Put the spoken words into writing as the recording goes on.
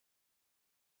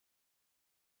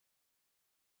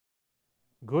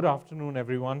Good afternoon,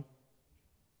 everyone.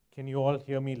 Can you all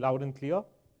hear me loud and clear?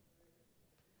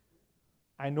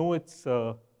 I know it's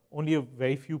only a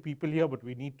very few people here, but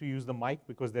we need to use the mic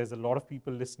because there's a lot of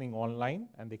people listening online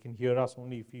and they can hear us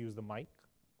only if you use the mic.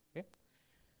 Okay.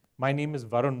 My name is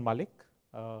Varun Malik.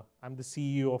 I'm the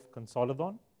CEO of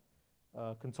Consolidon.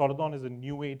 Consolidon is a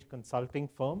new age consulting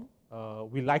firm.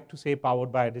 We like to say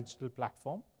powered by a digital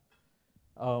platform.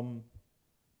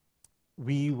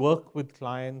 We work with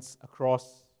clients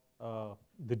across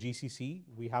the GCC.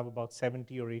 We have about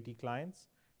 70 or 80 clients.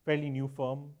 Fairly new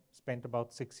firm, spent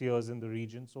about 6 years in the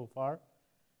region so far.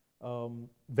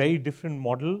 Very different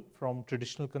model from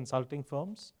traditional consulting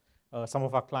firms. Some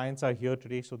of our clients are here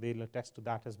today, so they'll attest to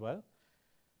that as well.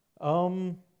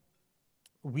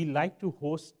 We like to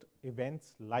host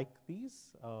events like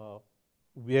these,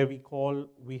 where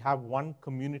we have one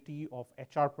community of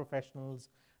HR professionals,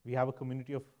 we have a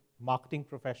community of marketing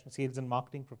professionals, sales and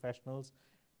marketing professionals.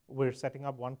 We're setting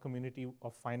up one community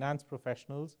of finance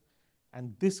professionals,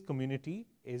 and this community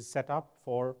is set up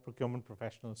for procurement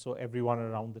professionals, so everyone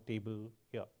around the table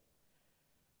here.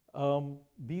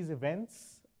 These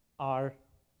events are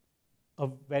a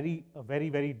very,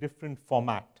 very different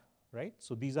format, right?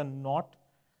 So this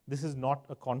is not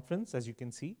a conference, as you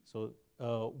can see. So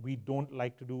we don't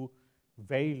like to do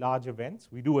very large events.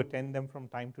 We do attend them from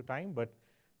time to time, but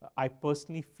I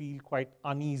personally feel quite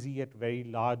uneasy at very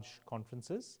large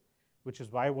conferences, which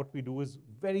is why what we do is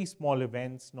very small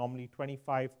events, normally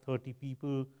 25, 30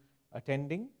 people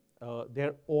attending.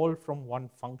 They're all from one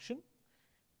function.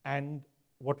 And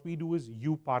what we do is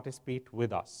you participate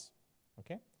with us,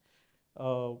 okay?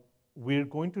 We're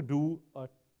going to do a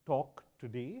talk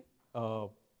today,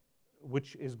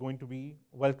 which is going to be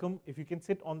welcome. If you can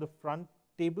sit on the front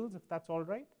tables, if that's all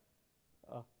right.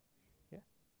 Yeah.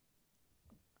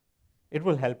 It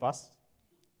will help us.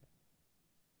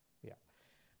 Yeah.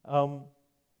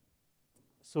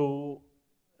 So,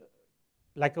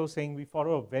 like I was saying, we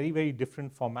follow a very, very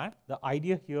different format. The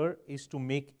idea here is to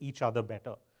make each other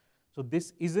better. So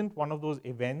this isn't one of those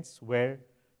events where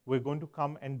we're going to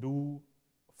come and do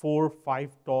 4 or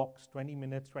 5 talks, 20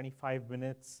 minutes, 25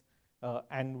 minutes,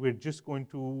 and we're just going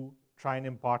to try and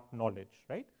impart knowledge,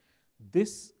 right?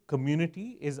 This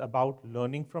community is about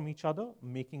learning from each other,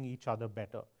 making each other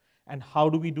better. And how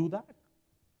do we do that?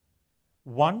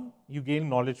 One, you gain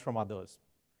knowledge from others.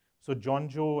 So John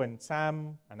Joe and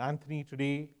Sam and Anthony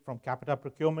today from Capita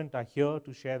Procurement are here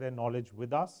to share their knowledge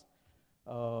with us.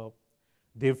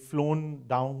 They've flown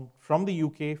down from the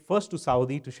UK, first to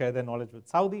Saudi to share their knowledge with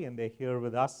Saudi, and they're here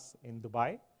with us in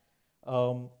Dubai.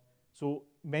 So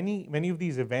many of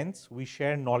these events, we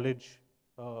share knowledge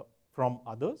from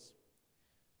others.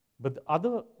 But the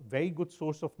other very good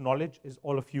source of knowledge is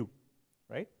all of you,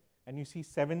 right? And you see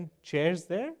 7 chairs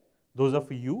there. Those are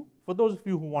for you. For those of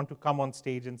you who want to come on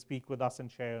stage and speak with us and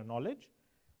share your knowledge.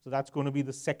 So that's going to be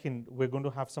the second. We're going to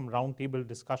have some roundtable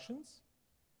discussions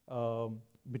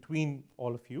between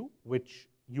all of you, which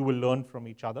you will learn from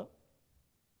each other.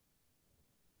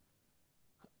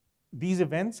 These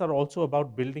events are also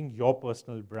about building your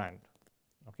personal brand,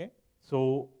 okay?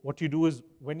 So what you do is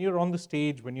when you're on the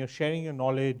stage, when you're sharing your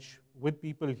knowledge with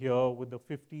people here, with the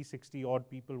 50, 60 odd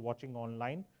people watching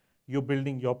online, you're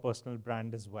building your personal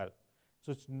brand as well.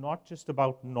 So it's not just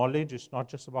about knowledge, it's not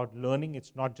just about learning,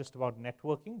 it's not just about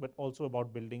networking, but also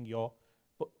about building your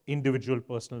individual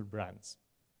personal brands.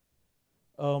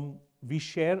 We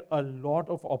share a lot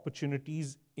of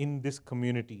opportunities in this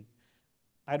community.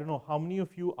 I don't know how many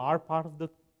of you are part of the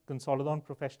Consolidon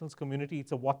Professionals community.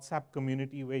 It's a WhatsApp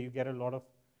community where you get a lot of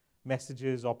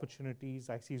messages, opportunities.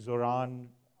 I see Zoran,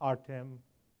 Artem,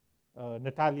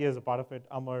 Natalia is a part of it,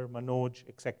 Amar, Manoj,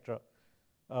 etc.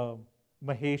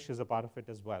 Mahesh is a part of it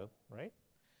as well, right?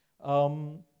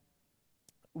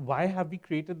 Why have we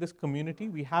created this community?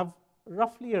 We have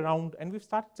roughly around, and we've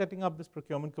started setting up this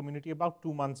procurement community about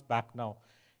 2 months back now.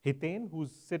 Hiten,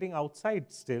 who's sitting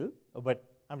outside still, but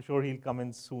I'm sure he'll come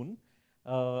in soon,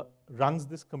 runs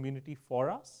this community for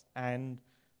us, and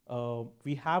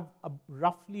we have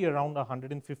roughly around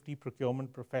 150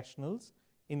 procurement professionals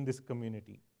in this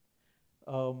community.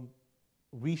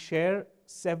 We share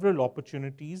several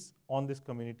opportunities on this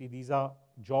community. These are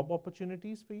job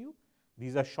opportunities for you.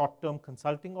 These are short-term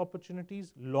consulting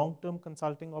opportunities, long-term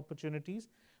consulting opportunities,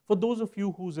 for those of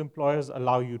you whose employers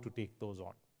allow you to take those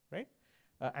on, right?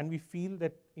 And we feel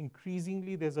that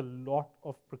increasingly there's a lot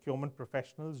of procurement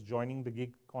professionals joining the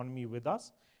gig economy with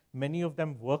us. Many of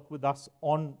them work with us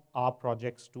on our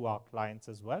projects to our clients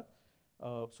as well.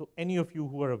 So any of you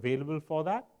who are available for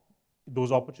that,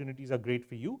 those opportunities are great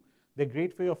for you. They're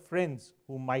great for your friends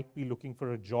who might be looking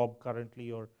for a job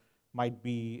currently or might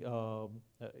be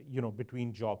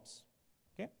between jobs.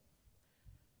 Okay.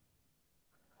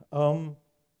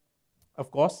 Of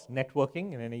course,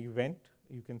 networking in any event,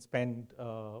 you can spend,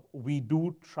 we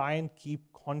do try and keep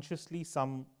consciously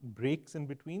some breaks in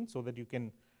between so that you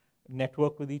can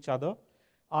network with each other.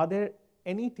 Are there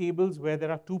any tables where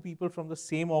there are two people from the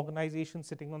same organization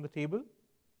sitting on the table?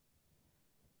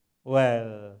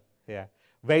 Well, yeah.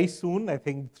 Very soon, I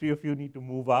think 3 of you need to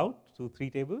move out to 3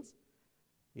 tables.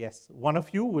 Yes, 1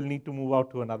 of you will need to move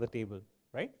out to another table,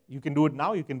 right? You can do it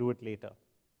now, you can do it later.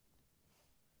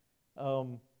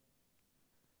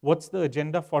 What's the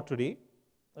agenda for today?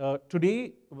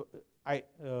 Today, I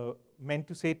meant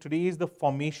to say today is the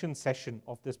formation session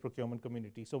of this procurement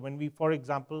community. So when we, for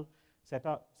example, set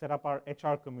up our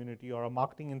HR community or a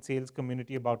marketing and sales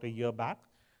community about a year back,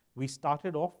 we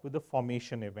started off with a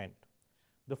formation event.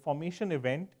 The formation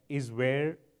event is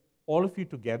where all of you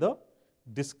together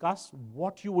discuss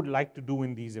what you would like to do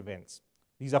in these events.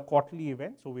 These are quarterly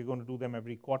events, so we're going to do them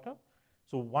every quarter.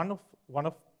 So one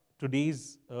of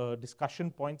today's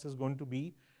discussion points is going to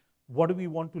be, what do we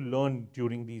want to learn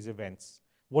during these events?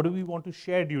 What do we want to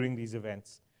share during these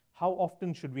events? How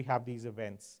often should we have these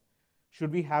events?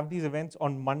 Should we have these events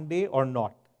on Monday or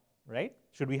not, right?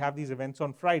 Should we have these events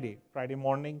on Friday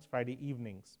mornings, Friday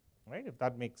evenings, right? If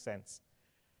that makes sense.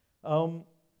 And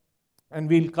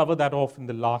we'll cover that off in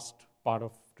the last part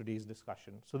of today's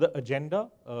discussion. So the agenda,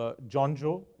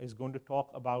 Jonjo is going to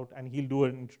talk about, and he'll do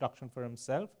an introduction for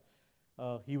himself.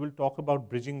 He will talk about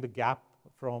bridging the gap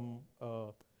from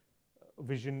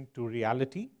vision to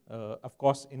reality, of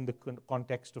course, in the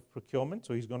context of procurement.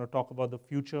 So he's going to talk about the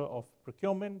future of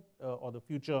procurement or the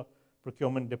future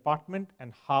procurement department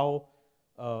and how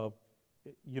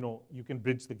you can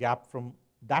bridge the gap from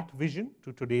that vision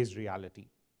to today's reality.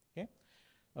 Okay,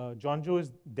 Jonjo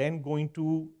is then going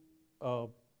to,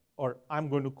 or I'm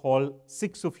going to call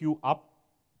 6 of you up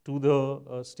to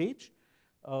the stage.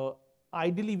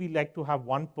 Ideally, we like to have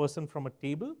 1 person from a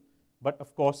table, but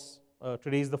of course,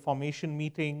 today is the formation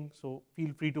meeting, so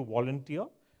feel free to volunteer.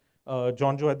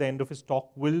 Jonjo at the end of his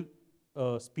talk will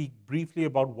speak briefly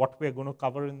about what we're going to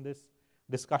cover in this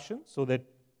discussion so that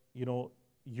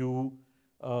you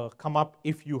come up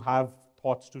if you have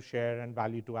thoughts to share and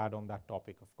value to add on that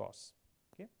topic, of course.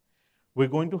 Okay. We're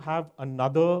going to have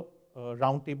another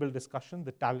roundtable discussion,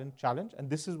 the talent challenge, and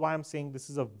this is why I'm saying this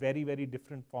is a very, very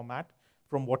different format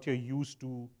from what you're used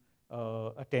to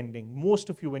attending. Most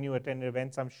of you, when you attend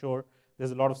events, I'm sure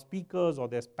there's a lot of speakers or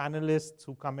there's panelists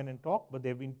who come in and talk, but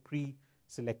they've been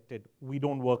pre-selected. We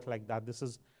don't work like that. This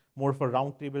is more of a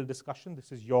roundtable discussion.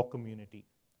 This is your community,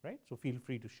 right? So feel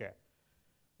free to share.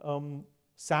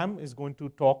 Sam is going to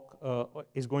talk,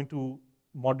 is going to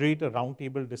moderate a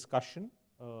roundtable discussion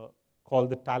called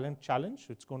the Talent Challenge.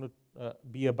 It's going to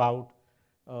be about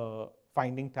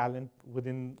finding talent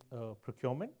within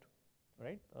procurement,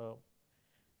 right?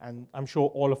 And I'm sure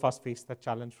all of us face that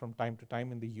challenge from time to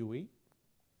time in the UAE.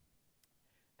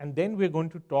 And then we're going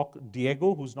to talk,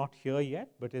 Diego, who's not here yet,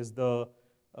 but is the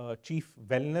Chief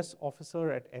Wellness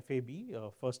Officer at FAB,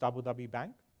 First Abu Dhabi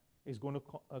Bank, is going to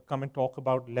come and talk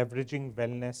about leveraging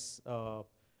wellness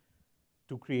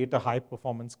to create a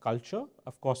high-performance culture,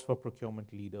 of course, for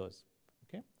procurement leaders.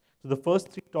 Okay? So the first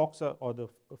 3 talks, or the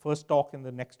first talk and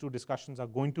the next 2 discussions are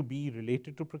going to be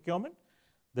related to procurement.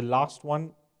 The last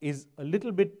one is a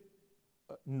little bit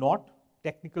not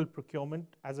technical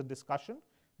procurement as a discussion,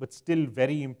 but still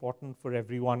very important for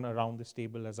everyone around this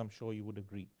table, as I'm sure you would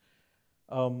agree.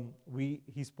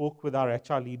 He spoke with our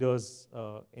HR leaders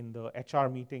in the HR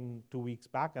meeting 2 weeks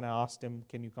back, and I asked him,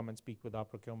 can you come and speak with our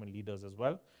procurement leaders as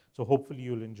well? So hopefully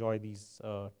you'll enjoy these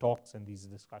talks and these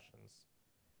discussions.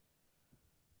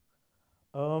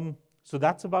 So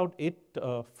that's about it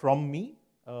from me.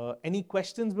 Any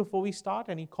questions before we start?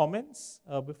 Any comments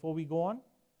before we go on?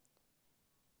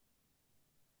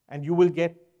 And you will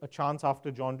get a chance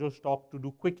after Jonjo's talk to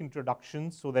do quick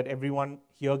introductions so that everyone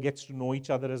here gets to know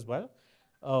each other as well.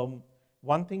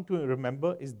 One thing to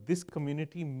remember is this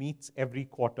community meets every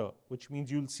quarter, which means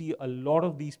you'll see a lot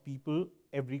of these people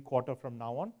every quarter from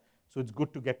now on. So it's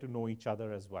good to get to know each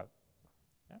other as well.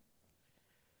 Yeah?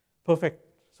 Perfect.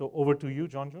 So over to you,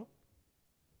 Jonjo.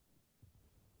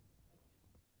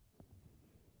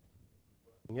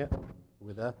 Yeah,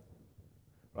 with that.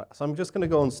 Right, so I'm just going to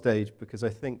go on stage because I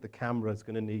think the camera is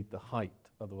going to need the height,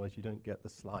 otherwise you don't get the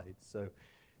slides. So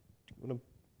I'm going to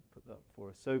put that for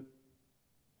us. So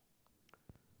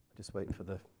just wait for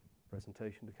the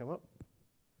presentation to come up.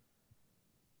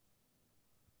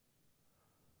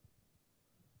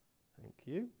 Thank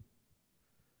you.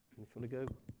 And if you want to go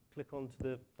click on to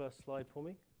the first slide for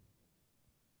me.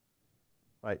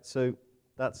 Right, so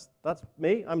that's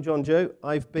me. I'm John Joe.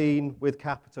 I've been with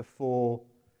Capita for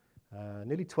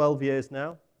nearly 12 years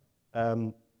now.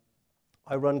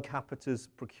 I run Capita's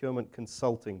procurement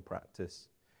consulting practice,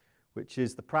 which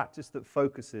is the practice that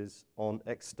focuses on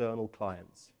external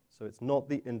clients. So it's not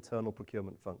the internal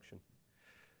procurement function.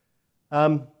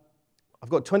 I've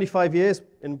got 25 years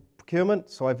in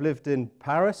procurement, so I've lived in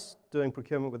Paris doing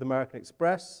procurement with American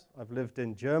Express. I've lived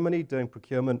in Germany doing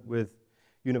procurement with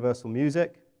Universal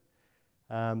Music.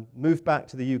 Moved back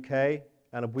to the UK,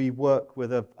 and we work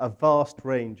with a vast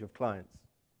range of clients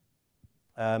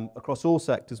across all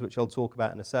sectors, which I'll talk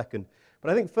about in a second.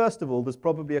 But I think, first of all, there's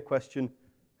probably a question,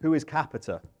 who is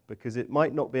Capita? Because it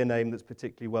might not be a name that's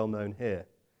particularly well known here.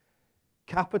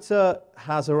 Capita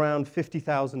has around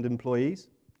 50,000 employees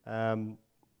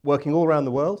working all around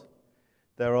the world.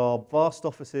 There are vast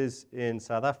offices in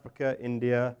South Africa,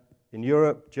 India, in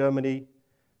Europe, Germany,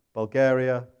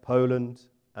 Bulgaria, Poland,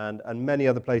 and many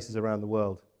other places around the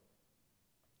world.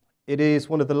 It is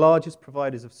one of the largest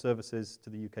providers of services to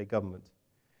the UK government.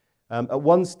 At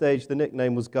one stage, the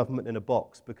nickname was government in a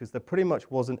box because there pretty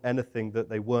much wasn't anything that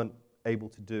they weren't able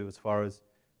to do as far as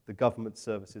the government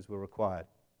services were required.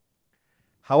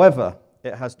 However,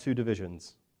 it has two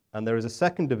divisions, and there is a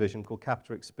second division called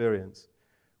Capita Experience,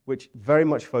 which very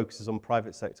much focuses on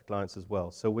private sector clients as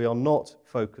well. So we are not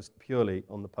focused purely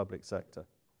on the public sector.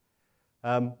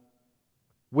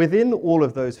 Within all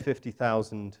of those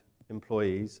 50,000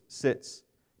 employees sits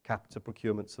Capita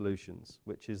Procurement Solutions,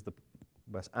 which is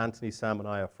where Anthony, Sam, and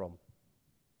I are from.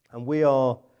 And we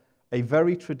are a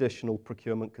very traditional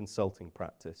procurement consulting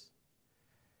practice.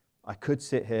 I could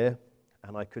sit here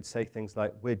and I could say things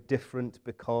like, we're different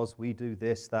because we do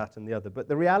this, that, and the other. But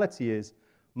the reality is,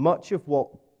 much of what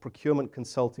procurement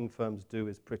consulting firms do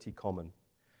is pretty common.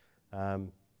 I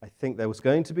think there was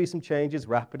going to be some changes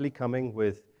rapidly coming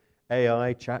with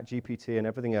AI, ChatGPT, and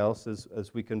everything else,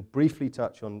 as we can briefly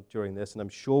touch on during this, and I'm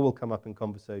sure will come up in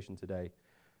conversation today.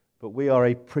 But we are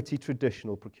a pretty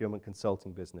traditional procurement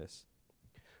consulting business.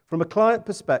 From a client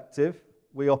perspective,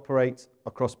 we operate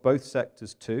across both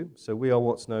sectors too, so we are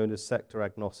what's known as sector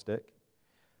agnostic.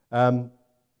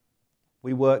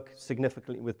 We work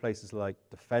significantly with places like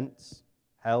defense,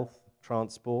 health,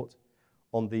 transport,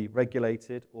 on the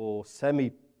regulated or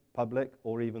semi-public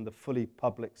or even the fully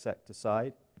public sector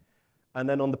side. And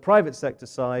then on the private sector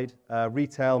side,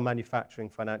 retail, manufacturing,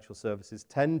 financial services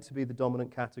tend to be the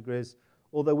dominant categories,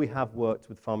 although we have worked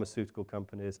with pharmaceutical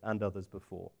companies and others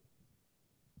before.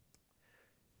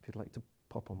 If you'd like to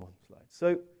pop on one slide.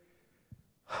 So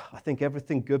I think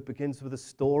everything good begins with a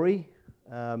story.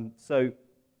 So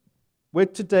we're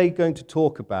today going to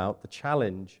talk about the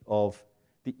challenge of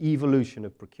the evolution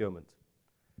of procurement.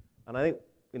 And I think,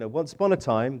 once upon a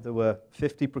time, there were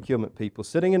 50 procurement people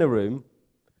sitting in a room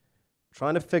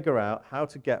trying to figure out how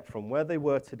to get from where they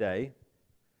were today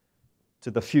to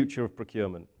the future of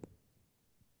procurement.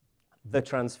 The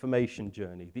transformation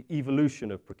journey, the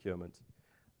evolution of procurement.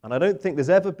 And I don't think there's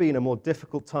ever been a more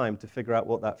difficult time to figure out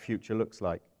what that future looks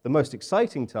like. The most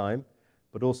exciting time,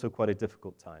 but also quite a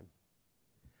difficult time.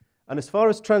 And as far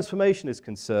as transformation is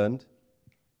concerned,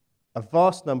 a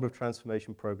vast number of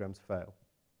transformation programs fail.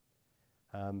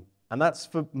 And that's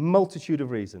for a multitude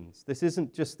of reasons. This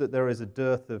isn't just that there is a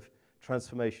dearth of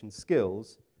transformation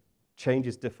skills. Change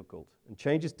is difficult. And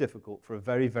change is difficult for a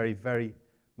very, very, very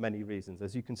many reasons,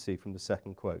 as you can see from the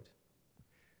second quote.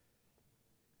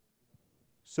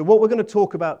 So what we're going to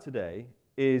talk about today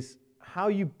is how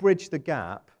you bridge the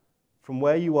gap from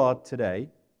where you are today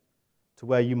to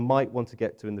where you might want to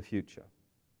get to in the future.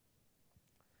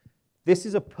 This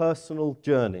is a personal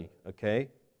journey, okay?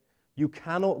 You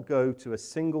cannot go to a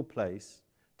single place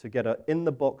to get an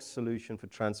in-the-box solution for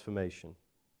transformation,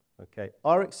 okay?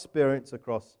 Our experience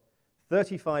across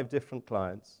 35 different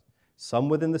clients, some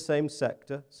within the same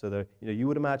sector, so you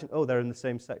would imagine, oh, they're in the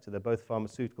same sector, they're both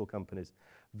pharmaceutical companies,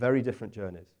 very different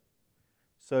journeys.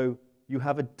 So you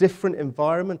have a different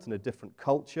environment and a different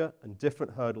culture and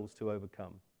different hurdles to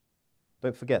overcome.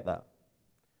 Don't forget that.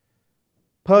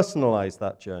 Personalize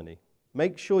that journey.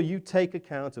 Make sure you take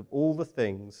account of all the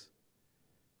things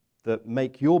that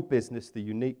make your business the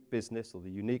unique business or the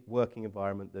unique working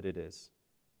environment that it is.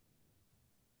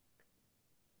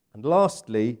 And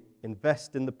lastly,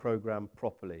 invest in the program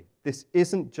properly. This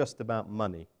isn't just about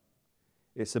money.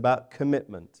 It's about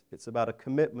commitment. It's about a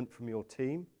commitment from your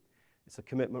team. It's a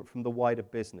commitment from the wider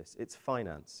business. It's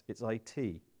finance. It's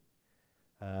IT.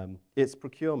 It's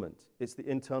procurement. It's the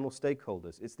internal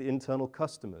stakeholders. It's the internal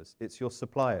customers. It's your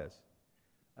suppliers.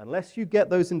 Unless you get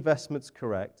those investments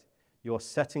correct, you're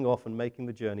setting off and making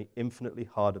the journey infinitely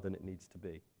harder than it needs to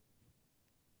be.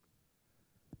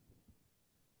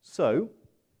 So,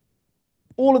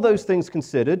 All of those things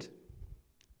considered,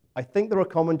 I think there are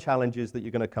common challenges that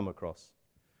you're going to come across.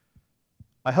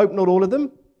 I hope not all of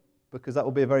them, because that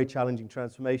will be a very challenging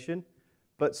transformation,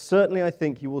 but certainly I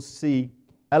think you will see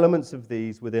elements of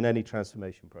these within any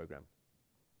transformation program.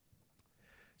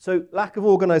 So lack of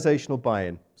organizational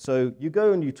buy-in. So you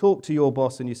go and you talk to your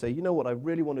boss and you say, you know what, I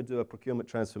really want to do a procurement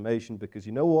transformation because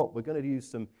you know what, we're going to use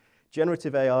some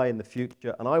generative AI in the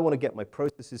future and I want to get my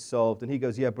processes solved. And he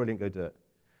goes, yeah, brilliant, go do it.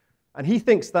 And he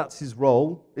thinks that's his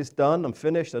role. It's done, I'm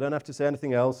finished, I don't have to say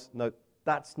anything else. No,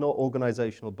 that's not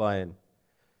organizational buy-in.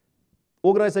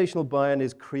 Organizational buy-in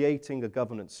is creating a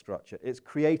governance structure. It's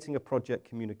creating a project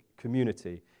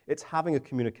community. It's having a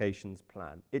communications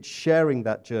plan. It's sharing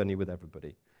that journey with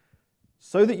everybody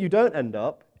so that you don't end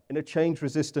up in a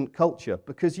change-resistant culture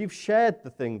because you've shared the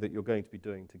thing that you're going to be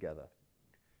doing together.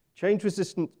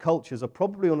 Change-resistant cultures are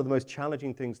probably one of the most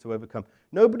challenging things to overcome.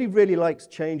 Nobody really likes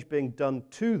change being done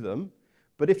to them,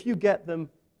 but if you get them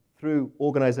through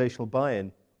organizational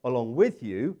buy-in along with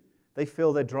you, they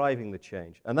feel they're driving the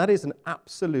change. And that is an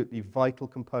absolutely vital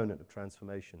component of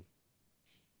transformation.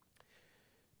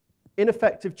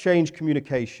 Ineffective change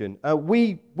communication.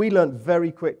 We learned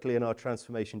very quickly in our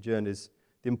transformation journeys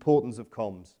the importance of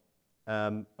comms.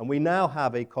 And we now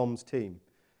have a comms team.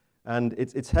 And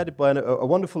it's headed by a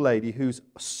wonderful lady whose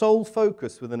sole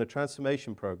focus within a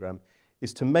transformation program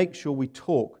is to make sure we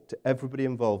talk to everybody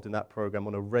involved in that program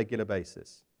on a regular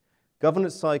basis.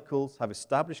 Governance cycles have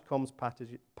established comms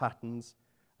patterns,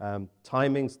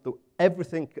 timings,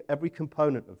 everything, every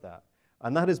component of that.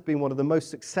 And that has been one of the most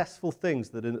successful things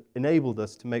that enabled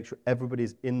us to make sure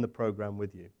everybody's in the program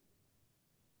with you.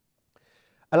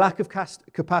 A lack of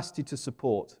capacity to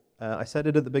support. I said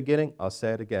it at the beginning, I'll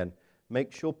say it again.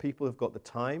 Make sure people have got the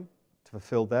time to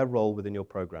fulfill their role within your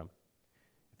program.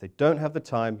 If they don't have the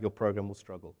time, your program will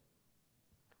struggle.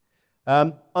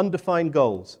 Undefined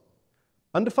goals.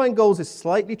 Undefined goals is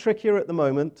slightly trickier at the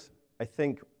moment. I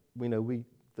think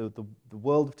the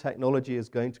world of technology is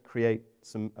going to create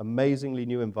some amazingly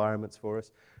new environments for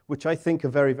us, which I think are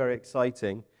very, very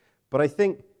exciting. But I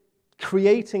think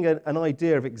creating an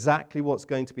idea of exactly what's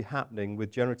going to be happening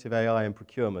with generative AI and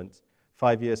procurement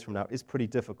 5 years from now is pretty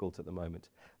difficult at the moment.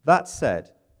 That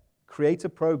said, create a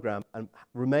program and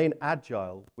remain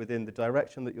agile within the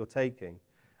direction that you're taking,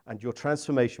 and your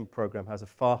transformation program has a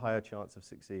far higher chance of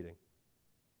succeeding.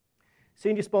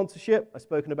 Senior sponsorship, I've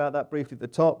spoken about that briefly at the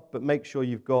top, but make sure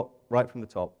you've got right from the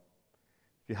top.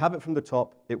 If you have it from the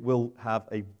top, it will have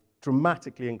a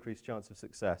dramatically increased chance of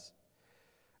success.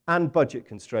 And budget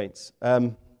constraints.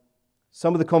 Some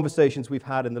of the conversations we've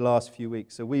had in the last few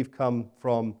weeks. So we've come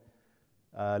from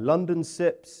London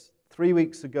SIPs 3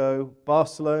 weeks ago,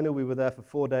 Barcelona, we were there for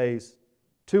 4 days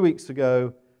 2 weeks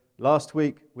ago, last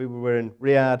week we were in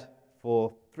Riyadh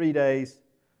for 3 days,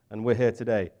 and we're here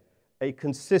today.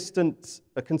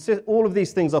 All of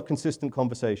these things are consistent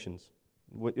conversations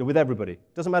with everybody.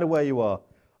 Doesn't matter where you are.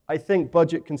 I think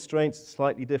budget constraints are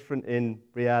slightly different in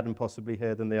Riyadh and possibly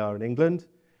here than they are in England.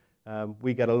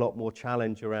 We get a lot more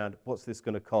challenge around what's this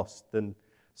going to cost than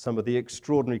some of the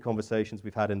extraordinary conversations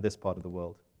we've had in this part of the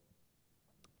world.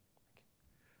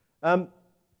 Do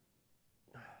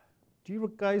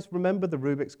you guys remember the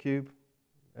Rubik's Cube?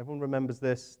 Everyone remembers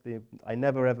this. I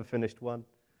never ever finished one.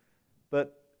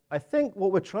 But I think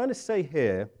what we're trying to say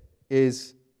here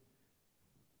is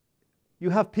you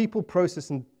have people, process,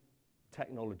 and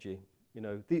technology.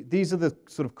 These are the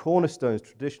sort of cornerstones,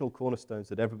 traditional cornerstones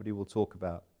that everybody will talk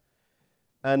about.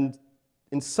 And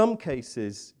in some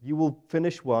cases, you will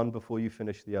finish one before you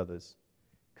finish the others.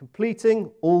 Completing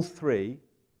all three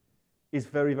is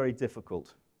very, very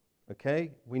difficult.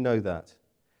 Okay? We know that.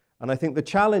 And I think the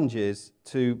challenge is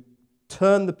to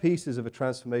turn the pieces of a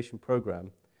transformation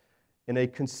program in a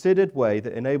considered way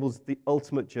that enables the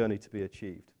ultimate journey to be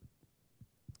achieved.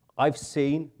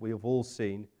 We have all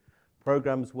seen,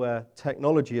 programs where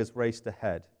technology has raced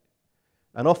ahead.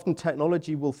 And often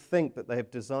technology will think that they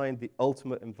have designed the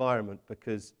ultimate environment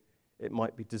because it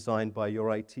might be designed by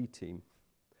your IT team.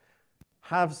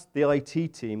 Has the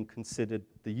IT team considered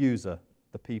the user,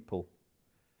 the people?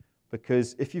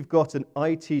 Because if you've got an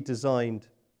IT-designed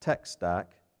tech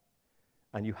stack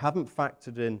and you haven't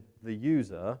factored in the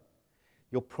user,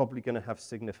 you're probably going to have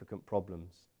significant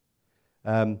problems.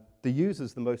 The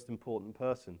user's the most important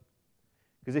person.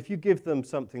 Because if you give them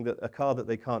a car that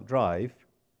they can't drive,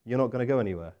 you're not going to go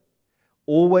anywhere.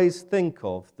 Always think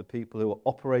of the people who are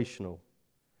operational.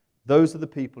 Those are the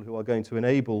people who are going to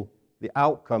enable the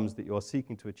outcomes that you are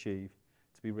seeking to achieve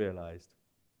to be realized.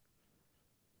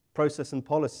 Process and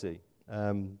policy.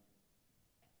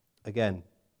 Again,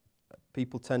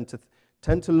 people tend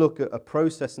tend to look at a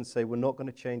process and say, we're not going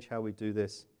to change how we do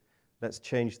this. Let's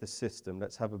change the system.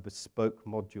 Let's have a bespoke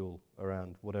module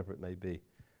around whatever it may be.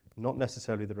 Not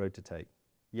necessarily the road to take.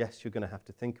 Yes, you're going to have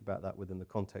to think about that within the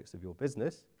context of your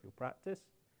business, your practice,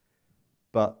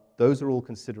 but those are all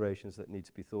considerations that need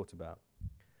to be thought about.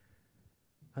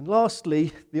 And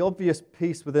lastly, the obvious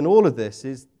piece within all of this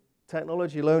is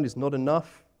technology alone is not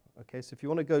enough. Okay, so if you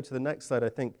want to go to the next slide, I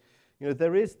think,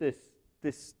 there is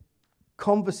this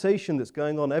conversation that's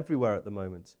going on everywhere at the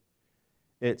moment.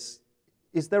 Is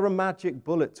there a magic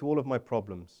bullet to all of my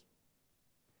problems?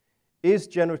 Is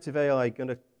generative AI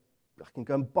I can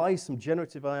go and buy some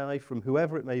generative AI from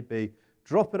whoever it may be,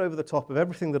 drop it over the top of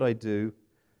everything that I do,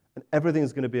 and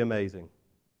everything's going to be amazing?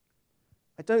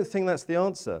 I don't think that's the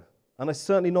answer, and it's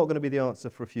certainly not going to be the answer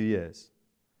for a few years.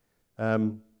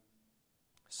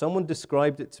 Someone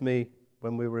described it to me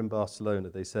when we were in Barcelona.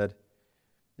 They said,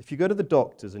 if you go to the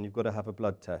doctors and you've got to have a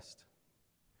blood test,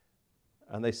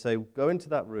 and they say, go into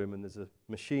that room and there's a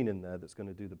machine in there that's going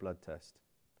to do the blood test.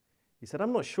 He said,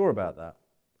 I'm not sure about that.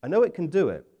 I know it can do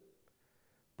it,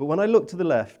 but when I look to the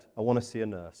left, I want to see a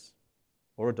nurse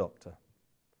or a doctor.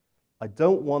 I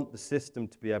don't want the system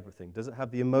to be everything. Does it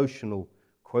have the emotional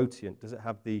quotient? Does it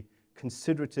have the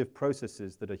considerative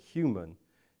processes that are human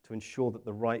to ensure that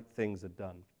the right things are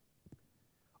done?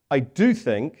 I do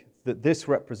think that this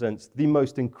represents the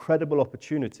most incredible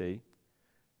opportunity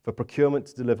for procurement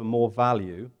to deliver more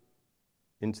value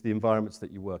into the environments that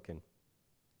you work in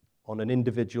on an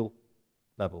individual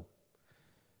level.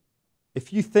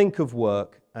 If you think of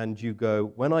work and you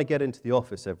go, when I get into the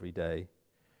office every day,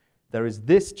 there is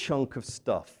this chunk of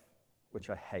stuff which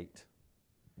I hate.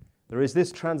 There is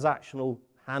this transactional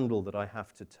handle that I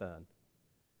have to turn.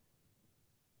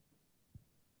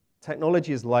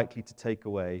 Technology is likely to take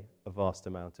away a vast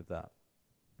amount of that.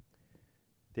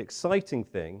 The exciting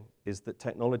thing is that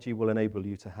technology will enable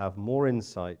you to have more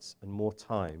insights and more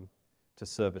time to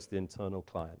service the internal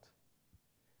client.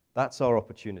 That's our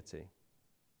opportunity.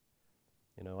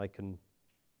 I can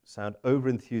sound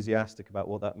over-enthusiastic about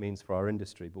what that means for our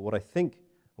industry, but what I think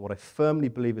and what I firmly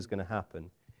believe is going to happen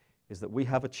is that we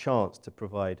have a chance to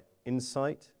provide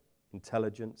insight,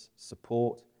 intelligence,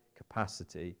 support,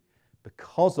 capacity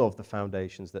because of the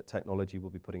foundations that technology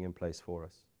will be putting in place for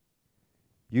us.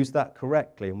 Use that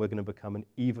correctly, and we're going to become an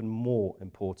even more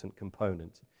important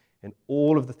component in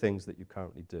all of the things that you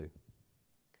currently do.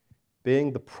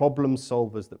 Being the problem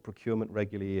solvers that procurement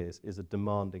regularly is a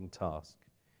demanding task.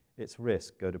 It's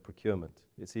risk, go to procurement.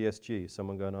 It's ESG,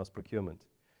 someone go and ask procurement.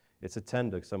 It's a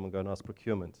tender, someone go and ask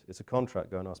procurement. It's a contract,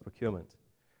 go and ask procurement.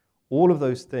 All of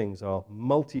those things are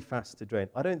multifaceted drain.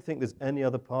 I don't think there's any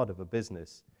other part of a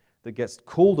business that gets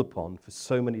called upon for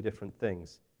so many different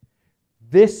things.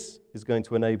 This is going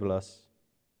to enable us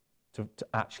to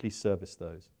actually service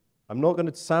those.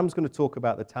 Sam's going to talk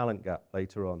about the talent gap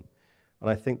later on. And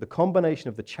I think the combination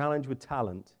of the challenge with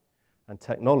talent and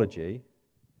technology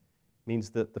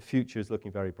means that the future is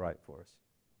looking very bright for us.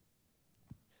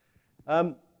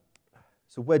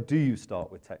 So where do you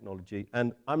start with technology?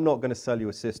 And I'm not going to sell you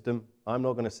a system. I'm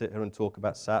not going to sit here and talk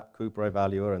about SAP, Coupa,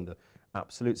 Evalua, and the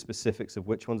absolute specifics of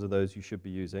which ones of those you should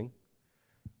be using.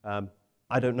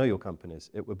 I don't know your companies.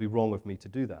 It would be wrong of me to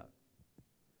do that.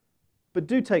 But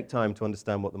do take time to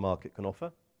understand what the market can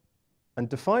offer and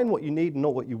define what you need and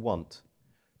not what you want.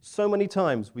 So many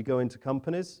times we go into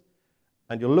companies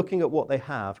and you're looking at what they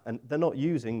have and they're not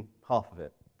using half of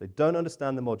it. They don't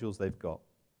understand the modules they've got.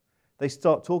 They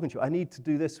start talking to you, I need to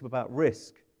do this about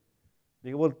risk.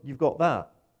 You go, well, you've got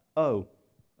that. Oh,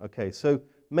 okay. So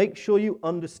make sure you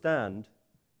understand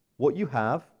what you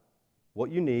have,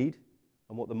 what you need,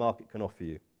 and what the market can offer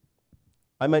you.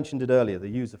 I mentioned it earlier, the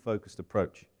user-focused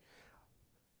approach.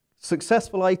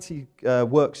 Successful IT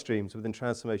work streams within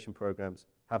transformation programs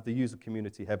have the user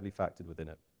community heavily factored within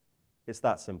it. It's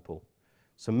that simple.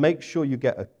 So make sure you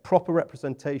get a proper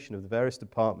representation of the various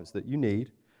departments that you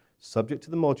need, subject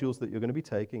to the modules that you're going to be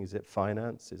taking. Is it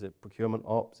finance? Is it procurement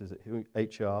ops? Is it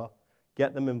HR?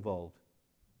 Get them involved.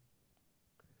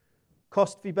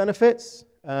 Cost v benefits.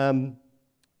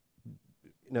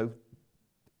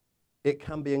 It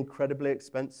can be incredibly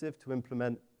expensive to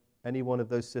implement any one of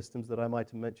those systems that I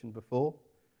might have mentioned before.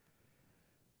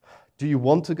 Do you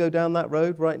want to go down that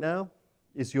road right now?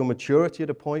 Is your maturity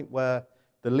at a point where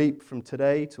the leap from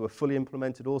today to a fully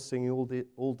implemented, all singing,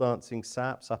 all dancing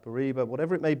SAP, SAP Ariba,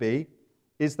 whatever it may be,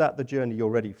 is that the journey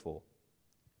you're ready for?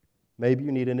 Maybe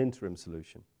you need an interim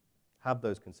solution. Have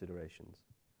those considerations.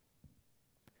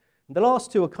 And the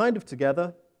last two are kind of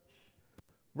together.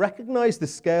 Recognize the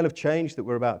scale of change that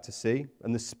we're about to see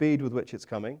and the speed with which it's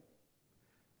coming.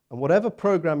 And whatever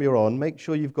program you're on, make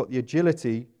sure you've got the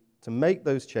agility to make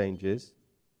those changes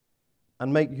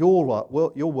and make your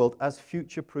world as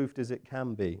future-proofed as it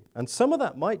can be. And some of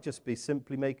that might just be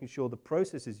simply making sure the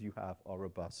processes you have are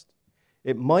robust.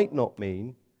 It might not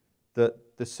mean that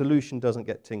the solution doesn't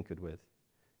get tinkered with,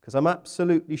 because I'm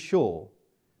absolutely sure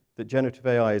that generative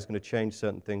AI is going to change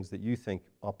certain things that you think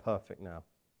are perfect now.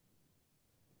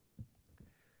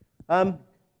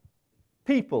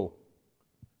 People,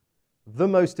 the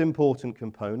most important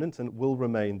component, and will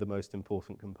remain the most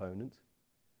important component.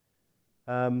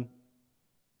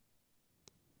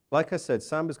 Like I said,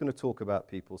 Sam is going to talk about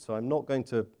people, so I'm not going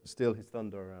to steal his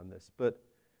thunder around this, but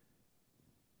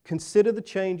consider the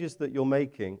changes that you're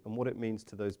making and what it means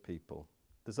to those people.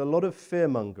 There's a lot of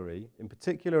fear-mongery, in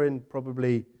particular in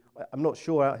probably, I'm not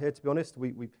sure out here, to be honest.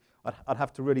 I'd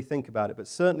have to really think about it, but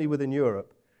certainly within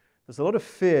Europe, there's a lot of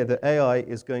fear that AI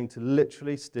is going to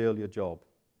literally steal your job.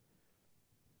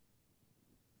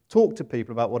 Talk to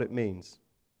people about what it means.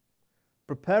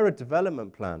 Prepare a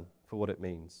development plan for what it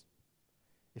means.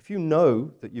 If you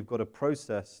know that you've got a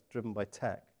process driven by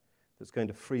tech that's going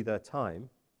to free their time,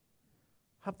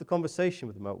 have the conversation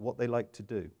with them about what they like to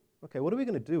do. Okay, what are we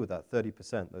going to do with that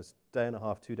 30%, those day and a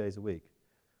half, 2 days a week?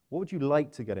 What would you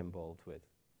like to get involved with?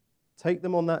 Take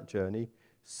them on that journey,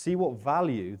 see what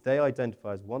value they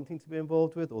identify as wanting to be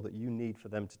involved with or that you need for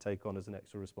them to take on as an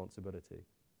extra responsibility.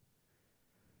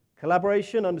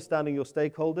 Collaboration, understanding your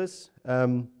stakeholders.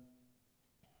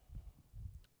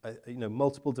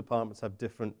 Multiple departments have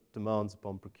different demands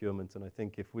upon procurement, and I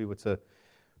think if we were to,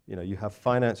 you have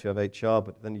finance, you have HR,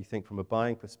 but then you think from a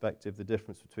buying perspective, the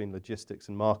difference between logistics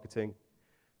and marketing.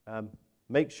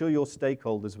 Make sure your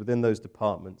stakeholders within those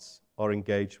departments are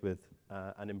engaged with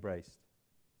and embraced.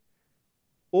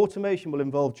 Automation will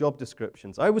involve job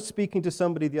descriptions. I was speaking to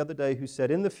somebody the other day who said,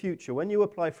 in the future, when you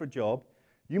apply for a job,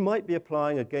 you might be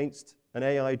applying against an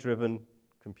AI-driven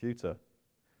computer.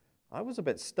 I was a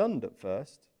bit stunned at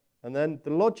first. And then the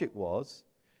logic was,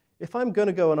 if I'm going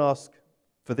to go and ask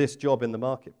for this job in the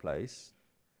marketplace,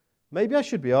 maybe I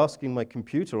should be asking my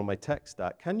computer or my tech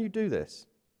stack, can you do this?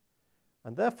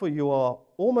 And therefore, you are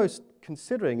almost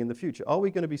considering in the future, are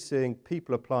we going to be seeing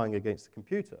people applying against the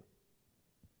computer?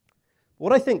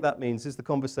 What I think that means is the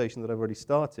conversation that I've already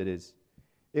started is,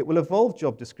 it will evolve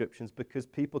job descriptions because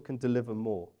people can deliver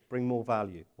more, bring more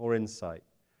value, more insight.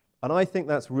 And I think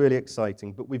that's really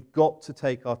exciting, but we've got to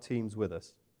take our teams with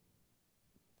us.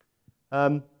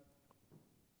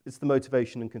 It's the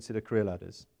motivation and consider career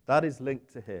ladders. That is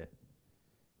linked to here.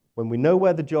 When we know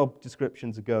where the job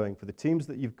descriptions are going for the teams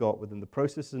that you've got within the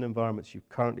processes and environments you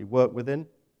currently work within,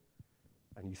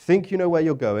 and you think you know where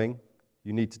you're going,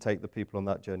 you need to take the people on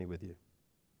that journey with you.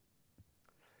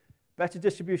 Better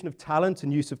distribution of talent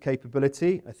and use of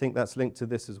capability. I think that's linked to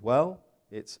this as well.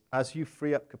 It's as you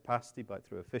free up capacity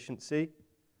through efficiency,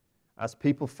 as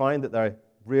people find that they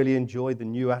really enjoy the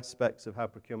new aspects of how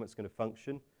procurement's going to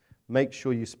function, make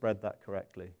sure you spread that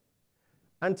correctly.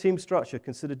 And team structure,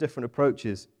 consider different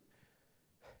approaches.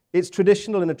 It's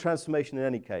traditional in a transformation in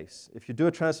any case. If you do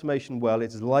a transformation well,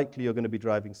 it's likely you're going to be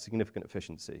driving significant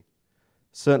efficiency.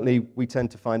 Certainly, we tend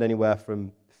to find anywhere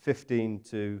from 15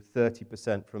 to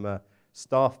 30% from a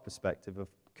staff perspective of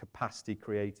capacity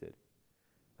created.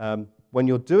 When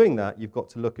you're doing that, you've got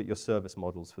to look at your service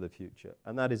models for the future,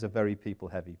 and that is a very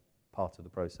people-heavy part of the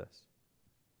process.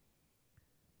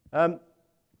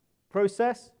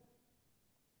 Process.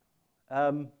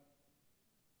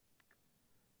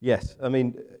 Yes, I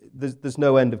mean, there's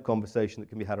no end of conversation that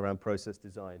can be had around process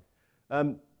design.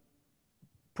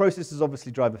 Processes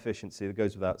obviously drive efficiency, that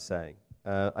goes without saying.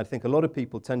 I think a lot of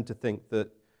people tend to think that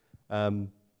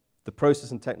the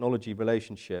process and technology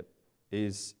relationship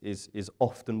is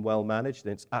often well managed,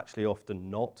 and it's actually often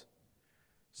not.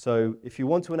 So if you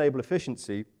want to enable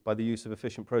efficiency by the use of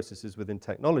efficient processes within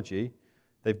technology,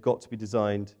 they've got to be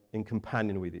designed in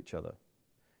companion with each other.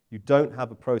 You don't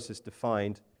have a process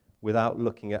defined without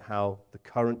looking at how the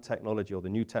current technology or the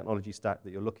new technology stack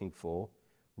that you're looking for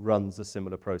runs a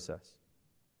similar process.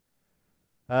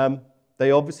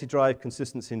 They obviously drive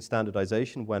consistency and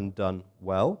standardization when done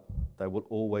well. There will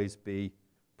always be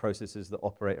processes that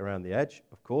operate around the edge,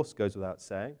 of course, goes without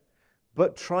saying.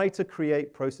 But try to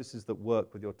create processes that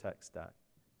work with your tech stack.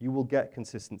 You will get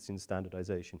consistency and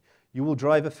standardization. You will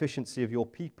drive efficiency of your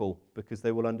people because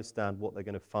they will understand what they're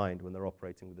going to find when they're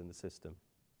operating within the system.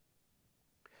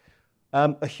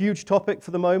 A huge topic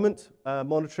for the moment,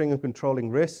 monitoring and controlling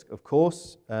risk, of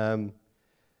course.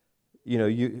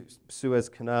 Suez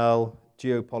Canal,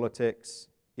 geopolitics,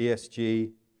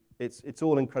 ESG, it's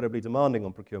all incredibly demanding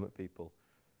on procurement people.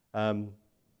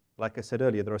 Like I said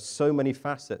earlier, there are so many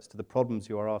facets to the problems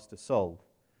you are asked to solve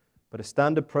But a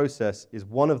standard process is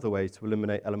one of the ways to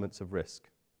eliminate elements of risk.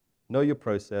 Know your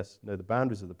process, know the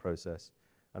boundaries of the process,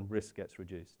 and risk gets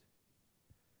reduced.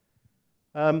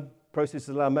 Processes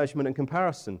allow measurement and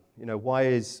comparison. You know, why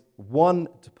is one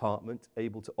department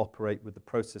able to operate with the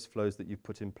process flows that you've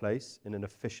put in place in an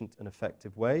efficient and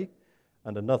effective way,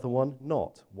 and another one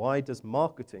not? Why does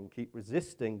marketing keep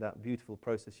resisting that beautiful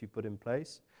process you put in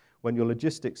place when your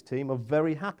logistics team are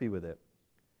very happy with it?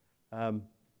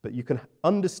 But you can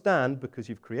understand, because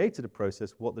you've created a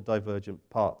process, what the divergent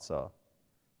parts are.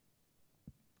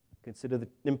 Consider the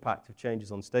impact of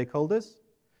changes on stakeholders.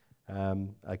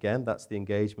 Again, that's the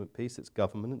engagement piece, it's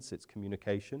governance, it's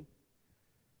communication,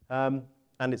 and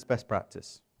it's best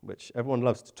practice, which everyone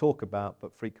loves to talk about,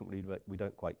 but frequently we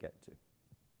don't quite get to.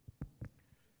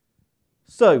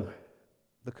 So,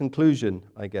 the conclusion,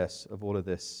 I guess, of all of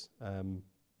this.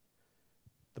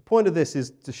 The point of this is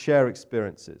to share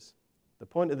experiences. The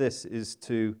point of this is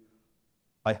to,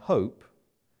 I hope,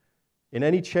 in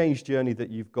any change journey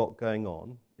that you've got going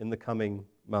on in the coming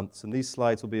months, and these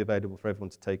slides will be available for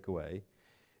everyone to take away,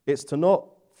 it's to not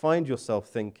find yourself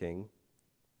thinking,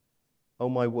 oh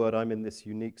my word, I'm in this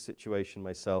unique situation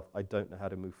myself, I don't know how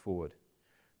to move forward.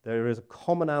 There is a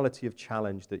commonality of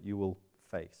challenge that you will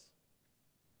face.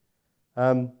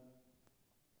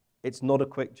 It's not a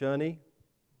quick journey.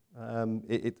 I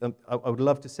would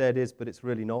love to say it is, but it's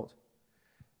really not.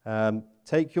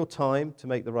 Take your time to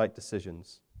make the right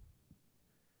decisions.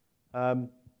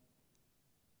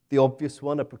 The obvious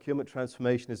one, a procurement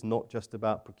transformation is not just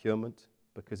about procurement,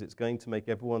 because it's going to make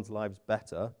everyone's lives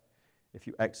better if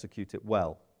you execute it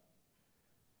well.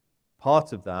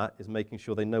 Part of that is making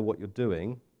sure they know what you're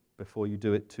doing before you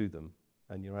do it to them,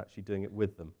 and you're actually doing it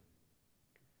with them.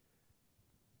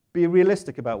 Be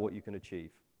realistic about what you can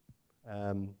achieve.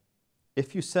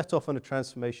 If you set off on a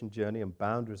transformation journey and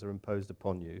boundaries are imposed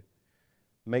upon you,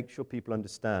 make sure people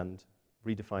understand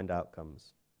redefined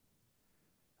outcomes,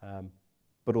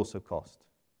 but also cost.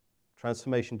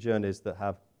 Transformation journeys that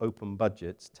have open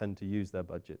budgets tend to use their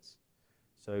budgets.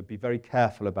 So be very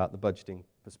careful about the budgeting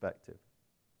perspective.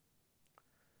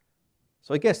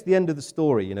 So I guess the end of the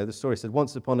story, you know, the story said,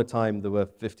 once upon a time there were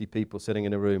 50 people sitting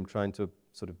in a room trying to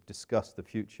sort of discuss the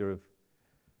future of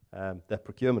their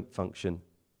procurement function.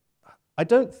 I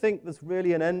don't think there's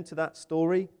really an end to that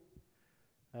story.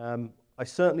 I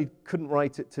certainly couldn't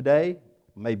write it today.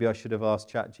 Maybe I should have asked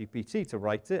ChatGPT to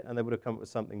write it and they would have come up with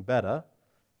something better.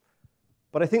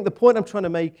 But I think the point I'm trying to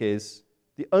make is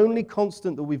the only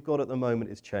constant that we've got at the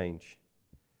moment is change.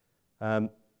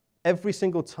 Every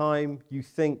single time you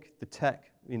think the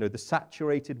tech, you know, the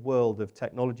saturated world of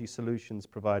technology solutions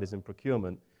providers in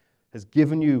procurement has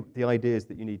given you the ideas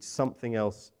that you need, something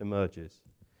else emerges.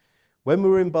 When we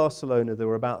were in Barcelona, there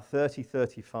were about 30,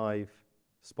 35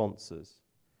 sponsors.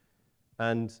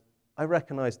 And I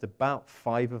recognized about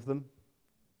 5 of them.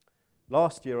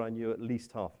 Last year, I knew at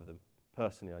least half of them,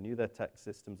 personally. I knew their tech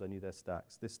systems, I knew their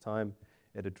stacks. This time,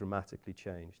 it had dramatically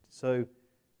changed. So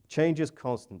change is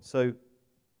constant. So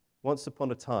once upon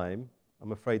a time,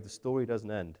 I'm afraid the story doesn't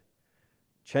end.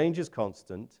 Change is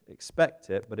constant,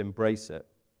 expect it, but embrace it.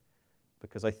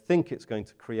 Because I think it's going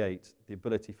to create the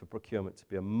ability for procurement to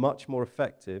be a much more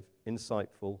effective,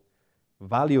 insightful,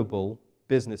 valuable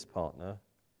business partner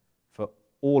for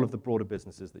all of the broader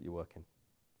businesses that you work in.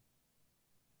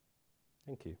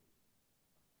 Thank you.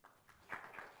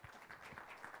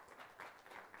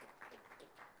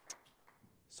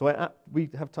 So we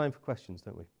have time for questions,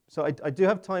 don't we? So I do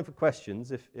have time for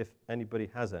questions if anybody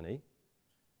has any.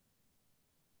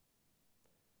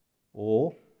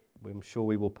 Or I'm sure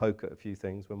we will poke at a few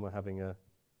things when we're having a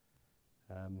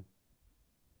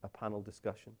panel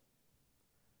discussion.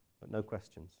 But no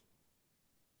questions.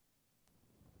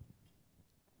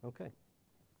 Okay.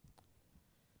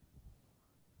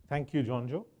 Thank you,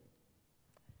 Jonjo.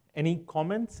 Any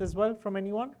comments as well from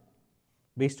anyone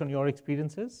based on your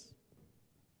experiences?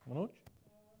 Manoj?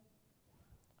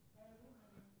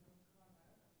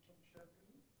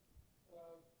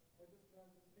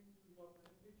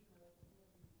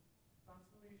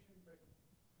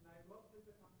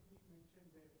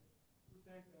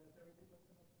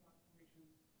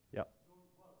 Yeah.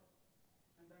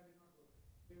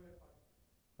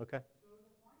 Okay. So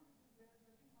the point which is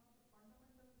there is, I think one of the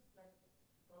fundamentals that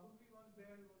probably was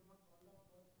there was not called out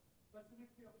was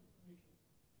facility of information.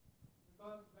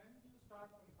 Because when you start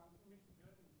on a transformation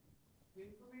journey, the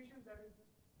information that is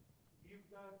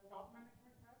the top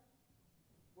management has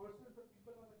versus the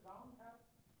people on the ground have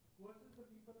versus the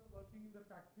people working in the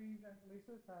factories and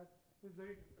places have is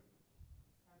very different.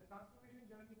 And the transformation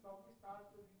journey probably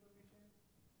starts with information.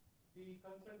 The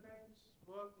consultants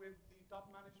work with the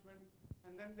top management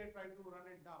and then they try to run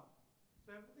it down.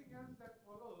 So everything else that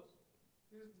follows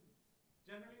is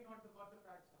generally not what the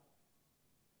facts are.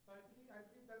 So I believe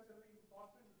that's a very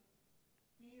important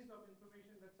piece of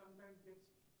information that sometimes gets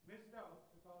missed out,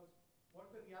 because what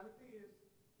the reality is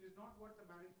not what the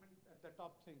management at the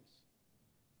top thinks.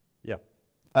 Yeah,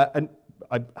 and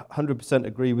I 100%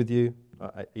 agree with you.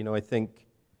 I think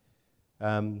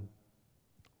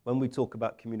when we talk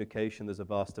about communication, there's a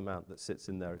vast amount that sits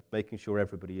in there, making sure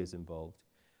everybody is involved.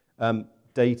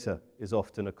 Data is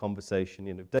often a conversation.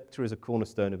 Data is a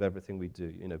cornerstone of everything we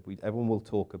do. Everyone will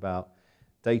talk about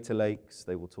data lakes.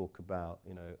 They will talk about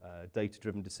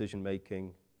data-driven decision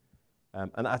making,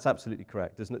 and that's absolutely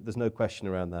correct. There's no question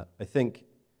around that. I think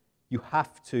you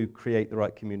have to create the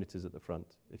right communities at the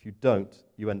front. If you don't,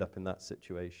 you end up in that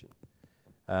situation.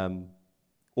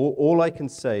 All I can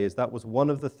say is that was one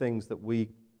of the things that we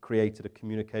created, a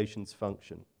communications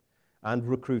function, and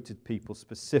recruited people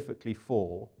specifically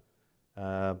for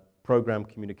program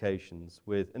communications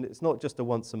and it's not just a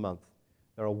once a month.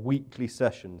 There are weekly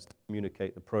sessions to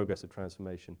communicate the progress of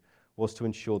transformation, was to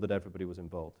ensure that everybody was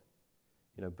involved.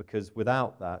 Because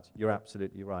without that, you're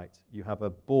absolutely right. You have a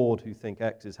board who think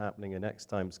X is happening in X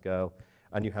time scale,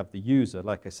 and you have the user,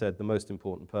 like I said, the most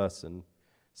important person,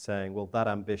 saying, well, that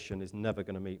ambition is never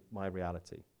going to meet my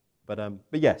reality. But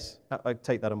yes, I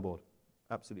take that on board.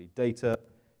 Absolutely. Data,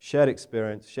 shared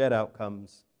experience, shared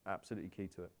outcomes, absolutely key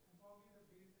to it.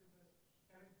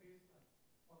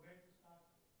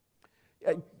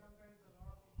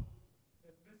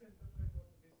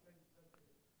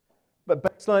 But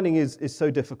baselining is so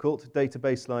difficult. Data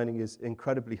baselining is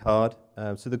incredibly hard.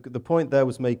 So the point there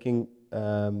was making,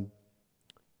 do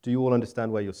you all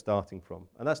understand where you're starting from?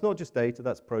 And that's not just data,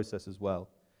 that's process as well.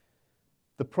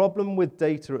 The problem with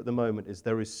data at the moment is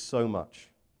there is so much.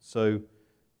 So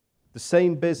the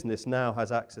same business now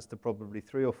has access to probably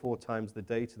 3 or 4 times the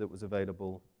data that was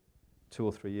available 2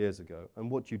 or 3 years ago. And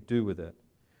what do you do with it?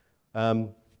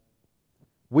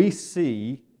 We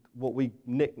see what we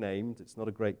nicknamed, it's not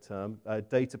a great term,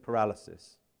 data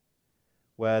paralysis,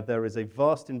 where there is a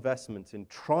vast investment in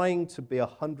trying to be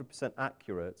 100%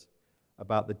 accurate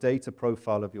about the data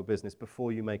profile of your business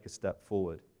before you make a step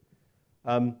forward.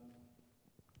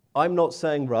 I'm not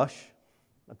saying rush.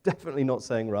 I'm definitely not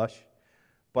saying rush.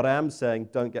 But I am saying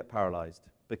don't get paralyzed,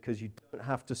 because you don't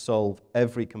have to solve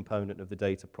every component of the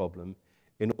data problem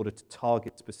in order to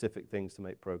target specific things to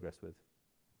make progress with.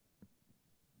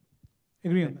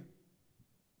 Agree on that.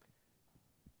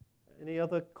 Any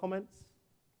other comments?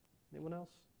 Anyone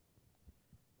else?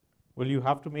 Well, you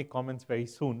have to make comments very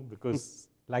soon, because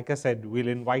like I said, we'll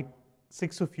invite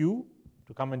 6 of you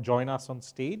to come and join us on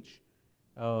stage.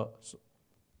 So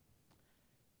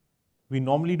we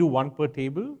normally do 1 per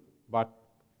table, but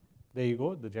there you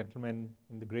go, the gentleman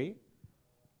in the gray.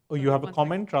 Oh, you have a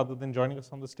comment rather than joining us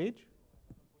on the stage?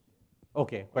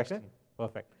 Okay, question. Okay.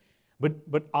 Perfect.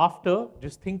 But after,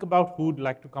 just think about who'd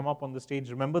like to come up on the stage.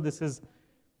 Remember, this is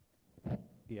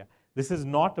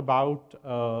not about,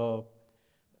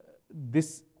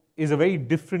 this is a very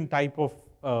different type of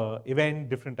event,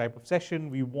 different type of session.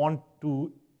 We want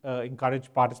to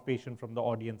encourage participation from the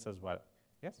audience as well.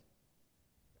 Yes?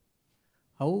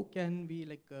 How can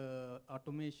we,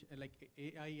 automation,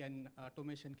 AI and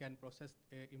automation can process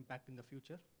impact in the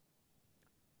future?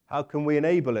 How can we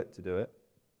enable it to do it?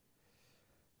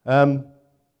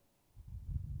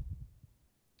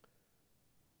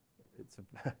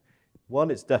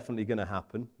 It's definitely going to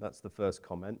happen. That's the first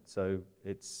comment. So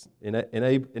it's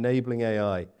enabling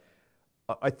AI.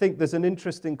 I think there's an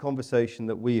interesting conversation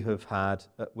that we have had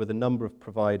with a number of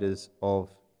providers of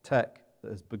tech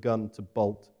that has begun to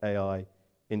bolt AI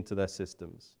into their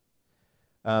systems.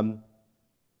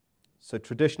 So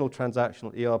traditional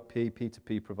transactional ERP,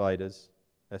 P2P providers,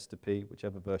 S2P,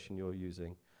 whichever version you're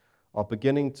using, are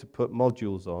beginning to put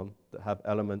modules on that have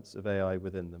elements of AI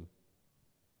within them.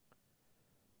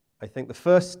 I think the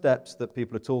first steps that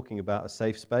people are talking about are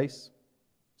safe space.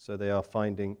 So they are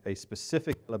finding a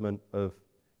specific element of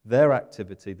their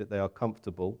activity that they are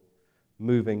comfortable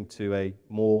moving to a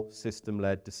more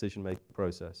system-led decision-making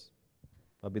process.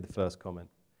 That'll be the first comment.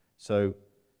 So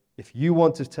if you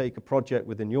want to take a project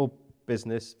within your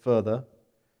business further,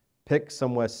 pick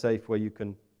somewhere safe where you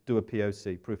can do a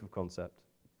POC, proof of concept.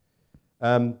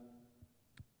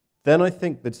 Then I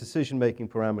think the decision-making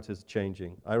parameters are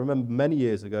changing. I remember many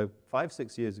years ago, 5,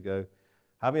 6 years ago,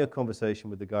 having a conversation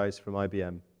with the guys from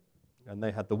IBM, and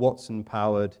they had the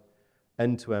Watson-powered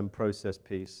end-to-end process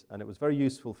piece, and it was very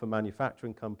useful for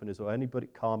manufacturing companies or anybody,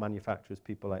 car manufacturers,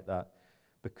 people like that,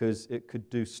 because it could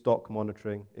do stock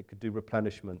monitoring, it could do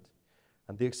replenishment.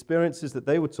 And the experiences that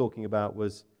they were talking about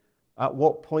was, At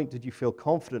what point did you feel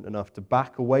confident enough to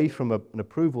back away from an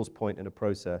approvals point in a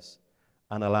process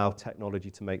and allow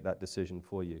technology to make that decision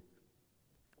for you?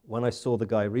 When I saw the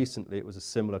guy recently, it was a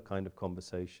similar kind of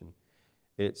conversation.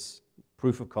 It's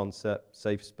proof of concept,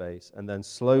 safe space, and then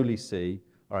slowly see,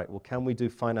 all right, well, can we do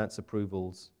finance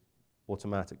approvals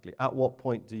automatically? At what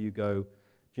point do you go, do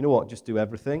you know what, just do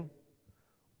everything?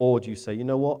 Or do you say, you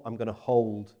know what, I'm going to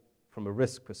hold, from a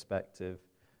risk perspective,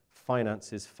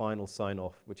 finance's final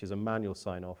sign-off, which is a manual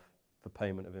sign-off for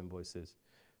payment of invoices.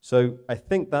 So I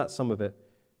think that's some of it.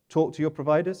 Talk to your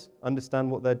providers, understand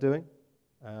what they're doing.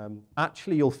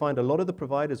 Actually, you'll find a lot of the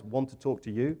providers want to talk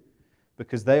to you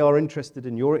because they are interested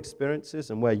in your experiences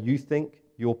and where you think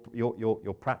your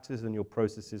practice and your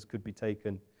processes could be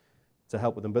taken to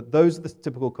help with them. But those are the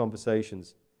typical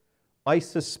conversations. I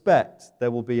suspect there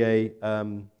will be a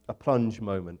plunge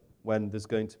moment when there's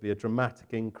going to be a dramatic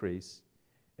increase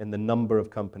in the number of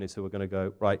companies who are going to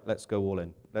go, right, let's go all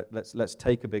in. Let's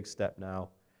take a big step now.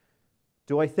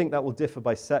 Do I think that will differ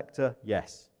by sector?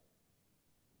 Yes.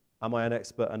 Am I an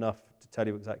expert enough to tell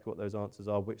you exactly what those answers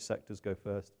are? Which sectors go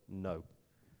first? No.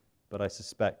 But I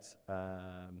suspect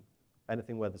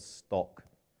anything where the stock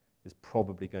is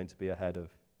probably going to be ahead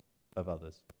of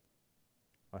others.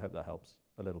 I hope that helps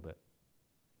a little bit.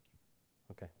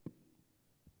 Okay.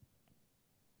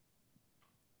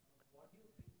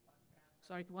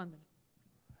 Sorry, 1 minute.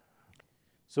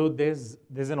 So there's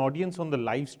an audience on the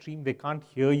live stream. They can't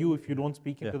hear you if you don't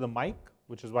speak into the mic,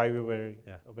 which is why we were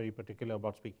very particular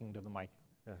about speaking to the mic.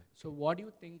 Yeah. So what do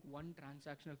you think one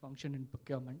transactional function in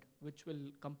procurement which will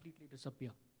completely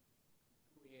disappear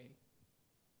through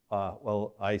AI?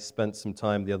 Well, I spent some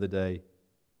time the other day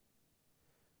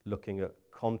looking at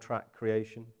contract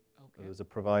creation. Okay. There was a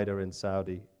provider in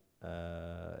Saudi,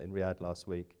 in Riyadh last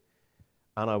week,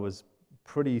 and I was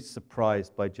pretty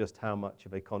surprised by just how much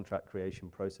of a contract creation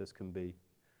process can be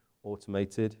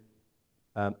automated.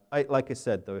 Like I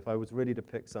said, though, if I was really to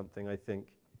pick something, I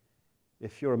think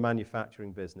if you're a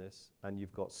manufacturing business and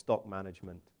you've got stock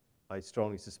management, I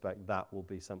strongly suspect that will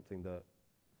be something that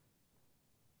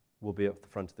will be at the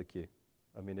front of the queue.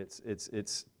 I mean,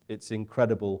 it's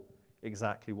incredible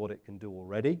exactly what it can do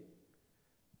already.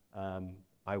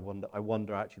 I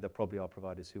wonder actually there probably are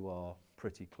providers who are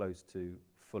pretty close to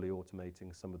fully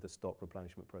automating some of the stock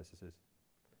replenishment processes.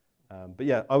 But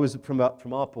yeah, I was from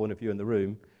our point of view in the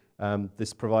room,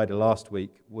 this provider last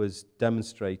week was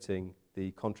demonstrating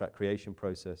the contract creation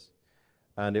process,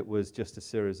 and it was just a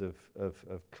series of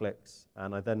clicks.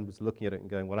 And I then was looking at it and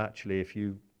going, well, actually, if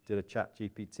you did a chat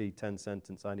GPT 10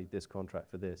 sentence, I need this contract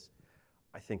for this,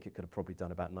 I think it could have probably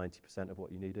done about 90% of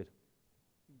what you needed.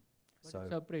 But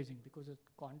it's surprising because a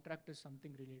contract is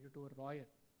something related to a lawyer.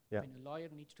 Yeah. I mean, a lawyer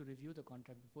needs to review the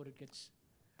contract before it gets...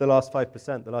 The last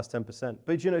 5%, the last 10%.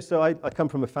 But you know, so I come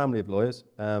from a family of lawyers.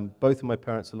 Both of my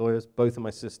parents are lawyers. Both of my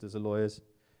sisters are lawyers.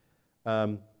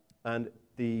 And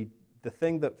the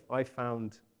thing that I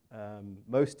found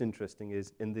most interesting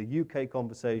is in the UK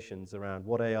conversations around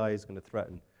what AI is going to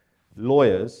threaten,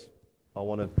 lawyers are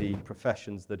one of the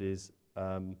professions that is,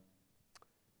 should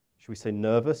we say,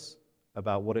 nervous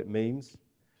about what it means,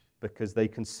 because they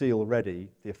can see already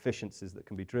the efficiencies that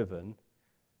can be driven.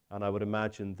 And I would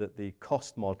imagine that the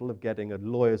cost model of getting a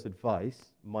lawyer's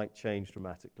advice might change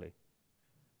dramatically.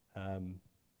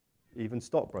 Even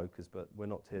stockbrokers, but we're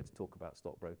not here to talk about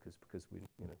stockbrokers because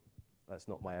that's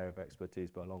not my area of expertise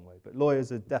by a long way. But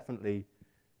lawyers are definitely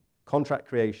contract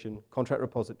creation, contract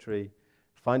repository,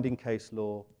 finding case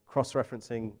law,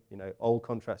 cross-referencing, old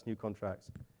contracts, new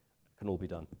contracts, can all be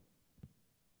done.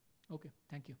 Okay,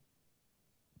 thank you.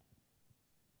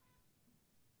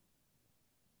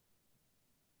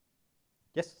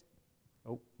 Yes?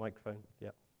 Oh, microphone, yeah.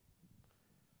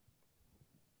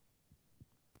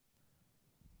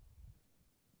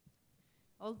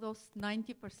 All those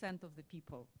 90% of the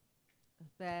people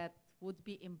that would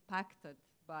be impacted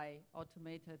by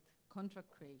automated contract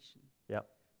creation. Yeah.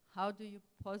 How do you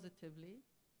positively,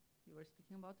 you were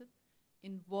speaking about it,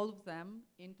 involve them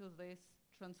into this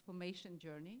transformation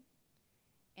journey?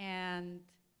 And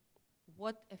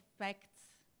what effects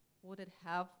would it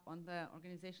have on the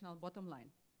organizational bottom line?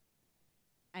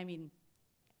 I mean,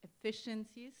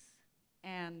 efficiencies,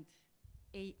 and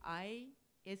AI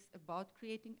is about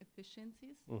creating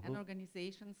efficiencies, and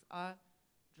organizations are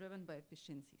driven by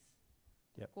efficiencies.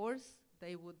 Yep. Of course,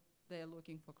 they are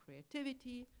looking for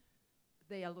creativity,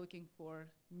 they are looking for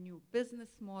new business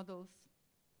models,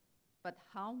 but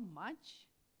how much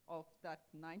of that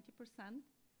 90%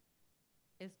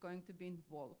 is going to be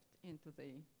involved into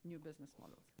the new business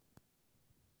models?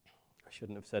 I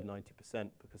shouldn't have said 90%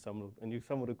 because someone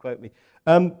would quote me.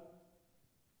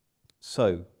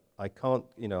 So I can't,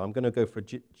 you know, I'm going to go for a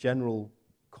general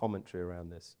commentary around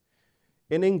this.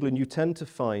 In England, you tend to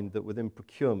find that within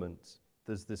procurement,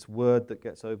 there's this word that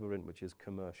gets overridden, which is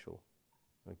commercial,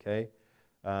 okay?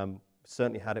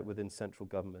 Certainly had it within central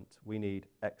government. We need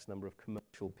X number of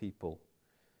commercial people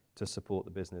to support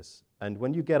the business. And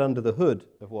when you get under the hood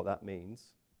of what that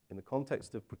means, in the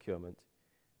context of procurement,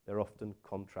 they're often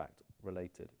contract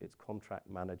related. It's contract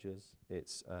managers,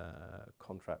 it's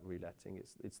contract reletting,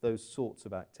 it's those sorts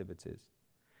of activities.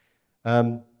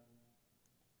 Come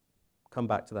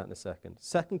back to that in a second.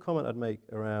 Second comment I'd make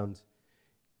around,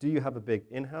 do you have a big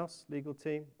in-house legal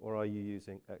team or are you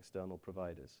using external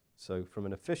providers? So from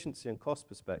an efficiency and cost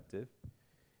perspective,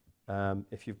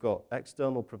 if you've got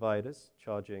external providers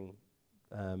charging,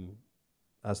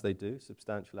 as they do,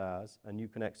 substantial hours, and you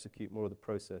can execute more of the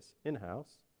process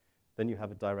in-house, then you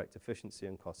have a direct efficiency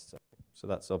and cost saving. So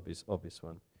that's obvious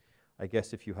one. I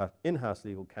guess if you have in-house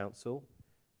legal counsel,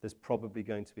 there's probably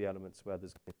going to be elements where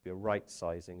there's going to be a right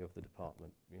sizing of the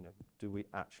department. You know, do we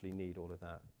actually need all of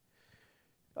that?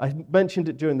 I mentioned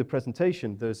it during the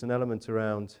presentation. There's an element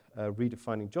around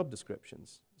redefining job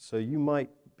descriptions. So you might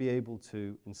be able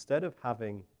to, instead of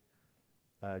having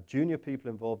junior people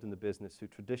involved in the business who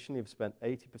traditionally have spent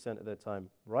 80% of their time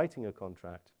writing a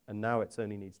contract, and now it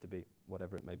only needs to be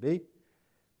whatever it may be,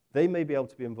 they may be able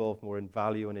to be involved more in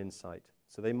value and insight.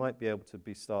 So they might be able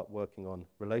to start working on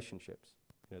relationships,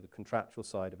 you know, the contractual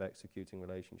side of executing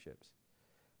relationships.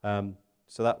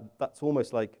 So that's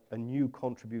almost like a new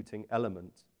contributing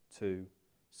element to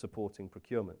supporting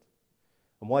procurement.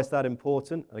 And why is that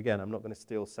important? Again, I'm not going to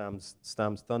steal Sam's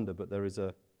thunder, but there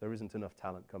isn't enough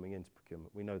talent coming into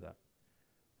procurement. We know that.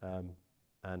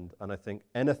 And I think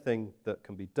anything that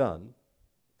can be done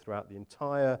throughout the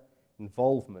entire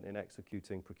involvement in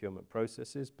executing procurement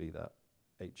processes, be that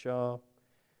HR,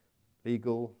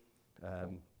 legal,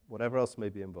 whatever else may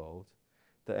be involved,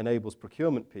 that enables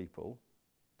procurement people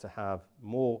to have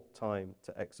more time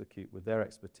to execute with their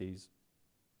expertise,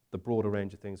 the broader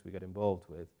range of things we get involved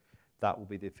with, that will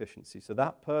be the efficiency. So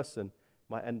that person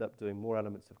might end up doing more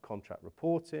elements of contract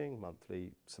reporting,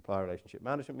 monthly supplier relationship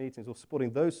management meetings, or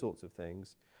supporting those sorts of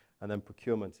things, and then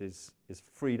procurement is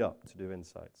freed up to do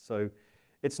insights. So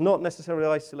it's not necessarily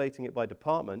isolating it by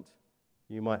department.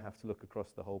 You might have to look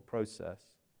across the whole process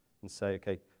and say,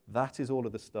 okay, that is all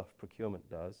of the stuff procurement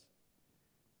does,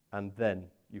 and then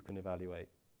you can evaluate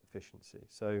efficiency.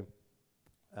 So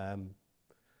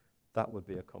that would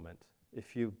be a comment.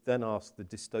 If you then ask the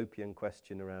dystopian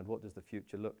question around what does the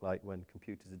future look like when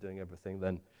computers are doing everything,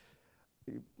 then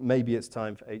maybe it's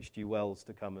time for H.G. Wells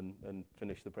to come and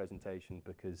finish the presentation,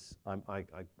 because I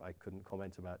couldn't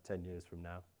comment about 10 years from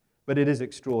now. But it is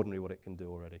extraordinary what it can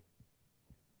do already.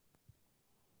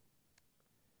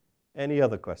 Any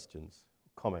other questions,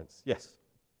 comments? Yes?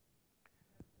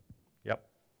 Yep.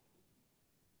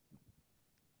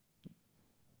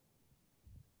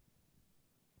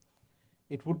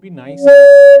 It would be nice,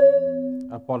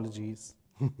 apologies.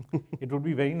 It would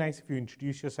be very nice if you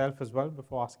introduce yourself as well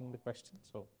before asking the question.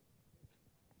 So,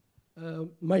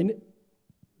 my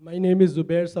name is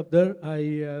Zubair Safdar.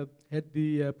 I head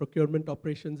the procurement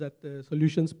operations at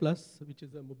Solutions Plus, which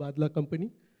is a Mubadala company.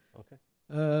 Okay.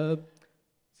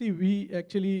 See, we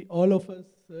actually, all of us,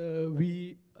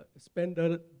 we spend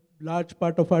a large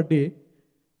part of our day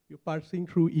parsing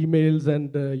through emails,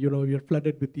 and we are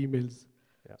flooded with emails.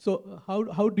 Yeah. So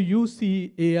how do you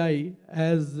see AI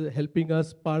as helping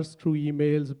us parse through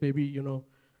emails, maybe,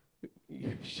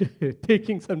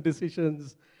 taking some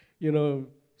decisions,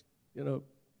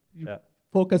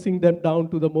 focusing them down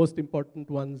to the most important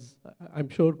ones? I'm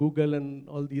sure Google and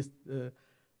all these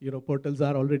portals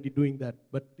are already doing that.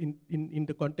 But in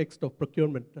the context of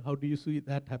procurement, how do you see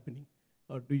that happening?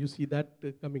 Or do you see that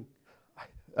coming?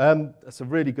 That's a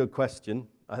really good question.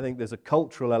 I think there's a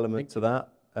cultural element to that.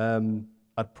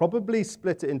 I'd probably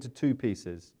split it into two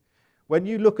pieces. When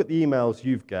you look at the emails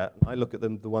you get, I look at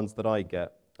them, the ones that I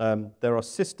get, there are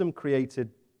system-created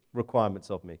requirements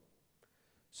of me.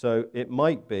 So it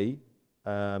might be,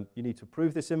 you need to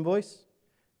approve this invoice,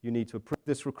 you need to approve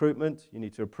this recruitment, you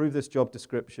need to approve this job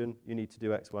description, you need to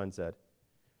do X, Y, and Z.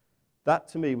 That,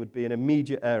 to me, would be an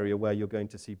immediate area where you're going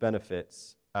to see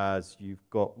benefits as you've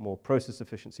got more process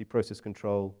efficiency, process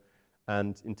control,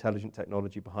 and intelligent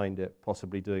technology behind it,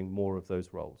 possibly doing more of those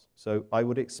roles. So I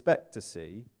would expect to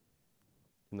see,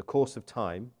 in the course of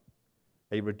time,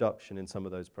 a reduction in some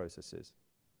of those processes.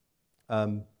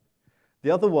 The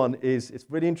other one is, it's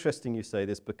really interesting you say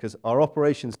this, because our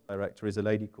operations director is a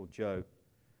lady called Jo,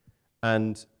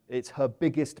 and it's her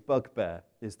biggest bugbear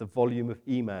is the volume of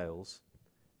emails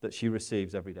that she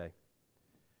receives every day.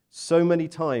 so many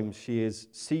times she is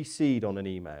CC'd on an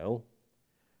email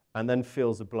and then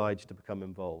feels obliged to become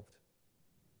involved.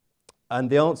 And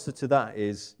the answer to that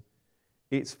is,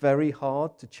 it's very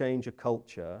hard to change a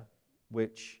culture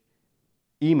which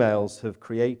emails have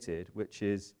created, which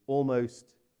is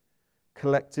almost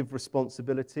collective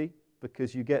responsibility,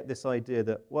 because you get this idea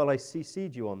that, well, I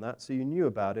CC'd you on that, so you knew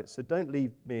about it, so don't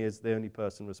leave me as the only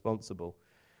person responsible.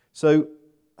 So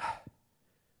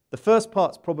the first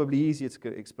part's probably easier to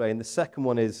explain. The second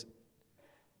one is,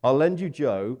 I'll lend you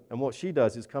Jo, and what she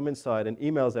does is come inside and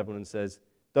emails everyone and says,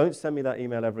 don't send me that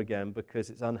email ever again because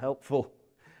it's unhelpful,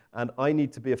 and I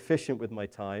need to be efficient with my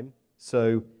time.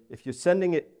 So if you're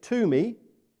sending it to me,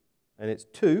 and it's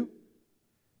to,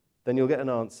 then you'll get an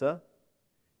answer.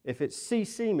 If it's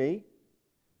CC me,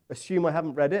 assume I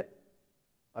haven't read it.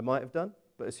 I might have done,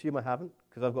 but assume I haven't,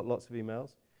 because I've got lots of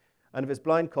emails. And if it's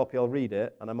blind copy, I'll read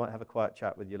it, and I might have a quiet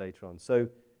chat with you later on. So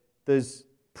there's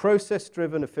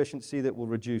process-driven efficiency that will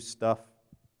reduce stuff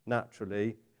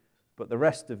naturally, but the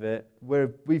rest of it,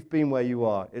 we've been where you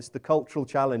are. It's the cultural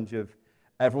challenge of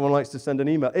everyone likes to send an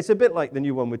email. It's a bit like the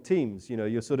new one with Teams. You know,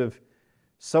 you're sort of,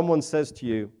 someone says to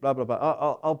you, blah, blah, blah,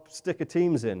 I'll stick a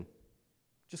Teams in.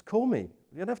 Just call me.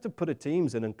 You don't have to put a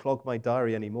Teams in and clog my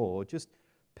diary anymore. Just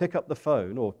pick up the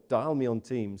phone or dial me on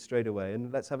Teams straight away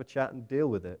and let's have a chat and deal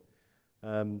with it.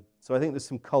 So I think there's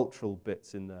some cultural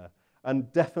bits in there.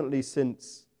 And definitely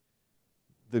since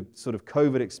the sort of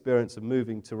COVID experience of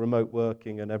moving to remote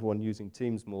working and everyone using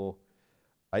Teams more,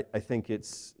 I think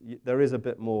there is a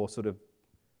bit more sort of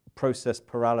process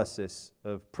paralysis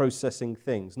of processing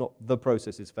things. Not the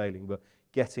process is failing, but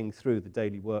getting through the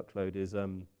daily workload is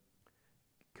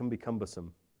can be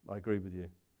cumbersome. I agree with you.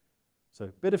 So a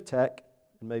bit of tech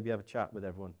and maybe have a chat with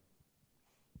everyone.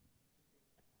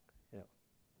 Yeah.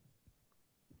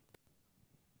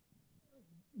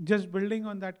 Just building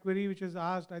on that query which is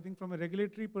asked, I think from a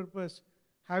regulatory purpose,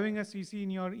 having a CC in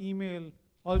your email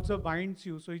also binds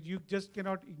you, so you just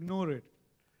cannot ignore it.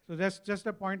 So that's just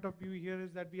a point of view here,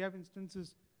 is that we have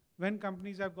instances when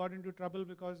companies have got into trouble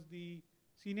because the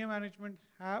senior management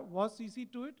was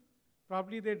CC'd to it.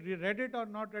 Probably they read it or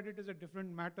not read it is a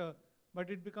different matter, but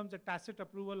it becomes a tacit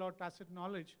approval or tacit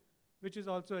knowledge, which is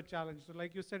also a challenge. So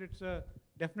like you said, it's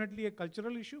definitely a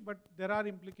cultural issue, but there are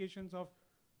implications of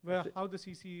how the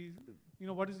CC,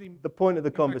 what is the point of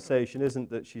the conversation isn't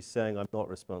that she's saying I'm not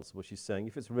responsible. She's saying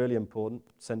if it's really important,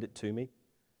 send it to me.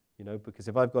 Because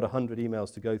if I've got 100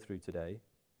 emails to go through today,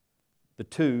 the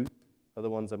 2 are the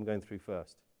ones I'm going through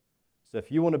first. So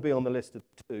if you want to be on the list of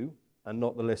 2 and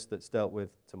not the list that's dealt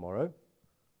with tomorrow,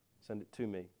 send it to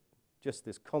me. Just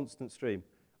this constant stream.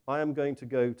 I am going to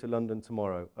go to London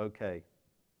tomorrow. Okay.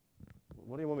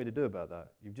 What do you want me to do about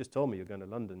that? You've just told me you're going to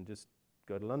London. Just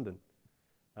go to London.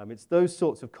 It's those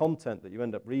sorts of content that you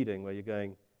end up reading where you're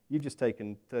going, you've just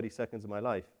taken 30 seconds of my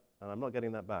life, and I'm not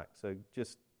getting that back. So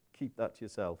just keep that to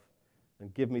yourself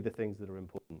and give me the things that are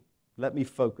important. Let me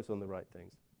focus on the right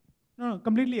things. No,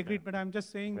 completely agreed, but I'm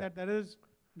just saying that there is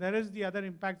the other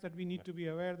impacts that we need to be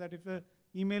aware that if an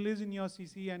email is in your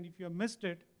CC and if you have missed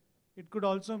it, it could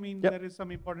also mean there is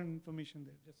some important information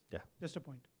there. Just a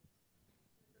point.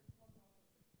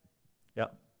 Yeah.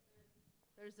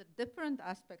 There's a different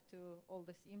aspect to all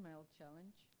this email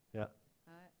challenge. Yeah.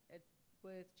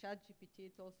 With ChatGPT,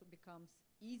 it also becomes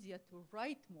easier to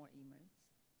write more emails.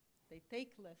 They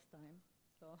take less time,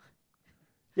 so.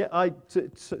 Yeah,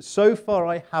 so far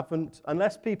I haven't,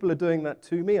 unless people are doing that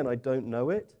to me and I don't know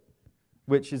it,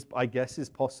 which is, I guess, is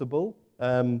possible.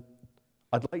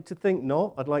 I'd like to think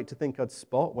not. I'd like to think I'd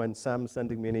spot when Sam's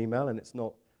sending me an email and it's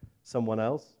not someone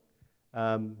else.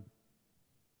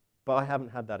 But I haven't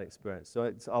had that experience,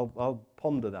 so I'll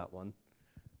ponder that one.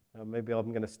 Maybe I'm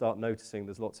going to start noticing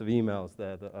there's lots of emails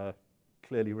there that are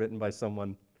clearly written by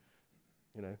someone,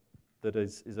 that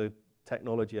is a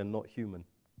technology and not human.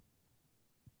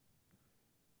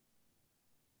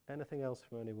 Anything else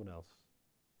from anyone else?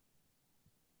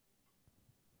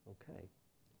 Okay.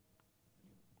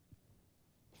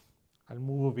 I'll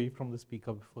move away from the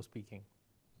speaker before speaking.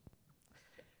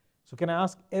 So can I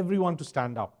ask everyone to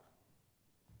stand up?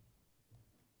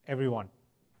 Everyone.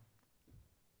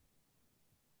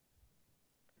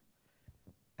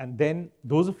 And then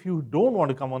those of you who don't want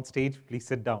to come on stage, please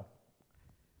sit down.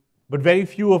 But very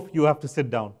few of you have to sit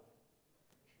down.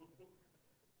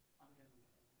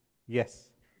 Yes.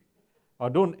 Or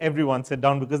don't everyone sit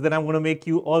down, because then I'm going to make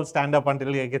you all stand up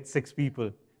until I get 6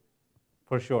 people,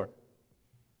 for sure.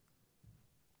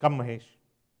 Come, Mahesh.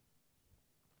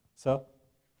 Sir?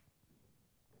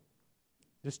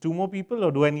 Just 2 more people,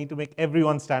 or do I need to make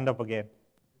everyone stand up again?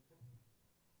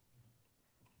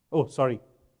 Oh, sorry,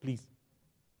 please.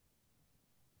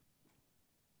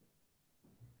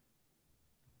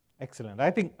 Excellent. I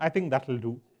think that'll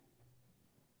do.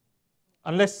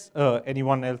 Unless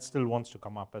anyone else still wants to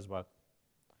come up as well.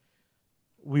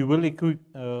 We will need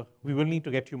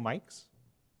to get you mics.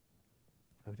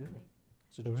 Oh, do we?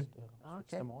 So Do we? just switch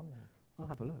them on. I'll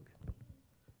have a look.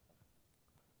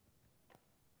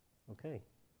 Okay.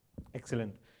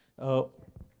 Excellent.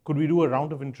 Could we do a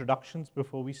round of introductions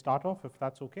before we start off, if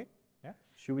that's okay? Yeah.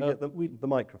 Should we get the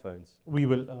microphones? We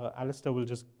will. Alistair will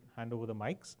just hand over the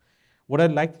mics. What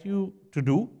I'd like you to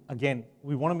do, again,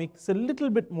 we want to make this a little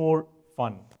bit more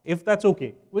fun, if that's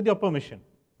okay, with your permission.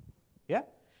 Yeah?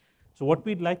 So what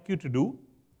we'd like you to do,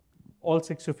 all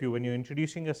 6 of you, when you're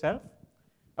introducing yourself,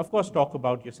 of course, talk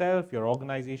about yourself, your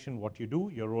organization, what you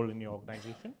do, your role in your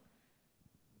organization.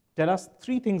 Tell us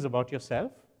 3 things about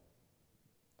yourself.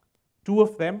 2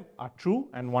 of them are true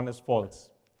and 1 is false.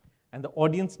 And the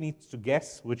audience needs to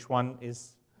guess which one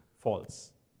is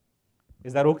false.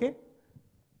 Is that okay?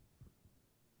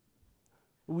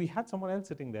 We had someone else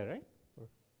sitting there, right?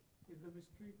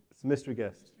 It's a mystery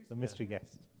guest. The mystery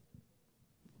guest.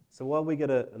 So while we get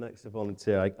an extra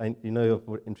volunteer, you know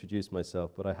I've introduced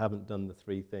myself, but I haven't done the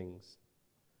 3 things.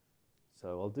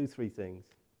 So I'll do 3 things.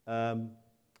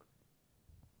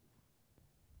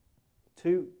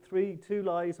 2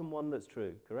 lies and 1 that's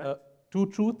true, correct? 2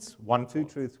 truths, 1 2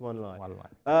 false. truths, 1 lie. 1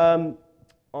 lie.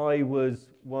 I was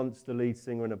once the lead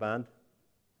singer in a band.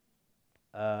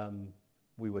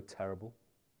 We were terrible.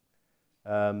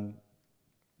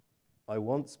 I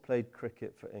once played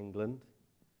cricket for England.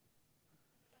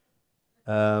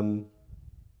 And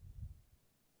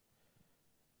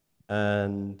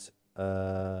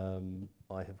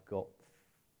I have got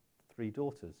 3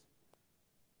 daughters.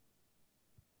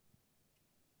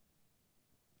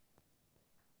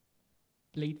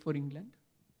 Played for England.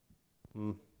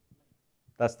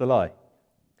 That's the lie.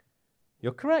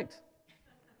 You're correct.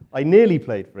 I nearly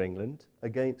played for England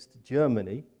against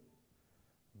Germany,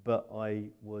 but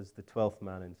I was the 12th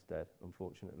man instead,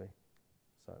 unfortunately.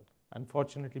 So,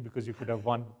 Unfortunately, because you could have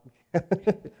won.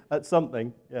 at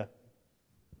something, yeah.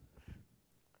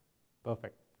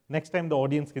 Perfect. Next time the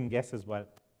audience can guess as well.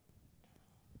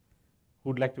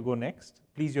 Who'd like to go next?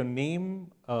 Please, your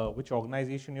name, which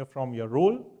organization you're from, your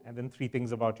role, and then 3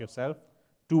 things about yourself.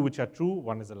 2 which are true,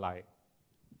 1 is a lie.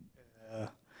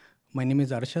 My name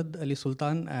is Arshad Ali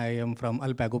Sultan. I am from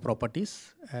Alpago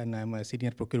Properties, and I'm a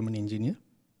senior procurement engineer.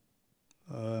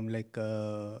 I'm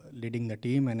leading the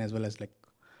team and as well as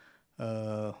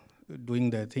doing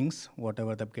the things,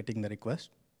 whatever they're getting the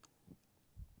request.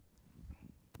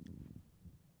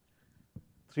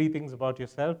 3 things about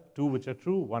yourself, 2 which are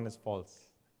true, 1 is false.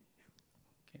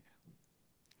 Okay.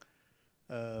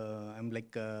 I'm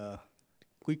a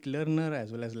quick learner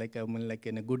as well as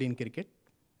I'm good in cricket,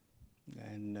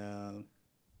 and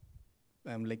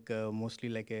I'm mostly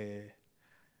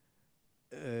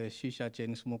a shisha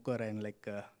chain smoker and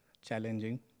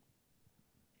challenging.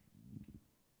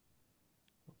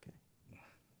 Okay.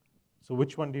 So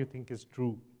which one do you think is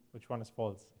true? Which one is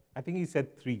false? I think he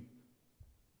said 3.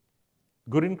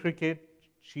 Good in cricket,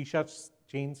 shisha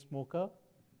chain smoker.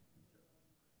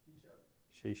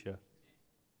 Shisha.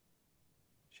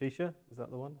 Shisha, is that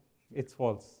the one? It's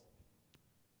false.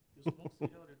 You smoke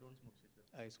shisha or you don't smoke shisha?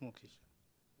 I smoke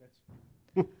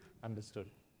shisha. Understood.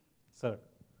 Sir.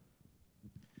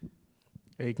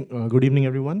 Hey, good evening,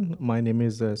 everyone. My name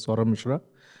is Saurabh Mishra.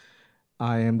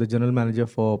 I am the General Manager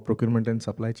for Procurement and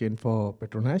Supply Chain for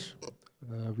Petronas.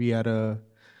 We are a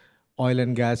oil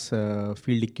and gas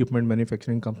field equipment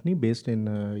manufacturing company based in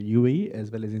UAE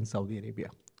as well as in Saudi Arabia.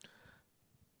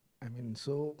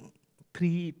 So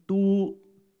 2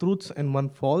 truths and 1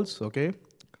 false, okay?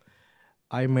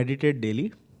 I meditate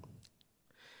daily.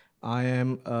 I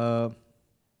am a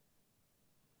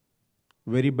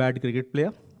very bad cricket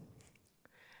player.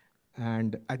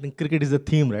 And I think cricket is the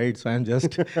theme, right? So I'm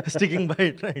just sticking by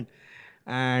it, right?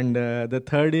 And the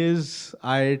 3rd is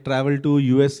I travel to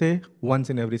USA once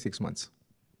in every 6 months.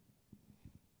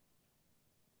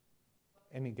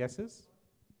 Any guesses?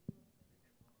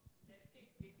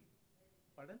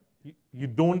 Pardon? You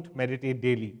don't meditate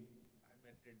daily. I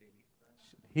meditate daily.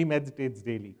 He meditates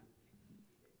daily.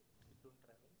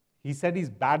 He said he's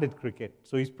bad at cricket,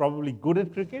 so he's probably good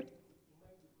at cricket.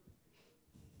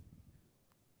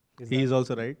 He is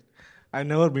also right. I've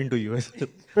never been to US.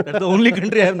 That's the only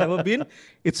country I've never been.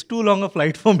 It's too long a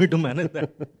flight for me to manage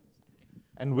that.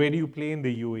 And where do you play in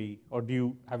the UAE? Or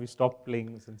have you stopped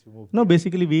playing since you moved? No,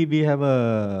 basically we have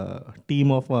a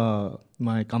team of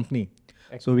my company.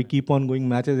 Excellent. So we keep on going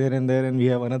matches here and there, and we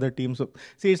have another team. So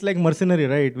see, it's like mercenary,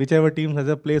 right? Whichever team has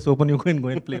a place open, you go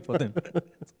and play for them.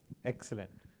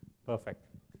 Excellent. Perfect.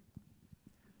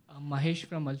 I'm Mahesh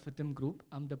from Alphatim Group.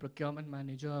 I'm the procurement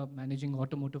manager managing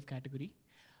automotive category.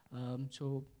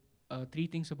 Three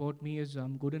things about me is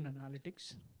I'm good in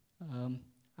analytics.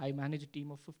 I manage a team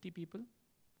of 50 people,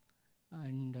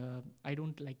 and I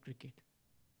don't like cricket.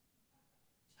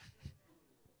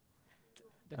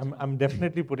 I'm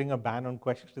definitely putting a ban on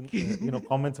questions,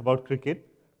 comments about cricket.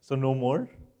 So no more.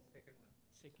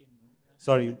 Second one.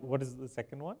 Sorry, what is the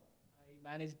second one? I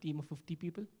manage a team of 50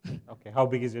 people. Okay, how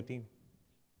big is your team?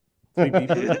 3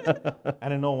 people?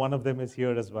 And I know one of them is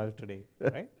here as well today,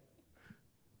 right?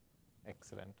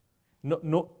 Excellent.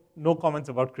 No comments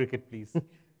about cricket, please.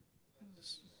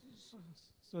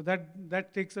 So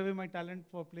that takes away my talent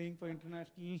for playing for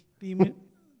international team.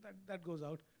 that goes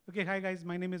out. Okay, hi guys,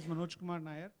 my name is Manoj Kumar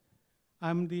Nair.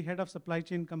 I'm the head of supply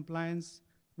chain compliance,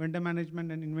 vendor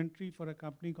management and inventory for a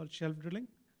company called Shelf Drilling.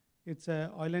 It's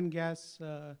an oil and gas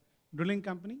drilling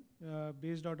company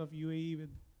based out of UAE with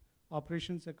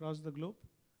operations across the globe.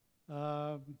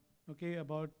 Okay,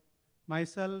 about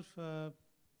myself,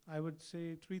 I would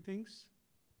say 3 things.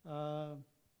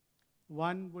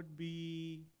 One would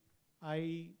be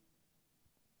I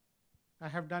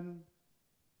have done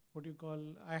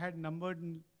I had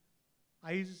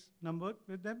eyes numbered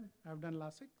with them. I've done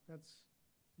LASIK, that's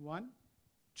 1.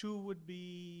 2 would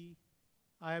be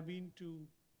I have been to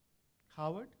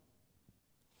Harvard.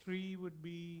 3 would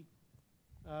be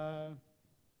I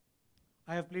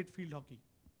have played field hockey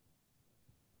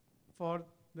for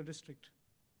the district.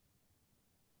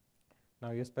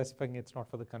 Now you're specifying it's not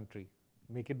for the country.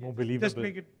 Make it more believable. Just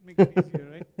make it easier,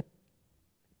 right?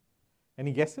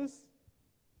 Any guesses?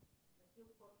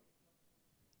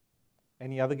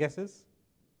 Any other guesses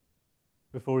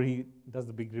before he does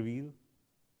the big reveal?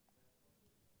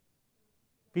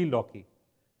 Field hockey.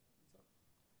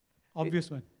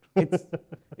 Obvious one.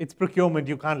 It's procurement.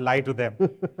 You can't lie to them.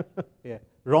 Yeah,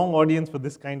 wrong audience for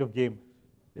this kind of game.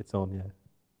 It's on, yeah.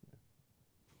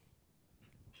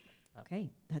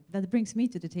 Okay, that brings me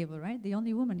to the table, right? The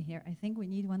only woman here. I think we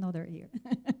need one other here.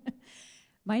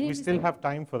 My name We is still have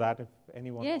time for that if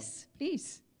anyone Yes,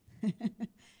 please.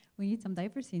 We need some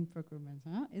diversity in procurement,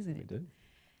 huh? Isn't it? We do.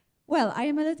 Well, I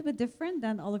am a little bit different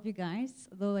than all of you guys,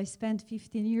 though I spent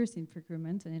 15 years in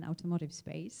procurement and in automotive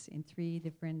space in 3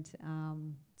 different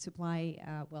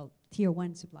tier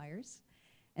 1 suppliers.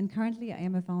 And currently I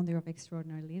am a founder of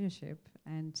Extraordinary Leadership,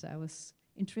 and I was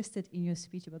interested in your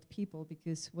speech about people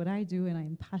because what I do and I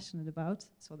am passionate about,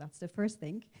 so that's the first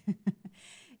thing,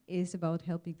 is about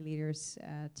helping leaders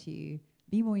to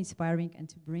be more inspiring and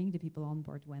to bring the people on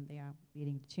board when they are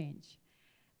leading the change.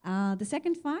 The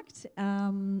second fact,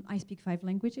 I speak 5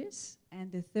 languages.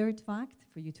 And the third fact,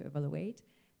 for you to evaluate,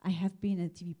 I have been a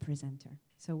TV presenter.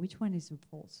 So which one is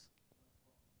false?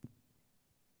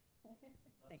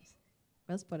 Thanks.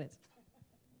 Well spotted.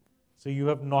 So you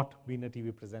have not been a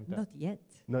TV presenter? Not yet.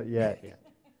 Not yet. Yeah.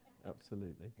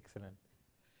 Absolutely. Excellent.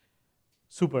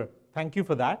 Super. Thank you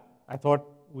for that. I thought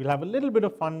we'll have a little bit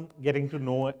of fun getting to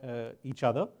know each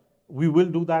other. We will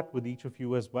do that with each of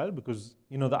you as well because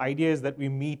the idea is that we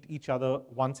meet each other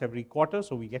once every quarter,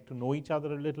 so we get to know each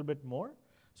other a little bit more.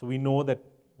 So we know that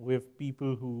we have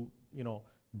people who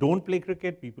don't play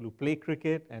cricket, people who play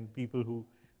cricket, and people who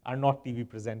are not TV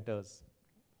presenters.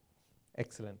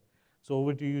 Excellent. So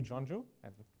over to you, Jonjo.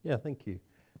 Yeah, thank you.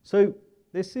 So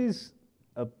this is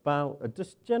about a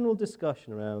just general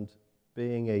discussion around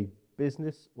being a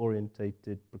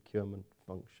business-orientated procurement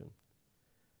function.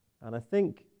 And I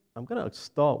think I'm going to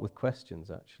start with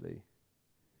questions, actually.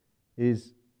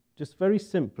 Is just very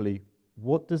simply,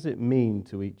 what does it mean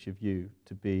to each of you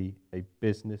to be a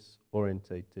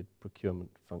business-orientated procurement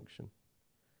function?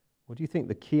 What do you think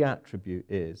the key attribute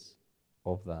is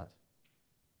of that?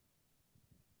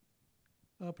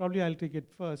 Probably I'll take it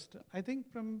first. I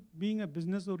think from being a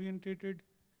business-orientated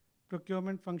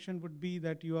procurement function would be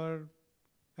that you are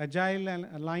agile and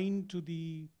aligned to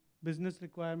the business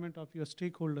requirement of your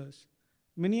stakeholders.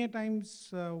 Many a times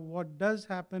what does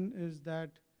happen is that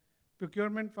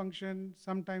procurement function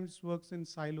sometimes works in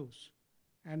silos.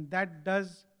 And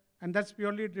that's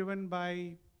purely driven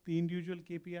by the individual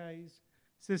KPIs,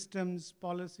 systems,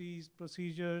 policies,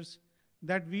 procedures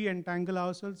that we entangle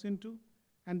ourselves into.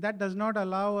 And that does not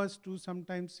allow us to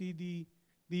sometimes see the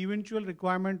eventual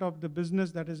requirement of the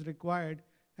business that is required.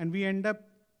 And we end up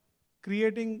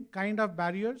creating kind of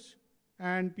barriers,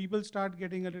 and people start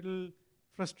getting a little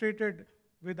frustrated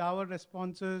with our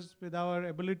responses, with our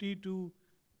ability to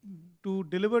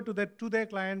deliver to their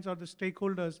clients or the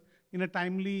stakeholders in a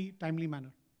timely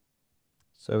manner.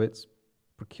 So it's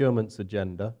procurement's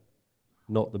agenda,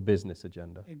 not the business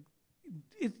agenda.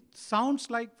 It sounds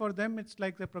like for them it's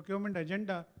like the procurement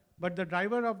agenda, but the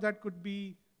driver of that could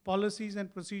be policies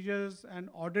and procedures and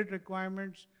audit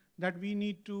requirements that we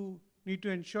need to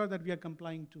ensure that we are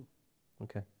complying to.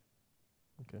 Okay.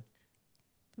 Okay.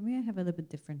 For me, I have a little bit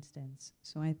different stance.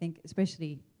 So I think,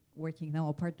 especially working now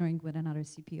or partnering with another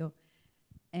CPO,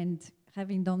 and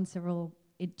having done several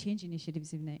change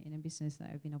initiatives in a business that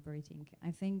I've been operating,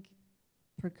 I think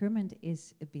procurement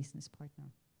is a business partner.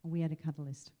 We are the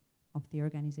catalyst of the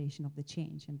organization of the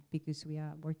change, and because we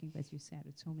are working, as you said,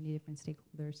 with so many different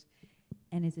stakeholders,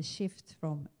 and it's a shift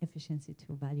from efficiency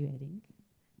to value adding,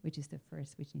 which is the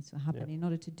first which needs to happen. In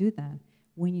order to do that,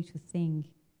 we need to think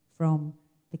from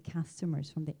the customers,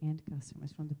 from the end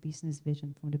customers, from the business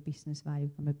vision, from the business value,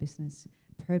 from a business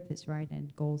purpose, right,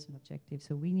 and goals and objectives.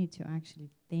 So we need to actually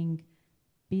think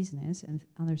business and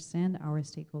understand our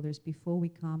stakeholders before we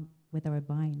come with our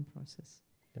buying process.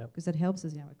 Because that helps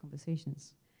us in our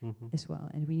conversations as well.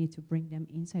 And we need to bring them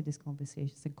inside these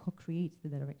conversations and co-create the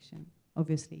direction.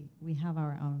 Obviously, we have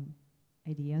our own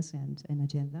ideas and an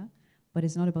agenda, but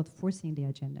it's not about forcing the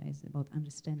agenda, it's about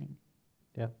understanding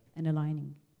and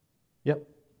aligning. Yep.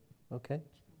 Okay.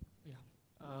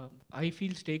 Yeah. I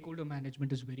feel stakeholder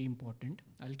management is very important.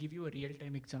 I'll give you a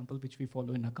real-time example which we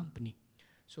follow in our company.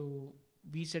 So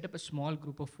we set up a small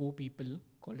group of 4 people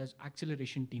called as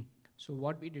acceleration team. So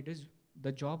what we did is,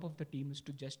 the job of the team is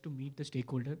to just to meet the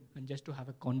stakeholder and just to have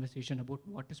a conversation about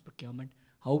what is procurement,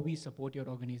 how we support your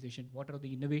organization, what are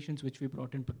the innovations which we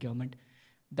brought in procurement.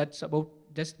 That's about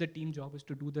just the team job is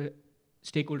to do the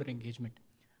stakeholder engagement.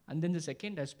 And then the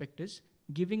second aspect is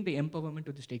giving the empowerment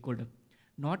to the stakeholder.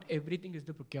 Not everything is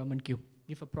the procurement queue.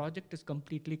 If a project is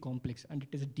completely complex and it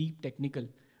is deep technical,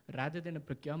 rather than a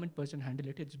procurement person handle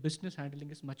it, its business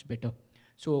handling is much better.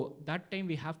 So that time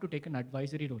we have to take an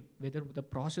advisory role, whether the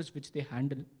process which they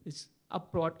handle is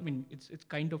upbrought, I mean, it's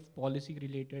kind of policy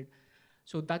related.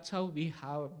 So that's how we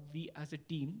as a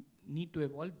team need to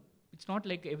evolve. It's not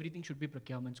like everything should be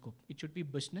procurement scope. It should be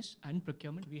business and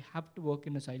procurement. We have to work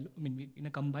in a silo, in a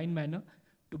combined manner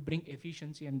to bring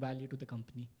efficiency and value to the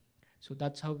company. So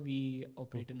that's how we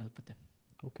operate and help with them.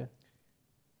 Okay.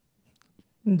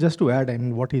 Just to add,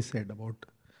 what he said about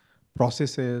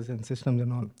processes and systems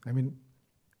and all.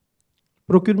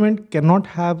 Procurement cannot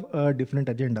have a different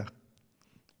agenda.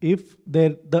 If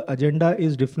the agenda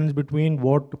is difference between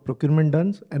what procurement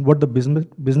does and what the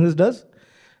business does,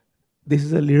 this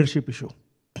is a leadership issue.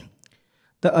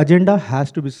 The agenda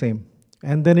has to be same.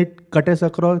 And then it cuts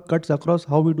across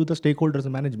how we do the stakeholders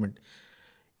management.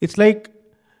 It's like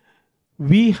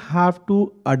we have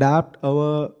to adapt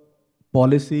our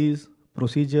policies,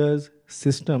 procedures,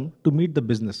 system to meet the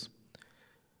business.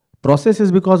 Process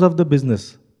is because of the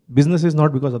business. Business is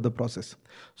not because of the process.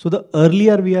 So the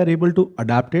earlier we are able to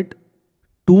adapt it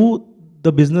to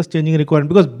the business changing requirement,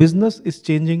 because business is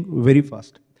changing very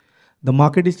fast. The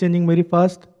market is changing very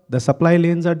fast. The supply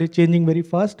lanes are changing very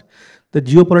fast. The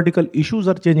geopolitical issues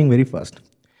are changing very fast.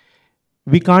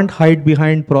 We can't hide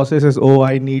behind processes. Oh,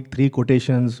 I need 3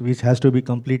 quotations, which has to be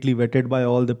completely vetted by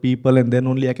all the people, and then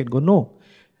only I can go. No.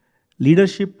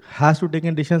 Leadership has to take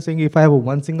a decision saying, if I have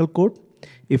one single quote,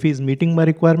 if he's meeting my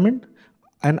requirement,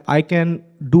 and I can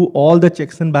do all the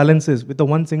checks and balances with the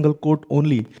one single quote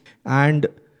only, and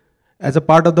as a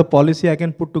part of the policy, I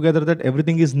can put together that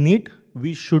everything is neat,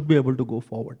 we should be able to go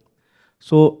forward.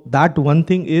 So that one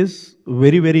thing is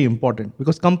very, very important,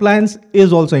 because compliance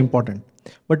is also important,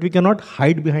 but we cannot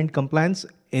hide behind compliance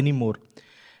anymore.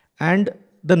 And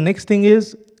the next thing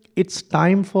is, it's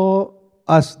time for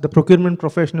us, the procurement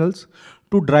professionals,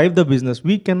 to drive the business.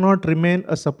 We cannot remain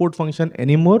a support function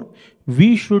anymore.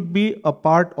 We should be a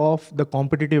part of the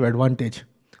competitive advantage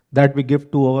that we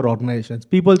give to our organizations.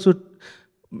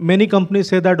 Many companies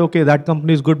say that, okay, that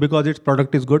company is good because its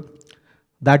product is good.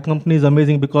 That company is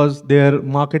amazing because their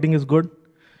marketing is good.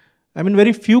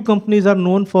 Very few companies are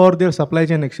known for their supply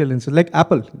chain excellence. Like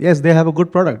Apple, yes, they have a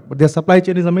good product, but their supply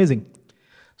chain is amazing.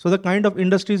 So the kind of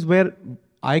industries where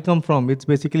I come from, it's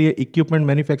basically equipment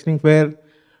manufacturing, where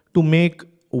to make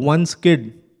one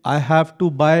skid, I have to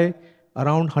buy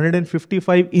around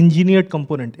 155 engineered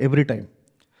component every time.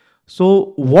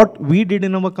 So what we did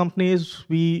in our company is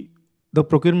the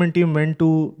procurement team went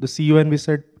to the CEO and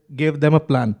we gave them a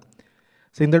plan,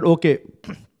 saying that, okay,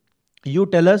 you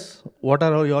tell us what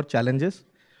are your challenges,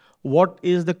 what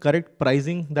is the correct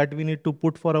pricing that we need to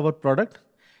put for our product.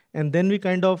 And then we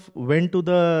kind of went to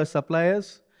the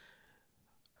suppliers,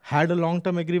 had a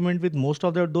long-term agreement with most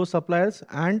of those suppliers,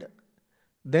 and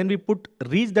then we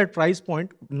reached that price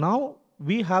point. Now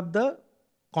we have the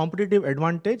competitive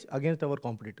advantage against our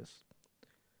competitors.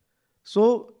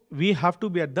 So we have to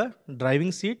be at the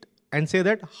driving seat and say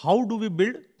that how do we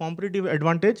build competitive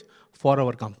advantage for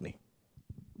our company?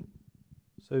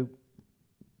 So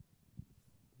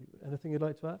anything you'd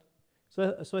like to add?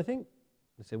 So I think,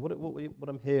 let's say what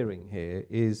I'm hearing here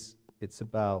is it's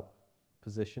about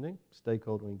positioning,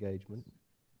 stakeholder engagement.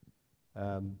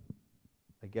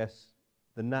 I guess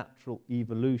the natural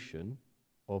evolution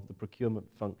of the procurement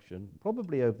function,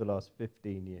 probably over the last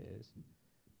 15 years,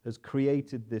 has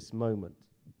created this moment.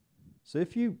 So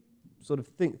if you sort of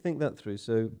think that through,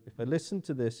 so if I listen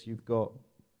to this, you've got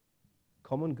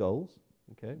common goals,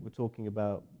 okay? We're talking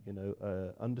about,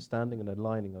 understanding and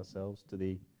aligning ourselves to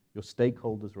your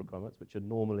stakeholders' requirements, which are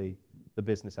normally the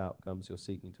business outcomes you're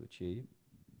seeking to achieve.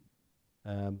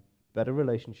 Better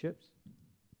relationships,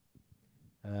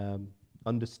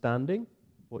 understanding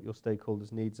what your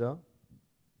stakeholders' needs are,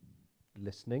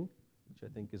 listening, which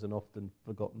I think is an often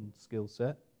forgotten skill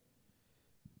set.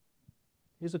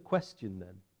 Here's a question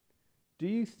then. Do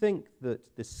you think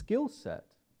that the skill set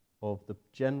of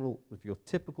your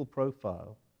typical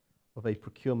profile of a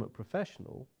procurement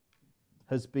professional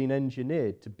has been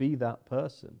engineered to be that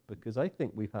person? Because I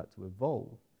think we've had to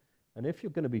evolve. And if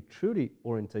you're going to be truly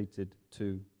orientated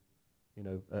to,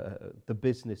 the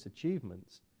business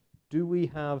achievements, do we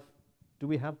have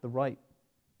the right,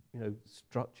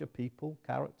 structure, people,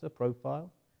 character,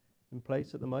 profile in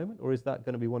place at the moment? Or is that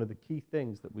going to be one of the key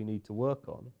things that we need to work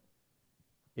on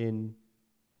in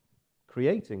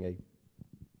creating a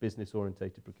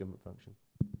business-orientated procurement function?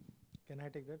 Can I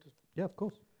take that? Yeah, of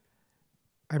course.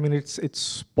 I mean, it's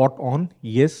spot on.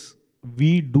 Yes,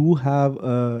 we do have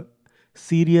a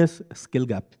serious skill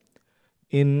gap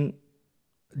in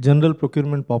general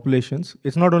procurement populations.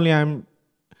 It's not only I'm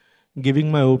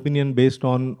giving my opinion based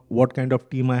on what kind of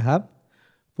team I have.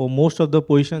 For most of the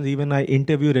positions, even I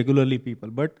interview regularly people.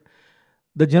 But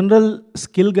the general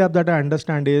skill gap that I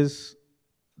understand is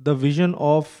the vision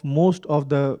of most of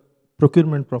the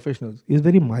procurement professionals is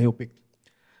very myopic.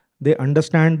 They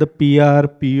understand the PR,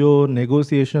 PO,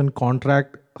 negotiation,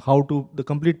 contract, the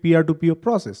complete PR to PO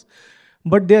process.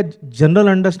 But their general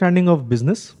understanding of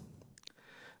business,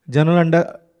 general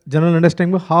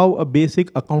understanding of how a basic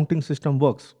accounting system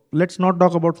works. Let's not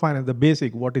talk about finance, the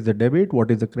basic, what is the debit, what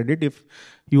is the credit, if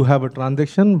you have a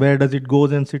transaction, where does it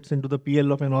goes and sits into the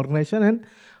PL of an organization, and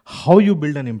how you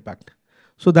build an impact.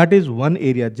 So that is one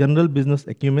area, general business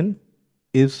acumen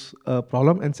is a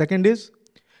problem. And second is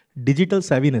digital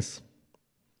savviness.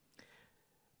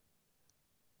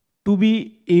 To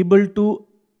be able to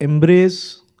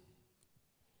embrace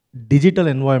digital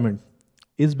environment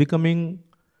is becoming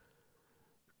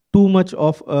too much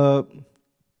of a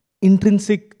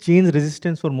intrinsic change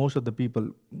resistance for most of the people.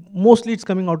 Mostly it's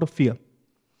coming out of fear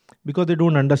because they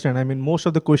don't understand. I mean, most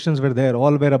of the questions were there,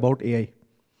 all were about AI.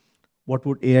 What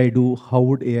would AI do? How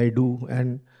would AI do?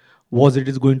 And was it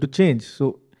is going to change?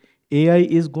 So AI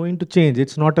is going to change.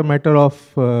 It's not a matter of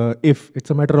if,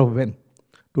 it's a matter of when.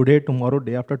 Today, tomorrow,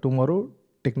 day after tomorrow,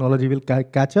 technology will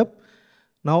catch up.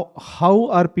 Now, how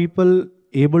are people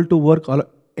able to work?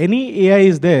 Any AI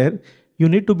is there, you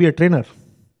need to be a trainer.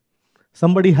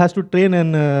 Somebody has to train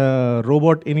a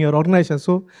robot in your organization.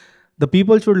 So the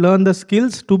people should learn the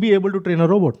skills to be able to train a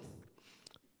robot.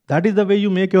 That is the way you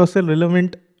make yourself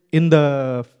relevant in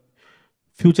the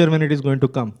future when it is going to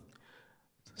come.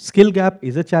 Skill gap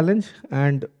is a challenge,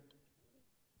 and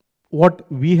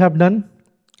what we have done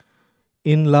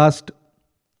in last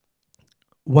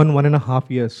 1.5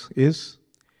 years is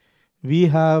we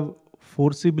have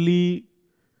forcibly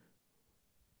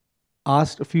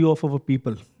asked a few of our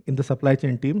people in the supply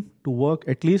chain team to work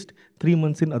at least 3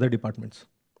 months in other departments.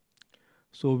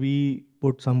 So we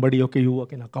put somebody, okay, you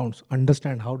work in accounts,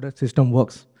 understand how that system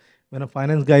works. When a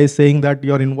finance guy is saying that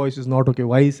your invoice is not okay,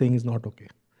 why is saying it's not okay?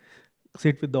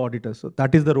 Sit with the auditors. So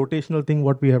that is the rotational thing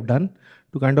what we have done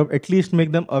to kind of at least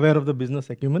make them aware of the business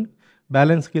acumen.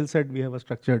 Balanced skill set, we have a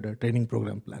structured training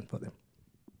program plan for them.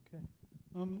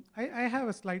 Okay. I have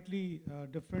a slightly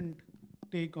different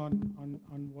take on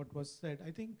what was said.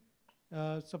 I think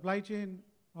supply chain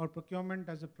or procurement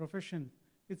as a profession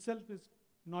itself is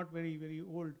not very, very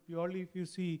old. Purely if you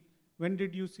see, when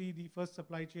did you see the first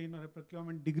supply chain or a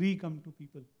procurement degree come to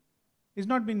people? It's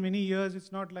not been many years.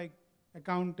 It's not like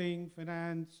accounting,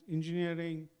 finance,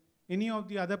 engineering, any of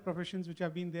the other professions which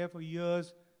have been there for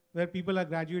years, where people are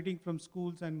graduating from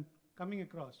schools and coming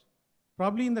across.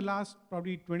 Probably in the last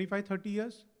 25, 30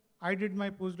 years, I did my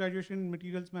post-graduation in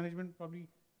materials management probably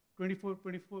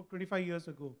 25 years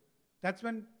ago. That's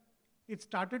when it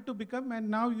started to become, and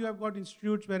now you have got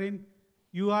institutes wherein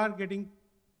you are getting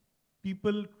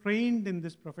people trained in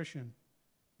this profession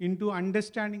into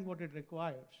understanding what it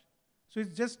requires. So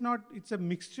it's just not, it's a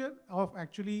mixture of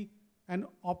actually an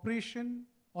operation,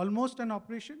 almost an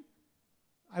operation.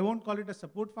 I won't call it a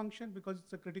support function because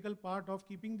it's a critical part of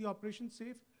keeping the operation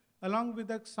safe, along with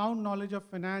a sound knowledge of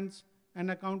finance and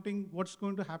accounting, what's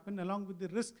going to happen, along with the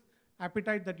risk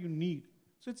appetite that you need.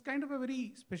 So it's kind of a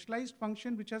very specialized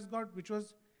function which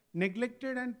was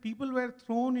neglected, and people were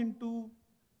thrown into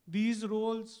these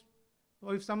roles.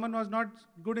 Or if someone was not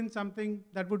good in something,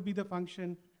 that would be the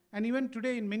function. And even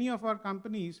today, in many of our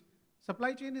companies,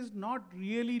 supply chain is not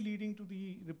really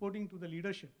reporting to the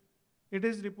leadership. It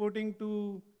is reporting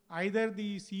to either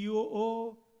the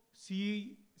COO,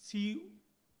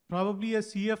 probably a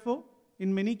CFO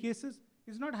in many cases,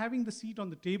 is not having the seat on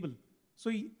the table.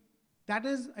 So that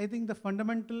is, I think, the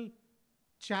fundamental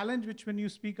challenge, which when you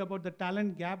speak about the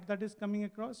talent gap that is coming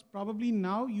across, probably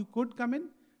now you could come in,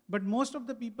 but most of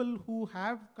the people who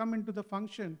have come into the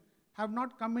function have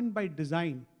not come in by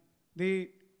design. They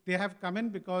have come in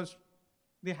because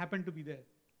they happen to be there,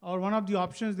 or one of the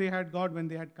options they had got when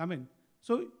they had come in.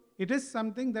 So it is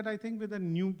something that I think with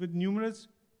numerous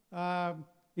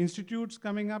institutes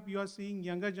coming up, you are seeing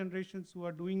younger generations who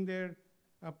are doing their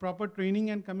proper training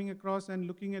and coming across and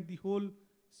looking at the whole,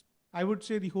 I would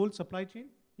say the whole supply chain,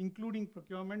 including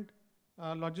procurement,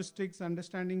 logistics,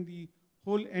 understanding the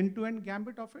whole end-to-end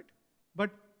gambit of it. But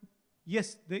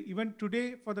yes, even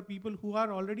today, for the people who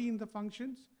are already in the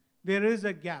functions, there is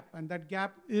a gap, and that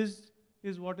gap is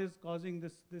what is causing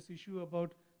this issue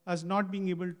about us not being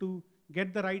able to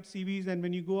get the right CVs. And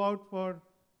when you go out for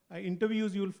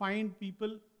interviews, you'll find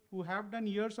people who have done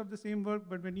years of the same work,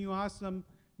 but when you ask some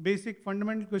basic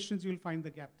fundamental questions, you'll find the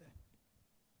gap there.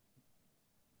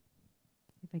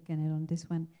 If I can add on this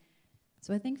one.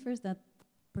 So I think first that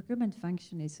procurement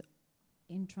function is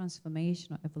in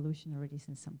transformation or evolution already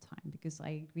since some time, because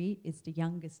I agree it's the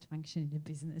youngest function in the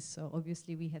business. So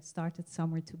obviously we have started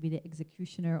somewhere to be the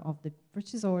executioner of the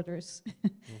purchase orders,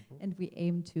 and we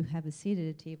aim to have a seat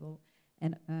at the table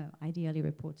and ideally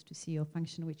report to CEO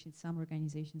function, which in some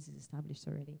organizations is established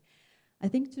already. I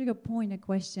think to your point, a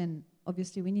question,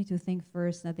 obviously we need to think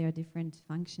first that there are different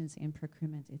functions in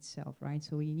procurement itself, right?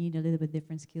 So we need a little bit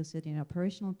different skill set in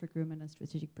operational procurement and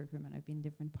strategic procurement. I've been in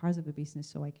different parts of the business,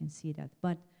 so I can see that.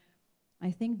 But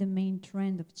I think the main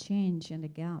trend of change and the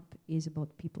gap is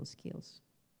about people skills.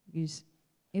 Because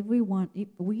if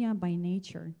we are by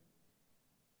nature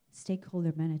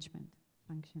stakeholder management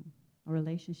function or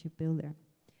relationship builder.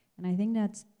 And I think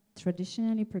that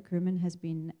traditionally procurement has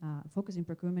been, focus in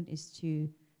procurement is to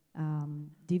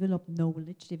develop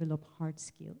knowledge, develop hard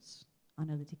skills.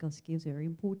 Analytical skills are very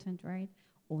important, right?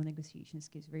 Or negotiation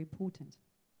skills are very important.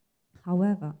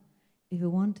 However, if we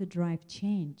want to drive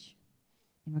change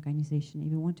in organization, if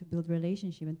we want to build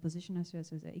relationship and position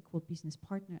ourselves as an equal business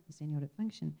partner as any other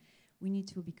function, we need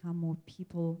to become more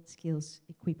people skills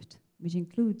equipped, which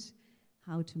includes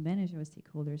how to manage our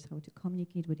stakeholders, how to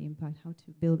communicate with impact, how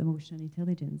to build emotional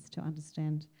intelligence, to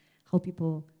understand how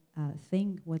people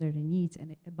think, what are their needs,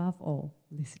 and above all,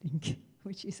 listening,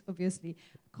 which is obviously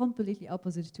completely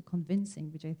opposite to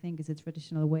convincing, which I think is a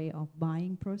traditional way of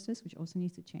buying process, which also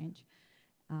needs to change.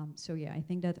 So yeah, I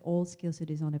think that all skill set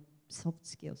is on a soft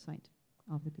skill side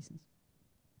of the business.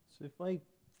 So if I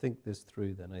think this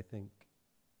through, then I think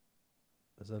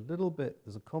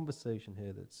there's a conversation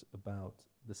here that's about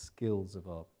the skills of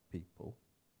our people,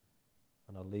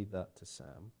 and I'll leave that to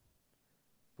Sam.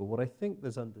 But what I think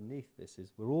there's underneath this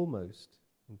is we're almost,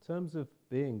 in terms of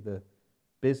being the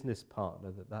business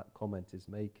partner that comment is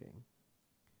making,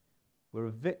 we're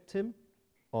a victim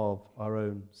of our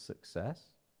own success.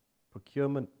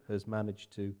 Procurement has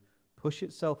managed to push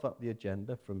itself up the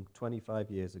agenda from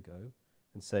 25 years ago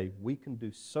and say, we can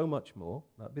do so much more.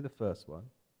 That'd be the first one.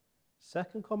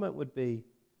 Second comment would be,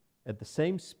 at the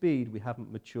same speed, we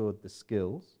haven't matured the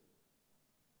skills.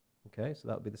 Okay, so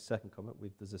that would be the second comment.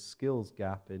 There's a skills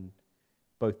gap in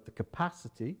both the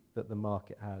capacity that the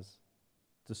market has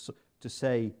to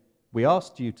say, we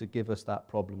asked you to give us that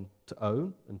problem to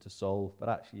own and to solve, but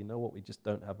actually, you know what, we just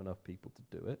don't have enough people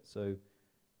to do it. So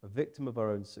a victim of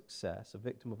our own success, a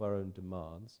victim of our own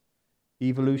demands.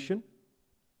 Evolution.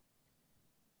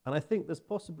 And I think there's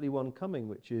possibly one coming,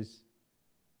 which is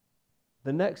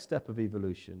the next step of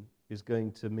evolution is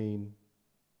going to mean,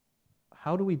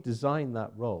 how do we design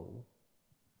that role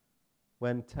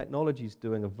when technology is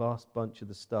doing a vast bunch of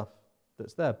the stuff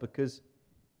that's there? Because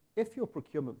if your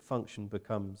procurement function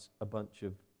becomes a bunch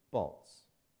of bots,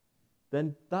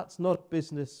 then that's not a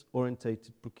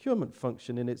business-orientated procurement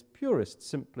function in its purest,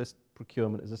 simplest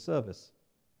procurement as a service.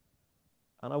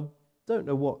 And I don't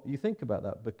know what you think about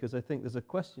that, because I think there's a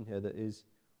question here that is,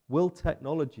 will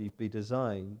technology be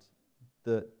designed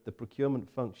that the procurement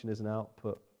function is an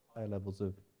output higher levels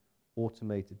of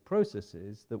automated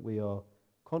processes that we are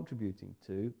contributing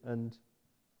to? And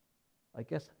I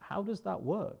guess, how does that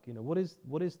work? You know, what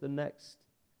is the next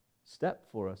step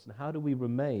for us? And how do we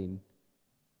remain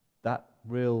that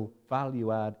real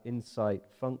value add insight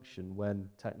function when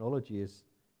technology is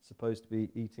supposed to be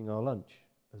eating our lunch,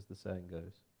 as the saying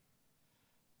goes?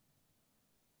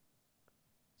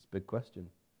 It's a big question.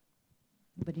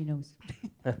 Nobody knows.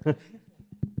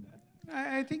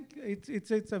 I think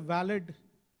it's a valid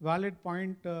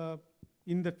point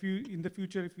in the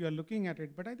future if you are looking at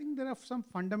it. But I think there are some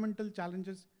fundamental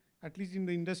challenges, at least in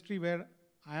the industry where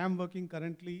I am working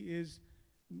currently, is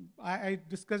I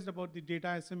discussed about the data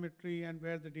asymmetry and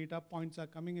where the data points are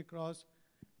coming across.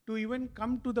 To even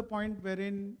come to the point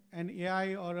wherein an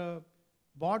AI or a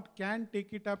bot can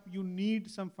take it up, you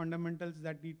need some fundamentals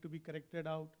that need to be corrected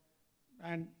out.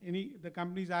 And the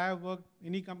companies I have worked,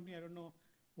 any company, I don't know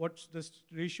what's the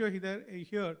ratio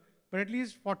here, but at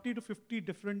least 40 to 50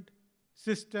 different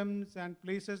systems and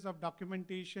places of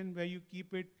documentation where you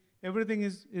keep it, everything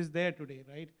is there today,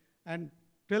 right? And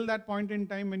till that point in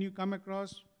time, when you come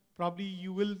across, probably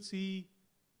you will see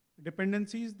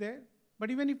dependencies there. But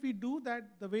even if we do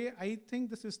that, the way I think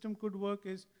the system could work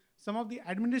is some of the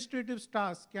administrative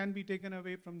tasks can be taken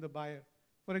away from the buyer.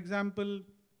 For example,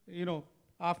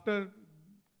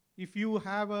 if you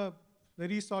have a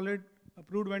very solid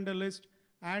approved vendor list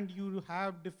and you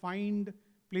have defined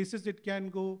places it can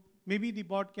go, maybe the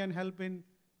bot can help in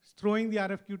throwing the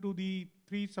RFQ to the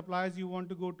 3 suppliers you want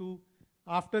to go to.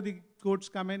 After the quotes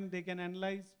come in, they can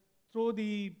analyze,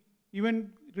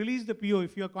 even release the PO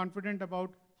if you're confident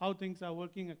about how things are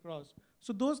working across.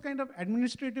 So those kind of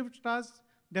administrative tasks,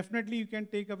 definitely you can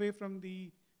take away from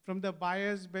the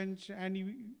buyer's bench. And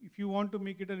if you want to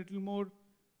make it a little more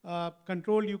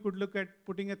controlled, you could look at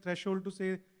putting a threshold to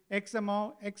say X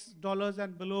amount, X dollars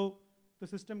and below, the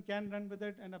system can run with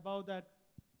it, and above that,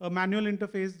 a manual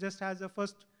interface just has a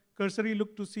first cursory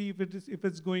look to see if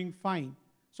it's going fine.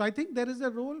 So I think there is a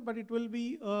role, but it will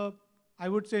be, I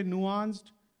would say,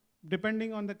 nuanced,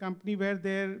 depending on the company where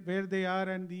they are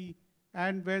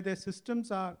and where their systems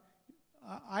are.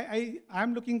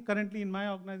 I'm looking currently in my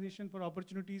organization for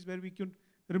opportunities where we could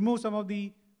remove some of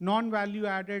the non-value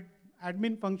added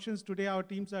admin functions today our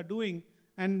teams are doing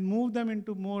and move them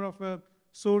into more of a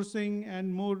sourcing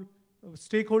and more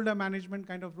stakeholder management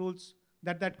kind of roles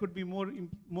that could be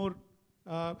more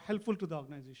helpful to the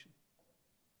organization.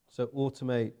 So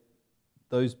automate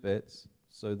those bits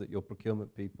so that your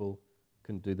procurement people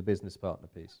can do the business partner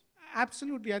piece.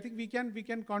 Absolutely. I think we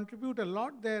can contribute a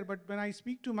lot there, but when I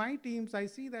speak to my teams, I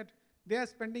see that they are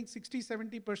spending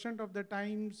 60-70% of the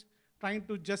times trying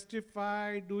to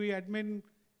justify, doing admin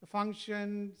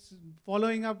functions,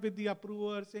 following up with the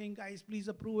approver, saying, guys, please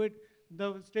approve it.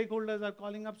 The stakeholders are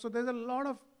calling up. So there's a lot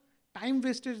of time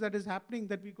wastage that is happening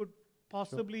that we could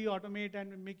possibly automate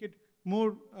and make it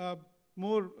more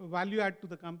value add to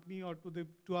the company or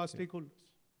to our stakeholders.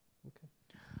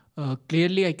 Okay.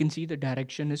 Clearly, I can see the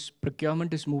direction is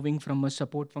procurement is moving from a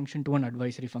support function to an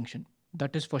advisory function.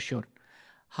 That is for sure.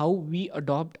 How we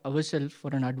adopt ourselves for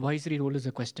an advisory role is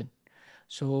a question.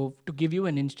 So to give you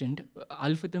an instant,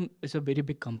 Alphatham is a very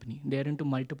big company. They are into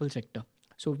multiple sectors.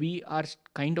 So we are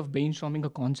kind of brainstorming a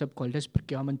concept called as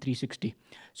Procurement 360.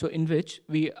 So in which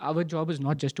our job is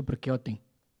not just to procure things.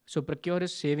 So procure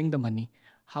is saving the money.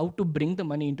 How to bring the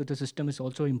money into the system is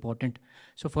also important.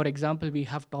 So for example, we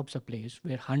have top suppliers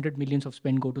where 100 millions of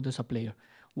spend go to the supplier.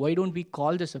 Why don't we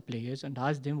call the suppliers and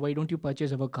ask them, why don't you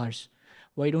purchase our cars?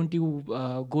 Why don't you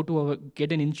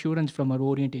get an insurance from our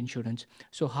Orient Insurance?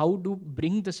 So how to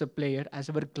bring the supplier as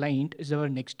our client is our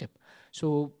next step.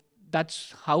 So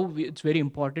that's how it's very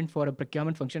important for a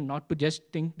procurement function not to just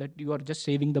think that you are just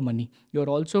saving the money. You're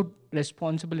also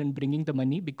responsible in bringing the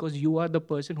money because you are the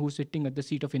person who's sitting at the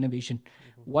seat of innovation.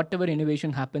 Mm-hmm. Whatever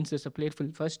innovation happens, the supplier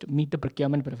will first meet the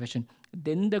procurement profession.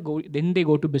 Then they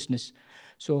go to business.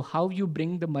 So how you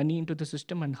bring the money into the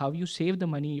system and how you save the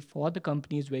money for the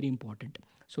company is very important.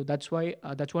 So that's why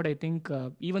that's what I think.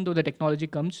 Even though the technology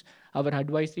comes, our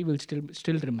advisory will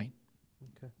still remain.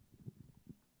 Okay.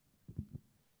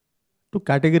 To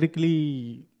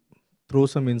categorically throw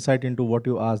some insight into what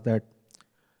you asked, that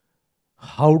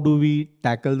how do we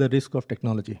tackle the risk of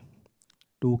technology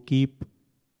to keep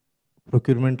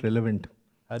procurement relevant?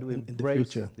 How do we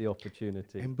embrace the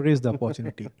opportunity? Embrace the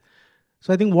opportunity.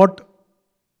 So I think what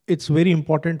it's very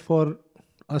important for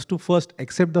us to first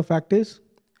accept the fact is,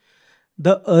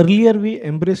 the earlier we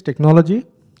embrace technology,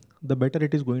 the better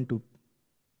it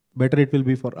will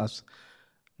be for us.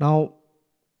 Now,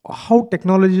 how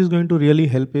technology is going to really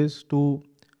help is to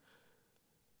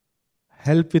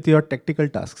help with your technical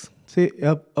tasks. Say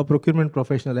a procurement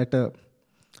professional at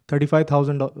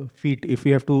 35,000 feet, if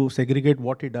we have to segregate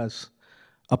what he does,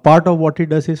 a part of what he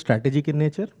does is strategic in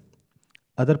nature,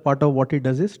 other part of what it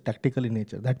does is tactical in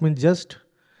nature. That means just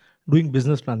doing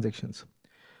business transactions.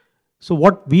 So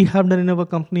what we have done in our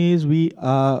company is we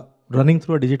are running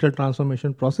through a digital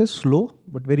transformation process, slow,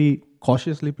 but very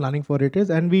cautiously planning for it is,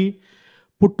 and we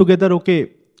put together,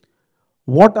 okay,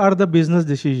 what are the business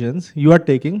decisions you are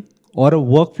taking or a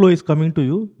workflow is coming to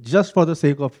you just for the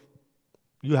sake of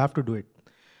you have to do it.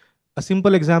 A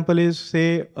simple example is,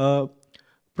 say, a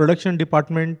production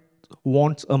department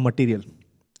wants a material.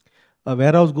 A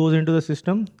warehouse goes into the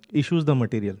system, issues the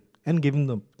material, and giving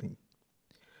the thing.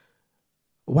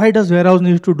 Why does warehouse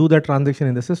need to do that transaction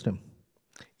in the system?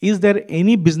 Is there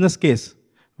any business case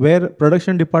where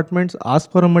production departments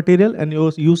ask for a material and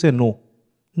you say no?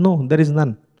 No, there is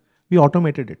none. We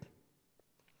automated it.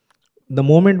 The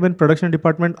moment when production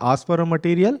department asks for a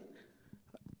material,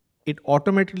 it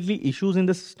automatically issues in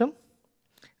the system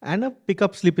and a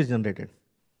pickup slip is generated.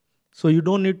 So you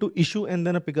don't need to issue and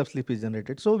then a pickup slip is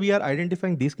generated. So we are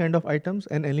identifying these kind of items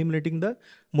and eliminating the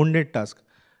mundane task.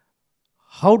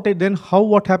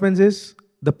 What happens is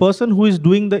the person who is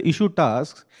doing the issue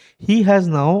tasks, he has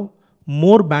now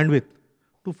more bandwidth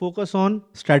to focus on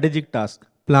strategic tasks,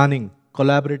 planning,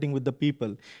 collaborating with the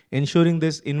people, ensuring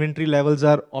this inventory levels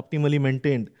are optimally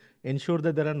maintained, ensure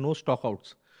that there are no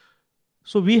stockouts.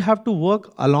 So we have to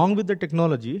work along with the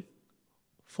technology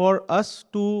for us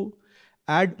to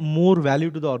add more value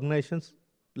to the organizations,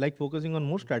 like focusing on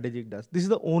more strategic tasks. This is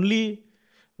the only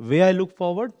way I look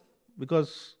forward,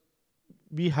 because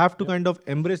we have to kind of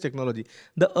embrace technology.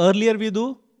 The earlier we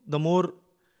do, the more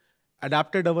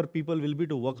adapted our people will be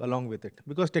to work along with it,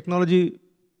 because technology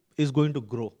is going to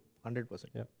grow 100%.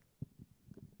 Yeah.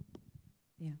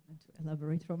 Yeah, and to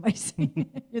elaborate from my side,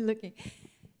 you're looking.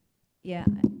 Yeah,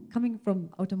 coming from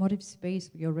automotive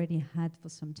space, we already had for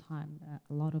some time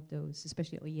a lot of those,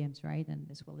 especially OEMs, right? And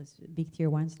as well as big tier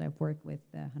ones that I've worked with,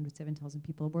 107,000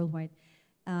 people worldwide.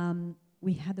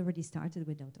 We had already started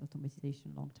with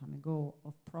automation a long time ago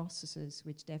of processes,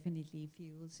 which definitely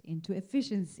fuels into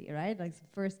efficiency, right? Like the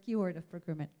first keyword of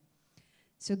procurement.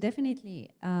 So definitely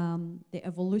the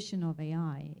evolution of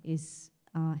AI is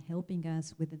helping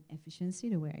us with an efficiency,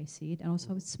 the way I see it, and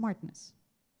also with smartness.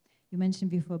 You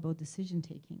mentioned before about decision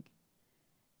taking,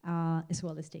 as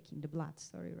well as taking the blood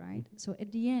story, right? So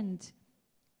at the end,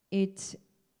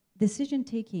 decision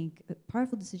taking,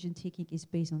 powerful decision taking is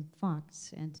based on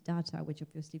facts and data, which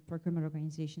obviously procurement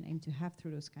organization aim to have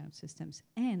through those kind of systems.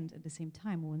 And at the same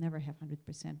time, we'll never have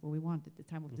 100% what we want at the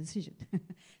time of decision.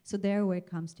 So there where it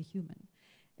comes to human.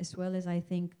 As well as I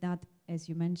think that, as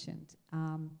you mentioned,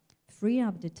 free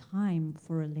up the time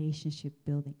for relationship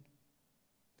building.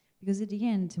 Because at the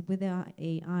end, with our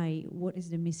AI, what is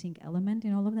the missing element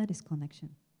in all of that is connection.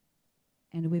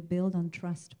 And we build on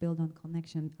trust, build on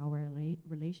connection, our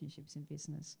relationships in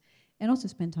business. And also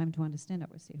spend time to understand our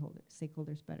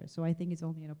stakeholders better. So I think it's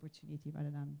only an opportunity rather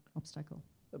than obstacle.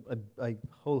 I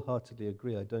wholeheartedly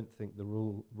agree. I don't think the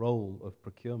role of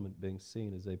procurement being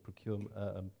seen as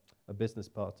a business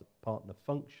partner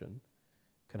function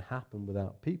can happen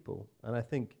without people. And I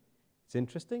think it's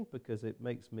interesting because it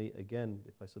makes me, again,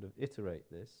 if I sort of iterate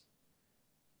this,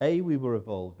 A, we were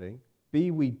evolving,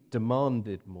 B, we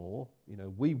demanded more. You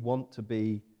know, we want to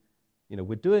be, you know,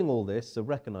 we're doing all this, so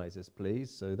recognize this, please.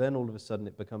 So then all of a sudden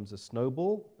it becomes a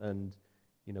snowball and,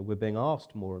 you know, we're being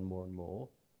asked more and more and more.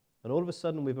 And all of a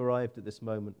sudden we've arrived at this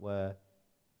moment where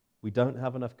we don't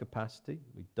have enough capacity,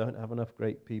 we don't have enough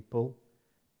great people,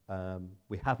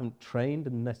 we haven't trained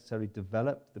and necessarily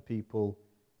developed the people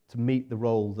to meet the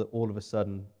role that all of a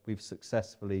sudden we've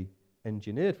successfully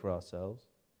engineered for ourselves.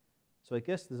 So I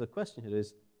guess there's a question here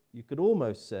is, you could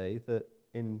almost say that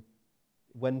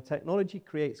when technology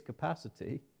creates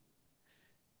capacity,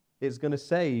 it's going to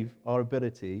save our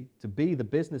ability to be the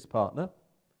business partner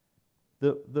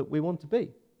that we want to be.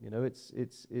 You know, it's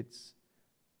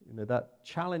you know, that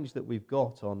challenge that we've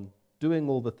got on doing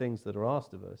all the things that are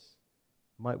asked of us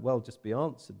might well just be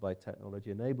answered by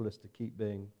technology, enable us to keep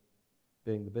being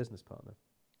the business partner.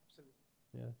 Absolutely.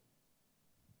 Yeah.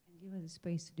 And give us a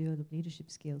space to develop leadership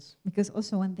skills. Because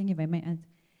also one thing, if I may add,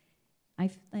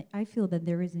 I feel that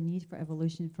there is a need for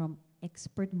evolution from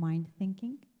expert mind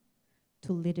thinking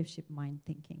to leadership mind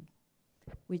thinking,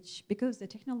 which, because the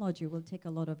technology will take a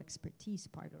lot of expertise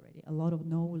part already, a lot of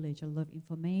knowledge, a lot of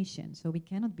information, so we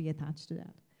cannot be attached to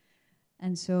that.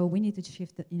 And so we need to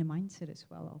shift in a mindset as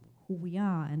well of who we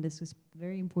are, and this is a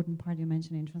very important part you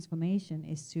mentioned in transformation,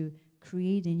 is to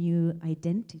create a new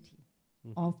identity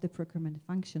of the procurement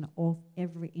function of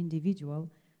every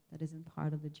individual that isn't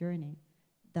part of the journey.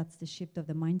 That's the shift of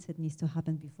the mindset needs to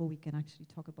happen before we can actually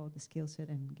talk about the skill set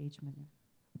and engagement.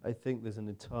 I think there's an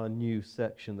entire new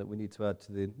section that we need to add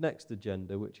to the next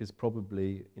agenda, which is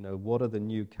probably, what are the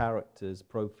new characters,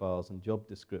 profiles, and job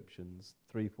descriptions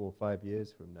 3, 4, 5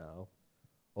 years from now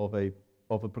of a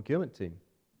procurement team.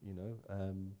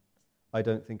 I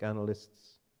don't think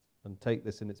analysts, and take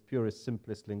this in its purest,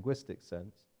 simplest linguistic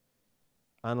sense,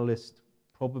 analyst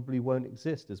probably won't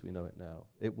exist as we know it now.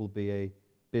 It will be a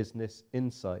business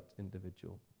insight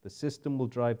individual. The system will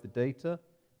drive the data.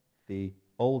 The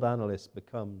old analyst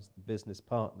becomes the business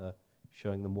partner,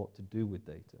 showing them what to do with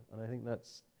data. And I think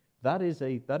that is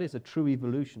a true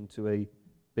evolution to a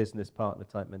business partner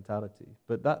type mentality.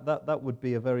 But that would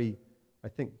be a very, I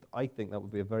think that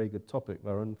would be a very good topic,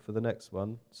 Varun, for the next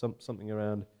one. Something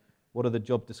around what are the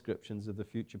job descriptions of the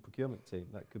future procurement team.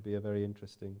 That could be a very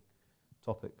interesting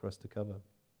topic for us to cover.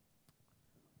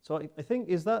 So I think,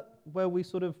 is that where we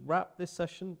sort of wrap this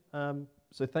session?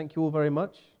 So thank you all very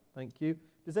much. Thank you.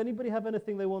 Does anybody have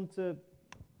anything they want to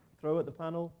throw at the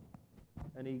panel?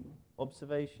 Any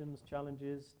observations,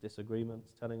 challenges,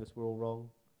 disagreements, telling us we're all wrong?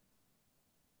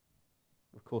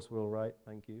 Of course we're all right.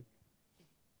 Thank you.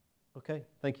 Okay,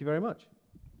 thank you very much.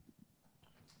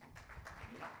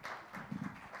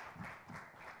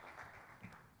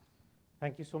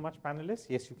 Thank you so much, panelists.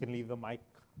 Yes, you can leave the mic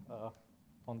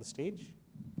on the stage.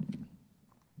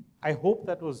 I hope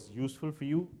that was useful for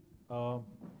you.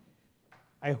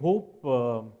 I hope,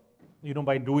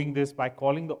 by doing this, by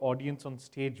calling the audience on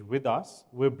stage with us,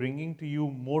 we're bringing to you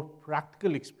more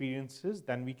practical experiences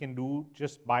than we can do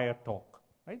just by a talk,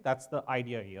 right? That's the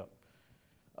idea here.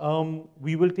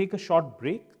 We will take a short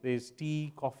break. There's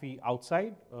tea, coffee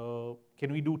outside.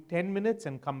 Can we do 10 minutes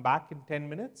and come back in 10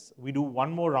 minutes? We do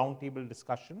one more roundtable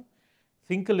discussion.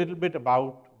 Think a little bit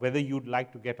about whether you'd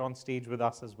like to get on stage with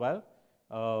us as well.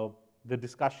 The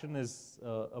discussion is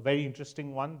a very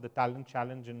interesting one, the talent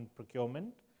challenge in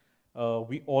procurement.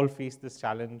 We all face this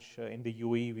challenge in the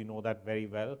UAE, we know that very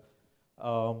well.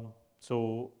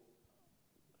 So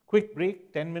quick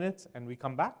break, 10 minutes, and we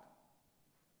come back.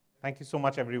 Thank you so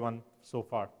much, everyone, so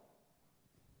far.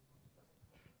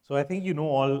 So I think you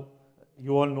all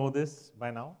know this by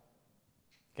now.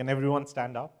 Can everyone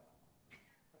stand up?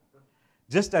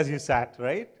 Just as you sat,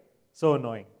 right? So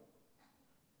annoying.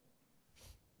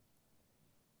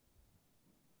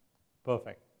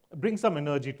 Perfect. Bring some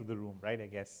energy to the room, right, I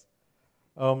guess.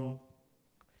 So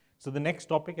the next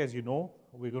topic, as you know,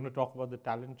 we're going to talk about the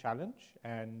talent challenge,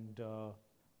 and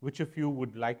which of you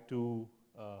would like to,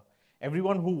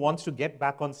 everyone who wants to get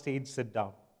back on stage, sit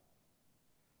down.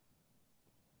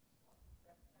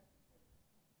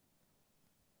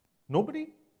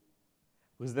 Nobody?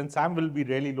 Because then Sam will be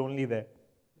really lonely there.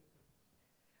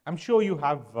 I'm sure you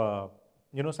have,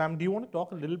 Sam, do you want to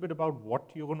talk a little bit about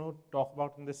what you're going to talk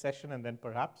about in this session, and then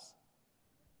perhaps,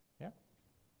 yeah?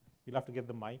 You'll have to get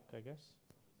the mic, I guess.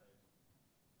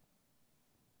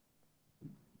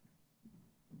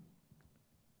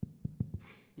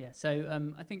 Yeah,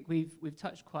 so I think we've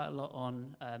touched quite a lot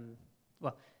on,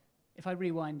 well, if I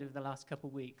rewind over the last couple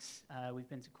of weeks, we've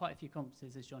been to quite a few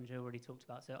conferences, as John Joe already talked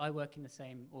about. So I work in the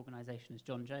same organization as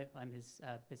John Joe. I'm his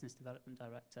business development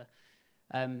director.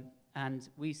 And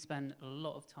we spend a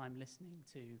lot of time listening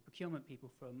to procurement people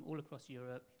from all across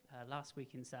Europe, last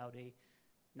week in Saudi,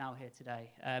 now here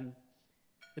today.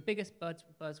 The biggest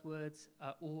buzzwords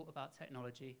are all about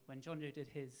technology. When John Joe did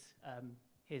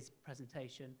his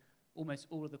presentation, almost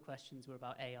all of the questions were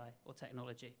about AI or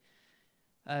technology.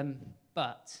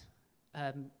 But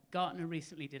Gartner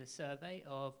recently did a survey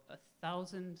of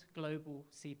 1,000 global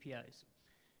CPOs.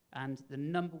 And the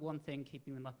number one thing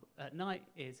keeping them up at night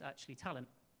is actually talent.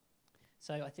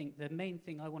 So I think the main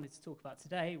thing I wanted to talk about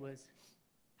today was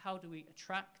how do we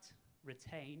attract,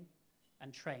 retain,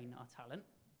 and train our talent?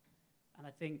 And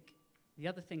I think the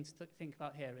other thing to think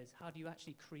about here is how do you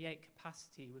actually create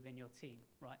capacity within your team,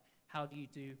 right? How do you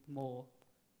do more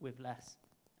with less?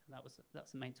 And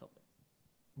that's the main topic.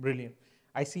 Brilliant.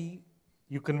 I see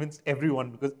you convinced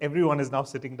everyone, because everyone is now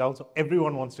sitting down, so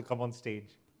everyone wants to come on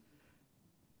stage.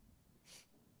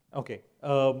 Okay,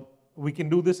 we can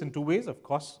do this in two ways, of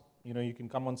course. You can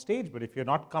come on stage, but if you're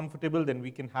not comfortable, then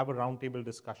we can have a roundtable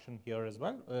discussion here as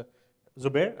well.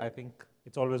 Zubair, I think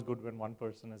it's always good when one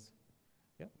person is,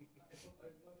 yeah?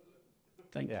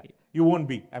 Thank you. You won't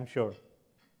be, I'm sure.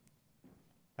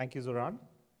 Thank you, Zoran.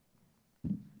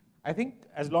 I think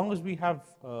as long as we have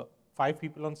 5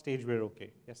 people on stage, we're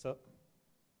okay. Yes, sir?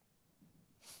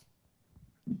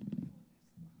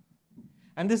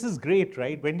 And this is great,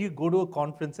 right? When you go to a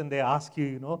conference and they ask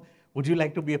you, would you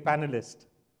like to be a panelist,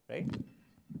 right?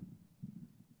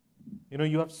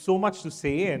 You have so much to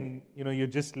say and, you're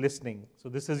just listening. So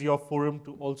this is your forum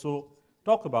to also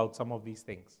talk about some of these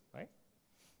things, right?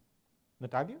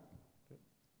 Natalia?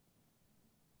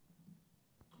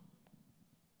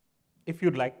 If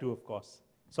you'd like to, of course.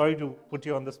 Sorry to put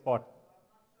you on the spot.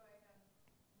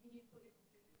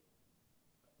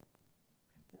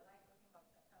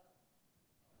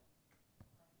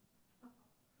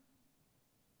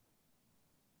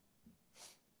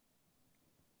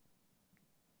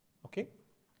 Okay.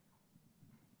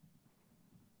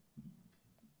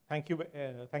 Thank you,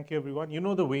 everyone. You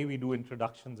know the way we do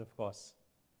introductions, of course.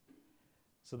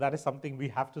 So that is something we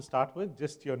have to start with.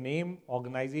 Just your name,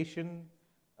 organization,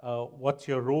 what's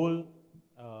your role,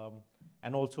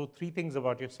 and also 3 things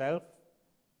about yourself,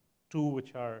 2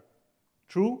 which are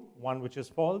true, 1 which is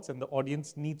false, and the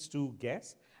audience needs to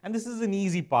guess. And this is an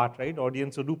easy part, right?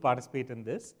 Audience, so do participate in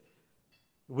this.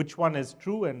 Which one is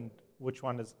true and which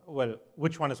one is, well,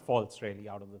 which one is false, really,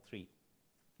 out of the 3.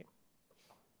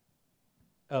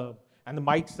 Okay. And the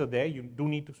mics are there. You do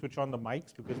need to switch on the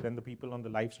mics because then the people on the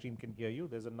live stream can hear you.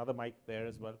 There's another mic there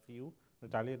as well for you,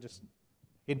 Natalia, just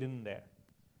hidden there.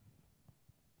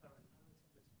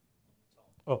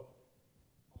 Oh.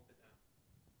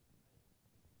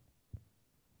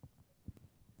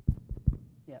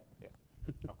 Yeah. Yeah.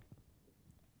 Okay.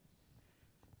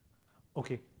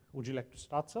 Okay. Would you like to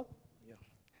start, sir?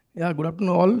 Yeah, good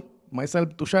afternoon all. Myself,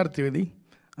 Tushar Trivedi.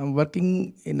 I'm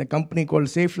working in a company called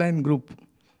Safeline Group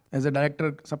as a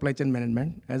director supply chain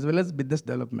management as well as business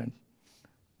development.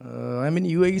 I'm in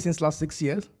UAE since last 6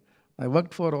 years. I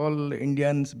worked for all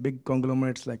Indians, big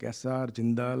conglomerates like SR,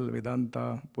 Jindal,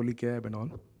 Vedanta, Polycab and all.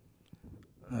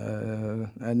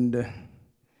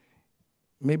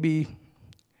 Maybe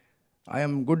I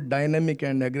am good dynamic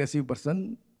and aggressive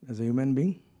person as a human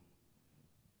being.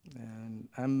 And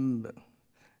I'm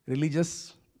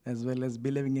religious as well as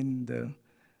believing in the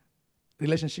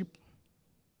relationship.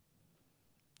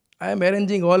 I am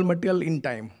arranging all material in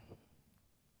time.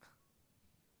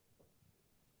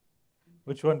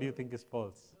 Which one do you think is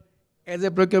false? As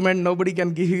a procurement, nobody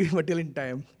can give you material in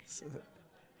time. So,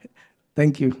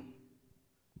 thank you.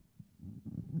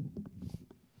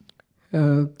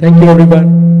 Thank you,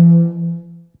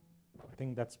 everyone. I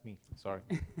think that's me. Sorry.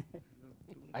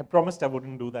 I promised I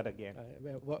wouldn't do that again.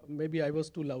 Maybe I was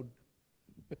too loud.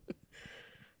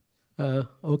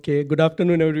 Okay, good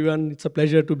afternoon, everyone. It's a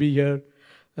pleasure to be here.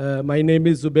 My name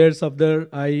is Zubair Safdar.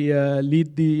 I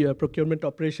lead the procurement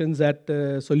operations at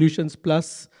Solutions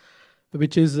Plus,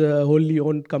 which is a wholly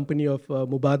owned company of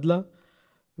Mubadala.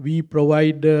 We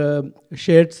provide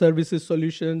shared services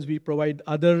solutions. We provide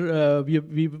other,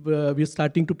 we're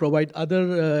starting to provide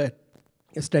other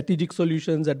strategic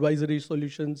solutions, advisory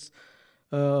solutions.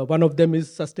 One of them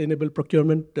is sustainable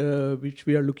procurement, which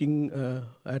we are looking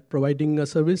at providing a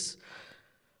service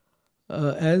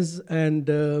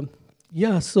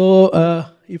yeah, so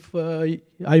if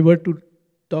I were to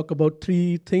talk about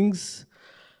 3 things,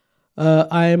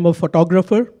 I am a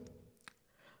photographer.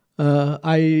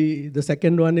 The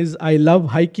second one is I love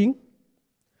hiking.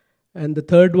 And the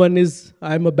third one is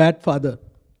I'm a bad father.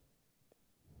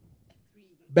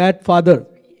 Bad father.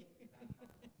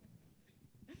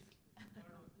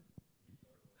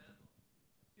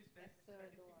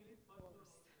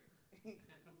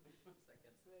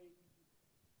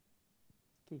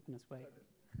 Keeping us waiting.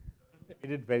 It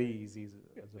did very easy,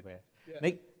 Zubair. Yeah.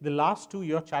 Like the last 2,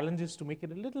 your challenge is to make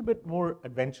it a little bit more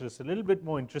adventurous, a little bit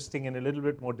more interesting, and a little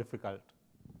bit more difficult.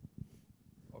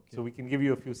 Okay. So we can give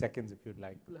you a few seconds if you'd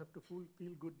like. People have to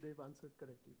feel good they've answered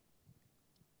correctly.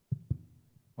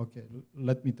 Okay,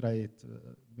 let me try it,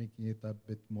 making it a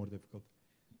bit more difficult.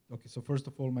 Okay, so first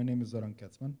of all, my name is Zoran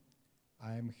Katzman.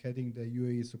 I'm heading the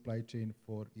UAE supply chain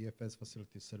for EFS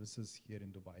Facility Services here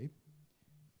in Dubai.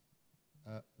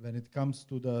 When it comes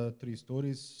to the 3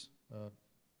 stories,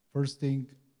 first thing,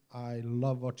 I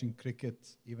love watching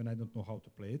cricket, even I don't know how to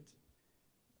play it.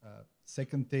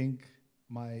 Second thing,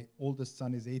 my oldest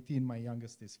son is 18, my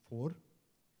youngest is 4.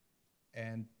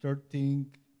 And third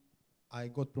thing, I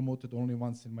got promoted only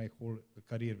once in my whole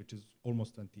career, which is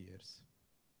almost 20 years.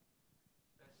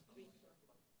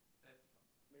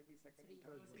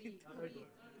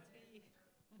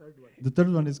 The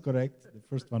third one is correct. The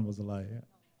first one was a lie.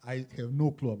 I have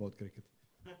no clue about cricket.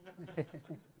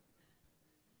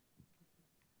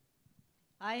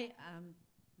 Hi,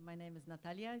 my name is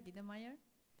Natalia Wiedemeyer.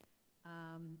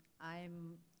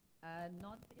 I'm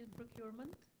not in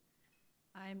procurement.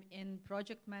 I'm in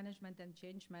project management and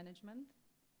change management.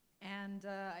 And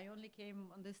I only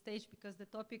came on this stage because the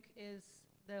topic is,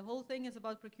 the whole thing is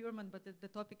about procurement, but the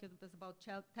topic is about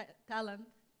talent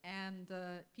and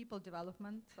people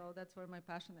development. So that's where my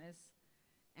passion is.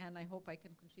 And I hope I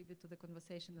can contribute to the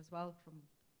conversation as well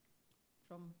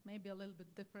from maybe a little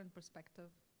bit different perspective.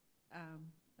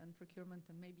 than procurement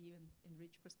and maybe even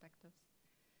enrich perspectives.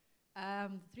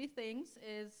 3 things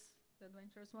is the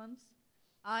adventurous ones.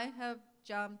 I have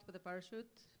jumped with a parachute.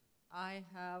 I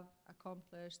have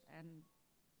accomplished an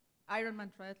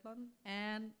Ironman triathlon,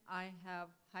 and I have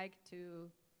hiked to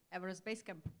Everest Base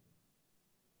Camp.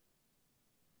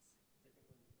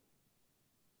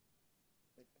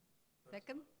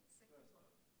 Second?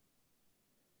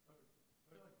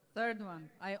 Third one.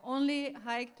 I only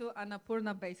hiked to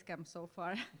Annapurna Base Camp so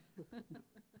far.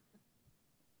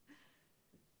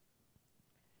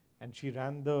 And she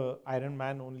ran the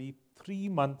Ironman only 3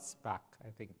 months back,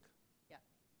 I think. Yeah,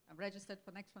 I'm registered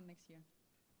for next one next year.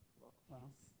 Wow.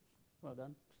 Well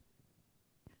done.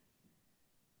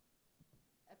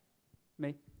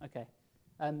 Me? Okay.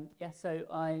 Yeah, so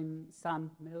I'm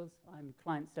Sam Mills. I'm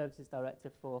Client Services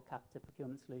Director for Capita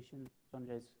Procurement Solutions.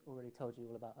 Jonjo's already told you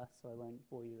all about us, so I won't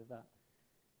bore you with that.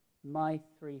 My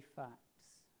 3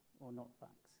 facts, or not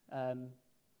facts.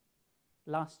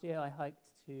 Last year I hiked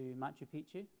to Machu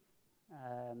Picchu.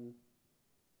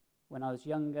 When I was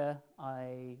younger,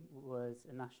 I was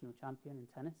a national champion in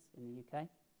tennis in the UK.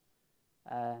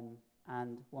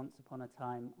 And once upon a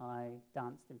time, I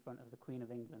danced in front of the Queen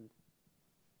of England.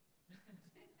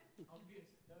 Obvious.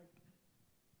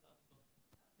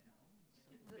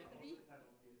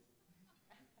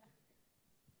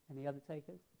 Any other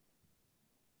takers?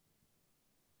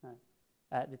 No.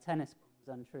 The tennis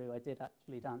was untrue. I did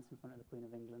actually dance in front of the Queen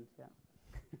of England, yeah.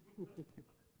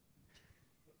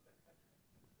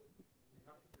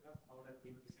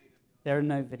 There are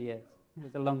no videos. It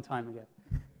was a long time ago.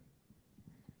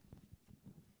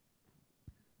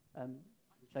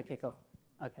 Should I kick off?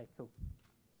 Okay, cool.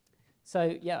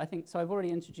 So yeah, I think so. I've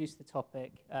already introduced the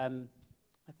topic. I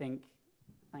think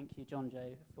thank you,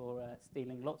 Jonjo, for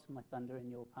stealing lots of my thunder in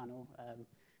your panel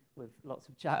with lots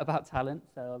of chat about talent.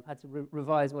 So I've had to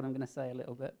revise what I'm going to say a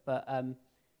little bit. But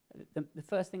the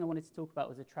first thing I wanted to talk about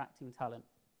was attracting talent.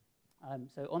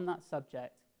 So on that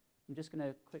subject, I'm just going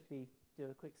to quickly do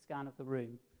a quick scan of the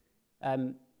room.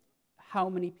 How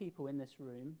many people in this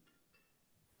room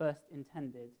first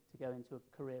intended to go into a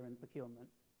career in procurement?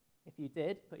 If you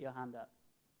did, put your hand up.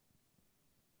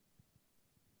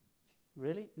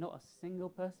 Really? Not a single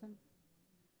person?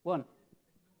 One.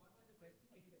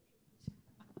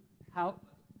 How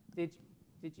did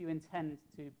you intend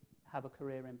to have a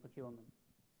career in procurement?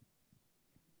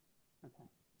 Okay,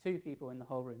 2 people in the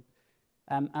whole room.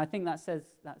 I think that says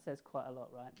quite a lot,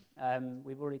 right?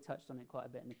 We've already touched on it quite a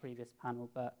bit in the previous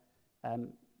panel, but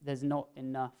there's not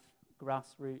enough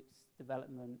grassroots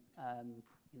development,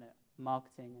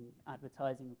 marketing and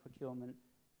advertising and procurement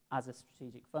as a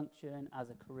strategic function, as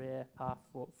a career path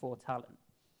for talent.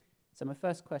 So my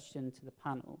first question to the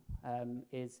panel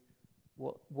is,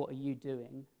 what are you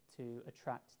doing to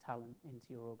attract talent into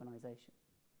your organization?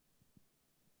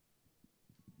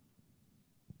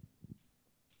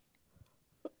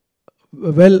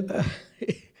 Well,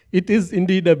 it is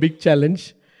indeed a big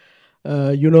challenge,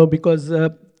 because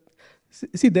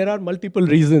see, there are multiple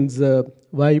reasons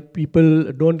why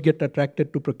people don't get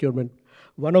attracted to procurement.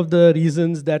 One of the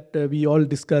reasons that we all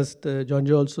discussed,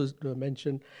 Jonjo also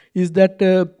mentioned, is that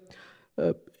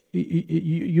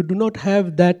you do not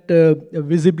have that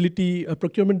visibility.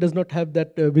 Procurement does not have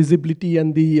that visibility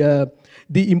and the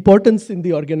importance in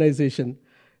the organization.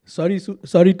 Sorry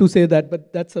to say that,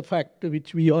 but that's a fact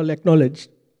which we all acknowledge.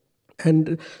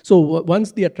 And so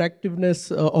once the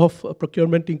attractiveness of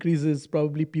procurement increases,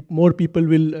 probably more people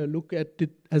will look at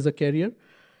it as a career.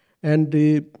 And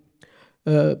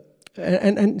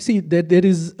see that there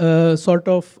is sort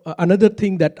of another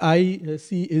thing that I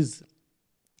see is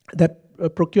that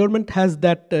procurement has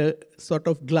that sort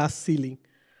of glass ceiling.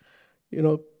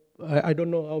 I don't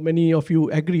know how many of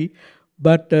you agree,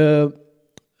 but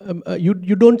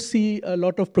you don't see a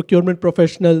lot of procurement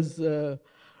professionals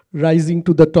rising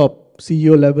to the top,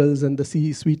 CEO levels and the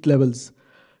C-suite levels.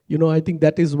 I think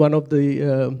that is one of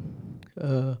the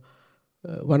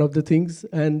things.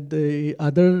 And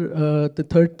the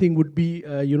third thing would be,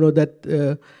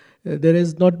 that there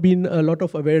has not been a lot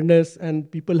of awareness and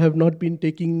people have not been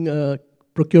taking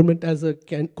procurement as a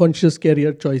conscious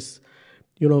career choice,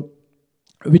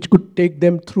 which could take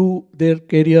them through their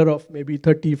career of maybe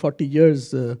 30, 40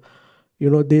 years.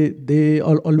 They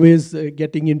are always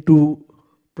getting into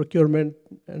procurement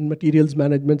and materials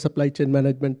management, supply chain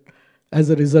management as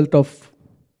a result of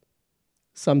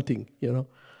something, Yeah.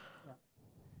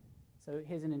 So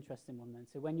here's an interesting one then.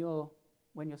 So when you're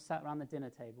sat around the dinner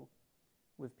table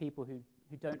with people who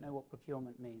don't know what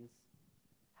procurement means,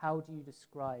 how do you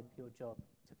describe your job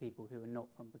to people who are not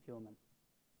from procurement?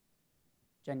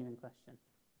 Genuine question.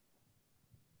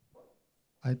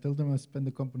 I tell them I spend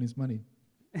the company's money.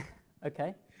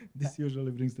 Okay. This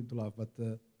usually brings them to laugh, but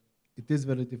it is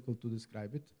very difficult to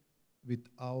describe it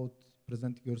without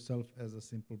presenting yourself as a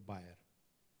simple buyer.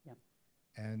 Yeah.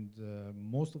 And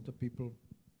most of the people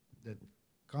that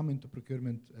come into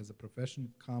procurement as a profession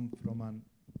come from an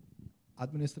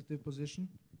administrative position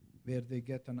where they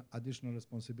get an additional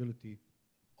responsibility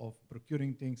of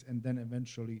procuring things, and then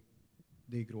eventually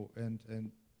they grow.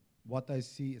 And what I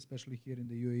see, especially here in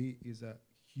the UAE, is a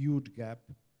huge gap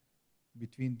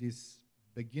between these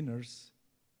beginners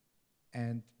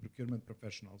and procurement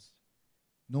professionals.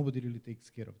 Nobody really takes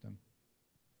care of them.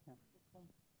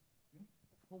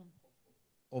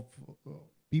 Of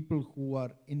people who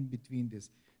are in between this.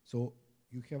 So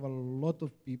you have a lot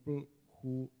of people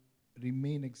who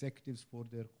remain executives for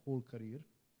their whole career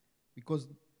because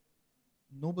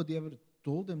nobody ever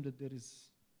told them that there is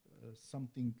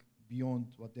something beyond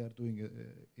what they are doing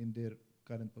in their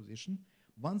current position.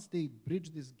 Once they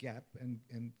bridge this gap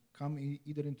and come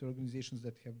either into organizations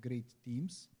that have great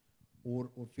teams or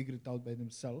figure it out by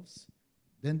themselves,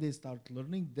 then they start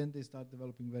learning, then they start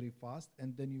developing very fast,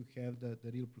 and then you have the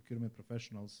real procurement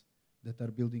professionals that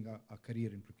are building a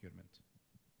career in procurement.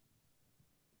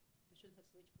 We should have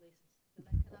switched places. Then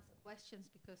I can ask questions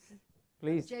because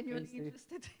Please, I'm genuinely please do.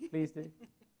 interested. Please do.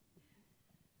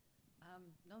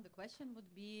 No, the question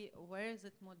would be, where is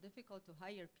it more difficult to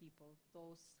hire people?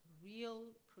 Those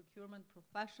real procurement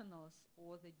professionals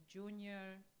or the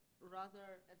junior,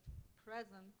 rather at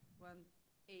present when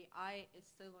AI is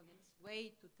still on its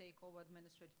way to take over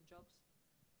administrative jobs,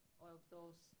 or of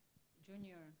those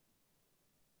junior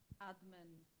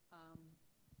admin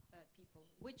people?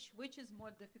 Which is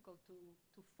more difficult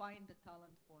to find the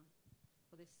talent for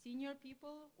the senior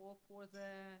people or for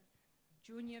the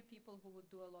junior people who would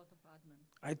do a lot of admin?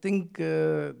 I think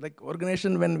like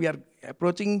organization, when we are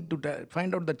approaching to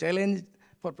find out the challenge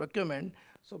for procurement,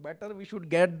 so better we should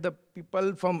get the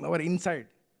people from our inside.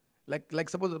 Like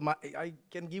suppose I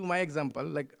can give my example.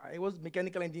 Like I was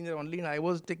mechanical engineer only, and I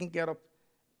was taking care of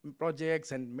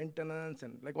projects and maintenance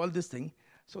and like all this thing.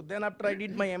 So then after I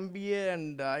did my MBA,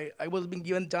 and I was being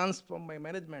given chance from my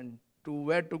management to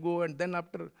where to go, and then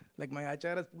after like my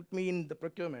HR has put me in the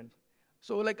procurement.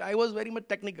 So like I was very much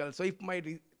technical. So if my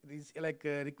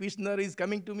requisitioner is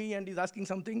coming to me and is asking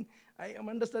something, I am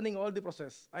understanding all the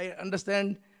process. I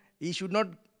understand he should not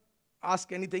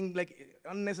ask anything like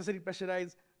unnecessary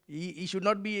pressurize. He should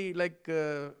not be like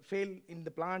fail in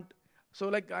the plant. So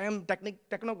like I am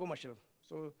techno-commercial.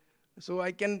 So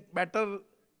I can better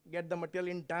get the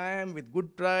material in time with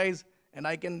good price, and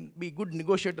I can be good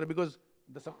negotiator because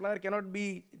the supplier cannot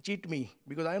be cheat me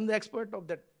because I am the expert of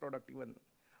that product even.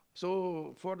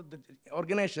 So for the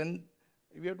organization,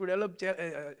 we have to develop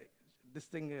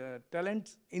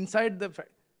talents inside the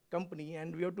company,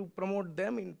 and we have to promote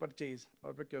them in purchase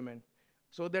or procurement,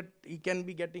 so that he can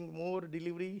be getting more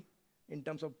delivery in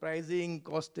terms of pricing,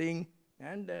 costing,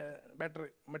 and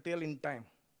better material in time.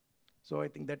 So I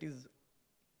think that is.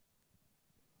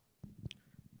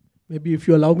 Maybe if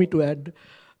you allow me to add,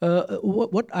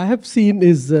 what I have seen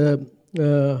is, I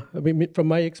mean, from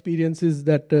my experience is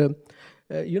that,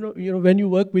 you know, when you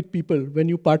work with people, when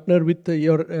you partner with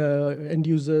your end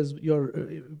users,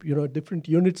 your different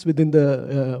units within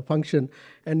the function,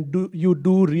 and you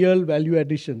do real value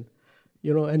addition,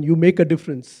 and you make a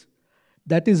difference,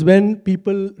 that is when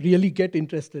people really get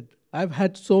interested. I've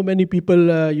had so many people,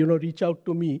 reach out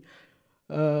to me,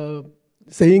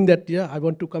 saying that, yeah, I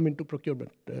want to come into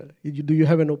procurement. Do you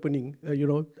have an opening?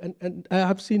 And I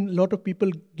have seen a lot of people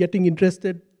getting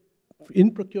interested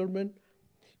in procurement,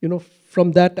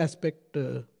 from that aspect.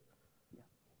 Yeah.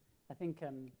 I think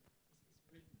the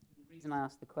reason I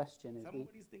asked the question is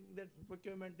somebody's thinking that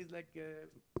procurement is like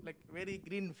very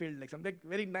green field, like something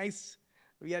very nice.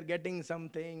 We are getting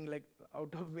something like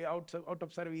out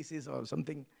of services or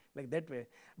something like that way.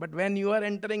 But when you are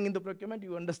entering into procurement,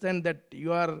 you understand that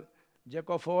you are jack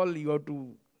of all. You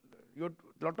have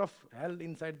lot of hell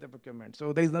inside the procurement.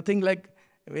 So there is nothing like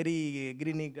very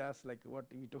greeny grass like what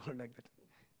we told like that.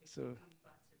 So.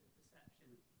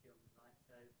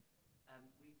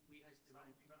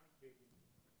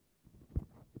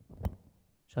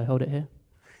 Shall I hold it here?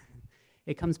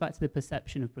 It comes back to the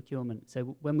perception of procurement.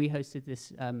 So when we hosted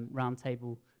this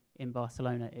roundtable in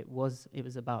Barcelona, it was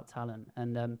about talent,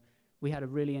 and we had a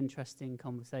really interesting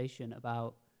conversation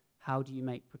about how do you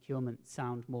make procurement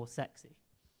sound more sexy.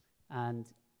 And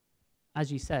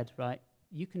as you said, right,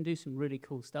 you can do some really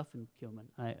cool stuff in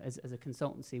procurement. As a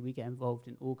consultancy, we get involved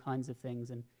in all kinds of things,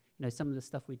 and some of the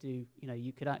stuff we do,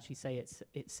 you could actually say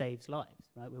it saves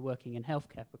lives, right? We're working in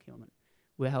healthcare procurement.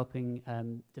 we're helping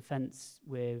defense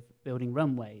with building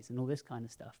runways and all this kind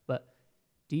of stuff. But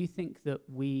do you think that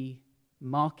we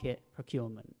market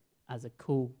procurement as a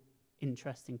cool,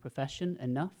 interesting profession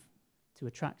enough to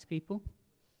attract people?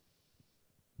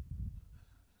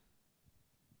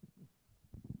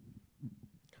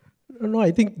 No,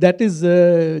 I think that is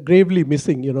gravely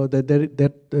missing. You know,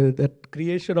 that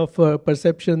creation of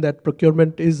perception that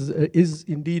procurement is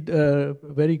indeed a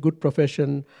very good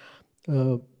profession.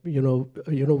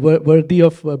 Worthy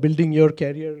of building your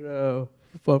career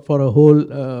for a whole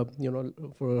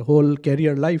for a whole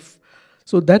career life.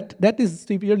 So that is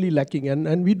severely lacking,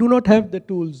 and we do not have the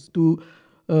tools to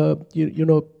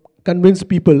convince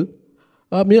people.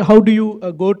 I mean, how do you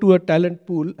go to a talent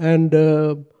pool and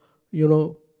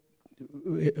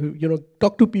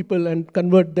talk to people and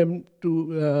convert them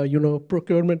to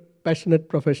procurement passionate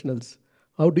professionals?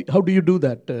 How do you do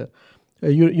that?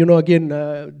 Again,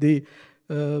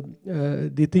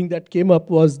 the thing that came up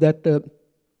was that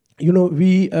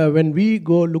we when we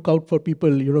go look out for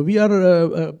people, we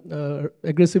are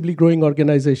aggressively growing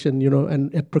organization,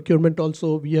 and at procurement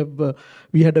also we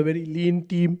had a very lean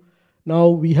team. Now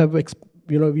we have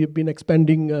we've been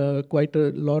expanding quite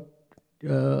a lot,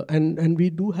 and we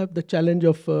do have the challenge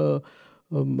of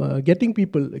getting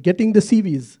the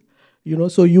CVs.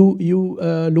 So you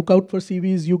look out for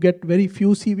CVs, you get very few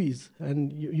CVs,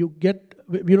 and you get,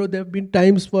 there have been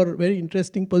times for very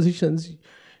interesting positions,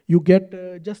 you get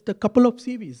just a couple of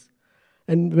CVs.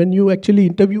 And when you actually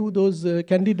interview those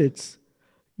candidates,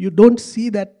 you don't see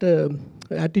that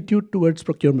attitude towards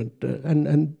procurement,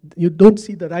 and you don't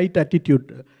see the right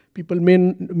attitude. People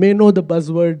may know the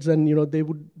buzzwords, and they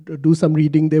would do some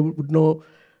reading, they would know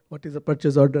what is a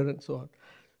purchase order and so on.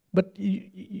 But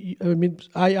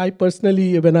I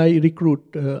personally, when I recruit,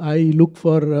 I look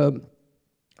for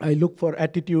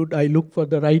attitude. I look for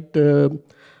the right,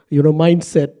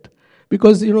 mindset,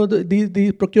 because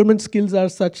the procurement skills are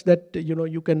such that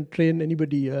you can train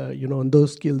anybody, on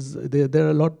those skills. There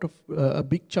are a lot of a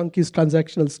big chunk is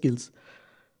transactional skills,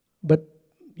 but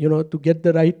to get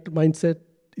the right mindset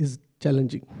is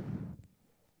challenging.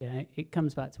 Yeah, it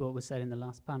comes back to what was said in the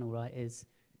last panel, right? Is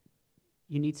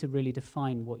you need to really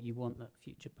define what you want that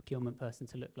future procurement person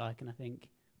to look like. And I think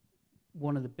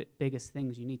one of the biggest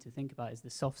things you need to think about is the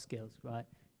soft skills, right?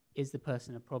 Is the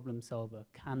person a problem solver?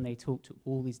 Can they talk to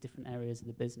all these different areas of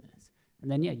the business? And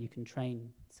then, yeah, you can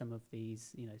train some of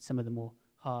these, some of the more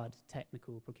hard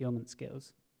technical procurement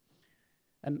skills.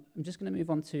 I'm just going to move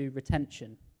on to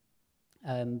retention,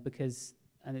 because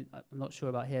I'm not sure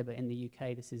about here, but in the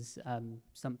UK, this is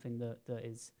something that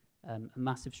is a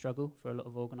massive struggle for a lot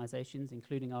of organizations,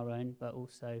 including our own, but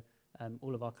also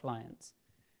all of our clients.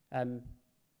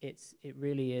 It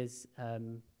really is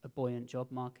a buoyant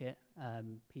job market.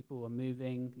 People are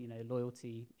moving,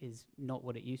 loyalty is not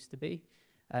what it used to be.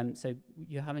 So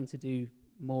you're having to do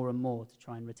more and more to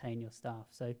try and retain your staff.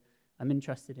 So I'm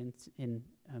interested in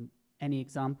any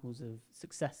examples of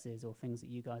successes or things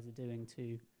that you guys are doing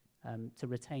to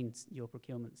retain your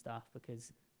procurement staff,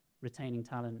 because retaining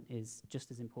talent is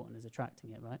just as important as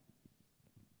attracting it, right?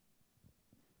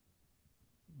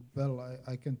 Well,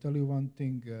 I can tell you one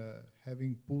thing,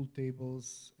 having pool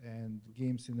tables and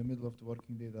games in the middle of the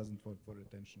working day doesn't work for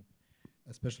retention,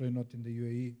 especially not in the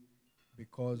UAE,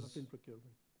 because... Not in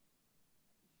procurement.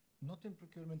 Not in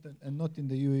procurement and not in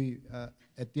the UAE.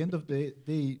 At the end of the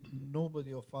day,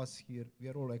 nobody of us here, we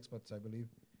are all expats, I believe,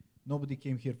 nobody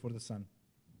came here for the sun.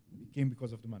 We came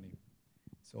because of the money.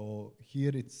 So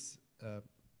here it's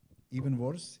even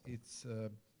worse. It's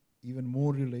even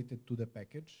more related to the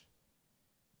package.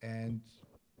 And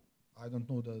I don't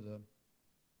know, the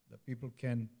people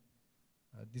can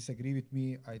disagree with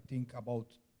me. I think about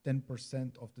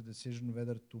 10% of the decision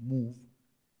whether to move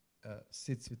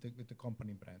sits with the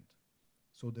company brand.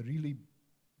 So the really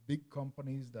big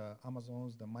companies, the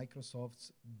Amazons, the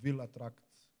Microsofts, will attract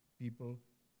people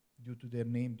due to their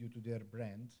name, due to their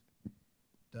brand.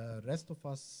 The rest of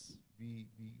us, we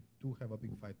do have a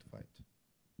big fight to fight.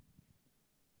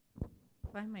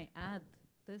 If I may add,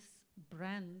 this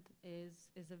brand is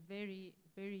a very,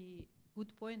 very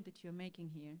good point that you're making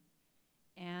here.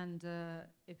 And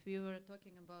if we were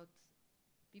talking about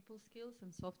people skills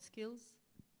and soft skills,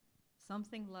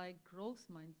 something like growth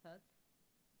mindset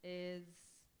is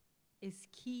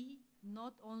key,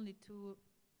 not only to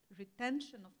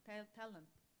retention of talent,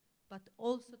 but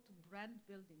also to brand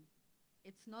building.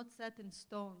 It's not set in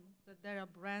stone that there are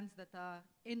brands that are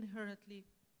inherently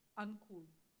uncool,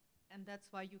 and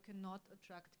that's why you cannot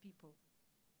attract people.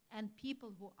 And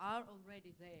people who are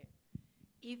already there,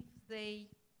 if they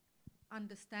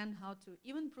understand how to,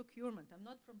 even procurement, I'm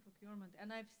not from procurement,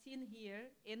 and I've seen here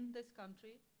in this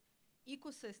country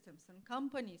ecosystems and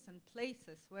companies and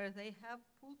places where they have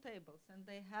pool tables and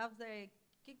they have their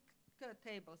kick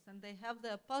tables and they have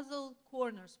the puzzle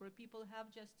corners where people have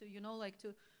just to, like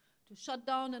to shut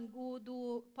down and go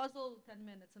do puzzle 10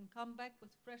 minutes and come back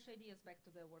with fresh ideas back to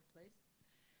their workplace.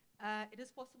 It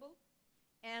is possible.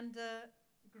 And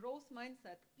growth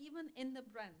mindset, even in the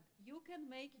brand. You can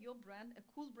make your brand a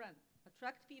cool brand,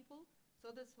 attract people. So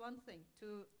that's one thing,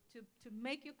 to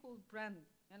make a cool brand.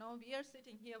 We are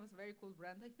sitting here with a very cool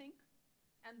brand, I think.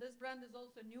 And this brand is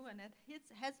also new, and it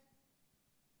has,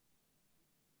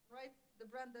 right, the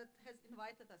brand that has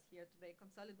invited us here today,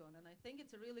 Consolidon. And I think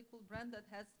it's a really cool brand that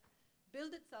has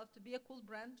built itself to be a cool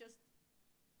brand just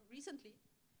recently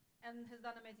and has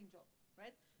done an amazing job,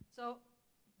 right? So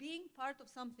being part of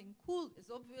something cool is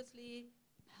obviously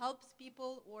helps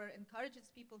people or encourages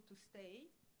people to stay.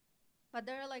 But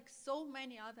there are like so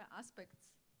many other aspects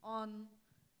on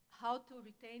how to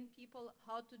retain people,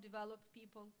 how to develop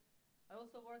people. I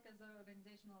also work as an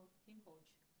organizational team coach.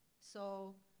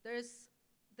 So there's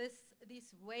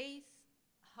these ways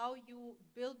how you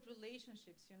build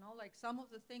relationships, like some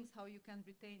of the things how you can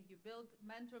retain. You build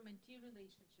mentor-mentee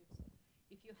relationships.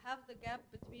 If you have the gap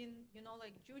between,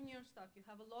 like junior staff, you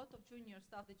have a lot of junior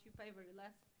staff that you pay very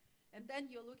less. And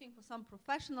then you're looking for some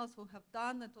professionals who have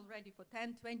done it already for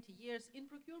 10, 20 years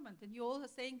in procurement. And you're all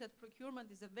saying that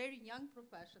procurement is a very young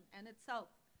profession in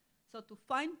itself. So to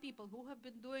find people who have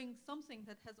been doing something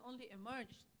that has only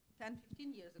emerged 10,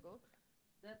 15 years ago,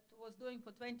 that was doing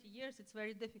for 20 years, it's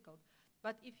very difficult.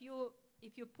 But if you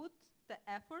put the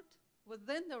effort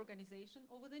within the organization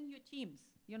or within your teams,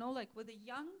 like with a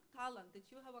young talent that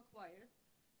you have acquired,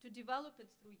 to develop it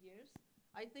through years,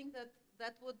 I think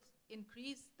that would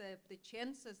increase the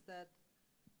chances that,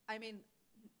 I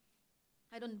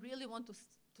don't really want to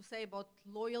say about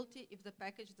loyalty if the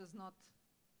package does not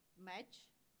match,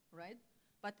 right?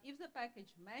 But if the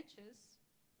package matches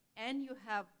and you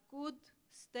have good,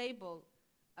 stable,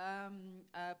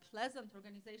 pleasant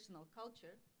organizational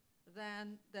culture,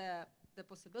 then the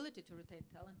possibility to retain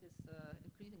talent is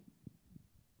increasing.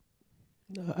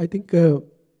 I think,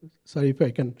 sorry if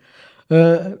I can,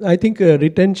 I think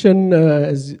retention,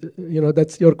 as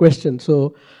that's your question.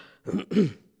 So,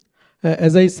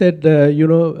 as I said,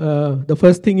 the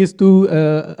first thing is to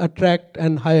attract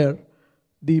and hire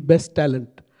the best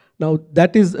talent. Now,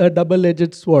 that is a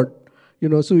double-edged sword.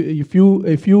 So if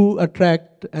you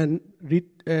attract and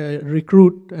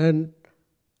recruit and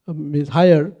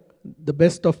hire the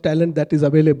best of talent that is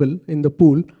available in the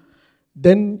pool,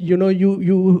 then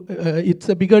it's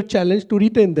a bigger challenge to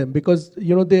retain them, because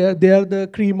they are the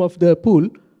cream of the pool,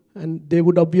 and they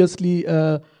would obviously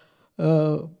if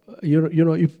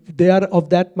they are of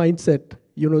that mindset,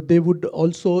 they would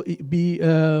also be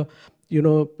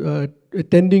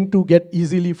tending to get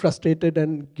easily frustrated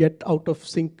and get out of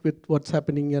sync with what's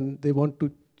happening, and they want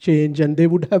to change, and they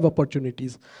would have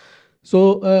opportunities.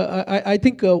 So I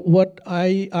think what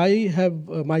I have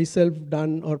myself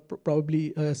done or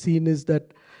probably seen is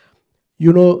that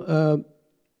you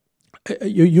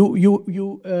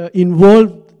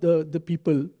involve the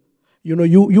people.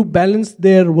 You balance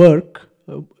their work.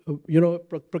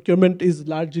 Procurement is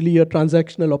largely a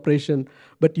transactional operation,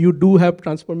 but you do have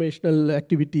transformational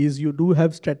activities. You do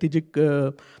have strategic,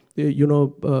 things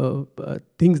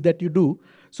that you do.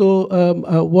 So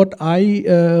what I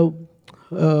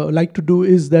like to do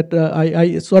is that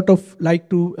I sort of like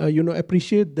to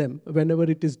appreciate them whenever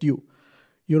it is due,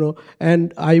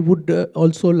 and I would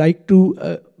also like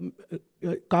to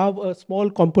carve a small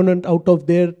component out of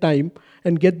their time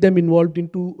and get them involved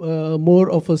into more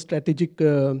of a strategic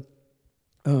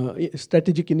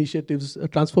initiatives,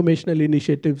 transformational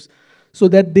initiatives, so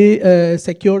that they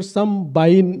secure some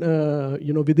buy-in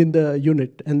within the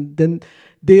unit, and then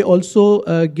they also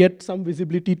get some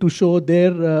visibility to show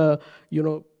their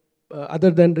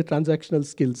other than the transactional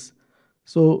skills.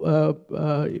 So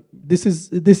this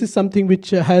is something which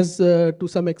has to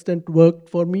some extent worked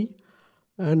for me,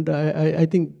 and I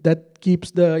think that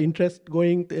keeps the interest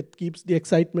going, it keeps the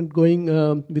excitement going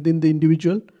within the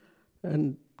individual,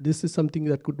 and this is something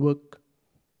that could work.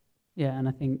 Yeah, and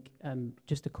I think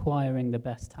just acquiring the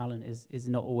best talent is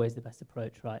not always the best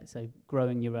approach, right? So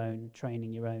growing your own,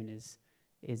 training your own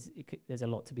there's a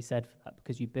lot to be said for that,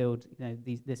 because you build,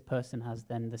 this person has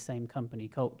then the same company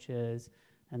cultures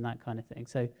and that kind of thing.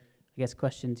 So I guess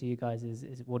question to you guys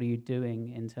is what are you doing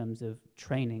in terms of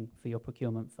training for your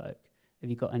procurement folk? Have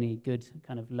you got any good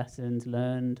kind of lessons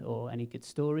learned or any good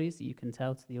stories that you can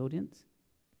tell to the audience?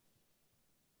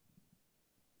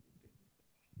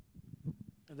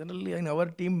 Generally, in our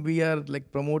team, we are like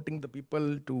promoting the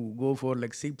people to go for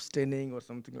like SIPS training or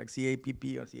something like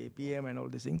CAPP or CAPM and all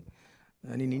this thing.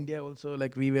 And in India also,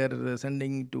 like we were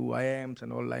sending to IIMs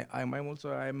and all.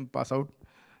 I'm pass out.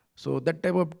 So that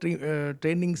type of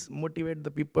trainings motivate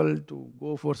the people to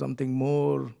go for something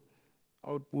more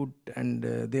output, and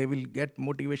they will get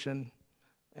motivation,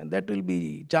 and that will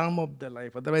be charm of the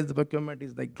life. Otherwise, the procurement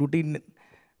is like routine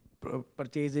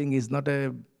purchasing is not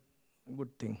a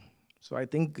good thing. So I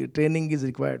think training is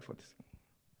required for this.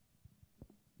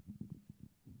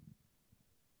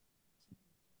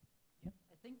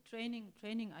 I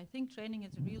think training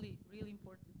is really, really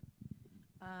important.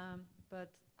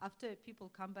 But after people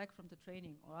come back from the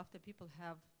training, or after people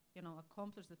have,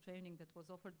 accomplished the training that was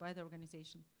offered by the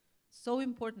organization, so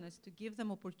important is to give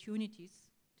them opportunities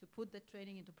to put the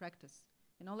training into practice.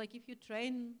 Like if you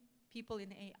train people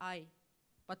in AI,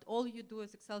 but all you do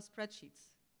is Excel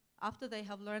spreadsheets, after they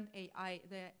have learned AI,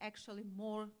 they're actually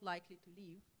more likely to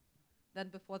leave than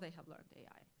before they have learned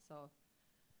AI. So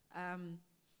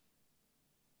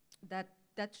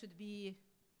that should be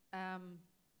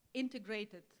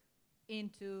integrated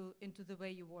into the way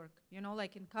you work.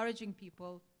 Like encouraging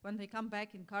people, when they come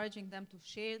back, encouraging them to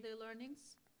share their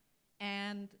learnings,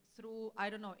 and through,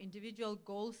 I don't know, individual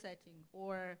goal setting,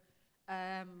 or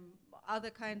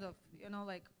other kind of,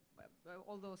 like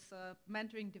all those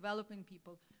mentoring, developing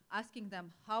people, asking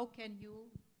them, how can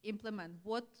you implement?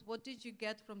 What did you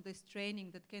get from this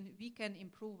training that we can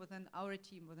improve within our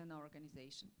team, within our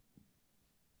organization?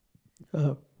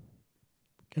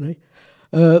 Can I?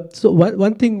 So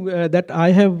one thing that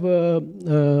I have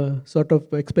sort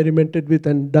of experimented with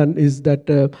and done is that,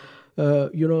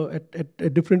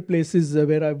 at different places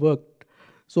where I worked,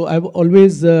 so I've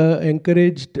always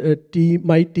encouraged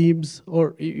my teams,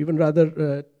 or even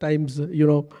rather times,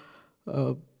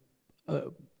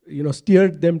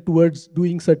 steered them towards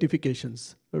doing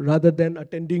certifications rather than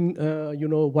attending,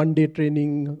 1-day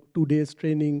training, 2 days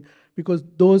training, because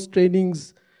those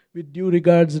trainings, with due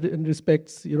regards and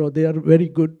respects, they are very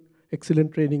good,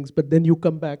 excellent trainings, but then you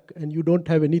come back and you don't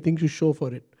have anything to show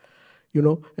for it,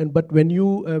 And but when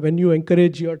you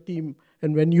encourage your team,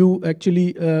 and when you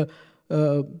actually,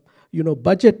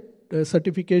 budget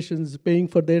certifications, paying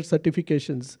for their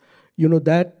certifications,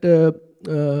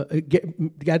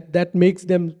 that makes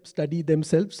them study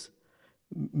themselves,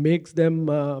 makes them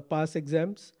pass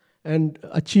exams and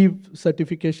achieve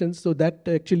certifications. So that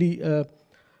actually,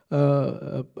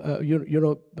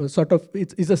 sort of,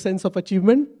 it's a sense of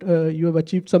achievement. You have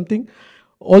achieved something.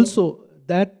 Also,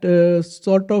 that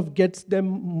sort of gets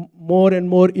them more and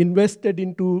more invested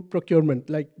into procurement.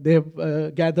 Like they have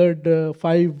gathered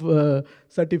 5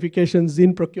 certifications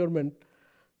in procurement.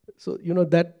 So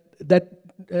that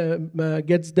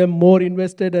gets them more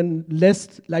invested and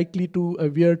less likely to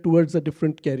veer towards a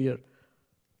different career.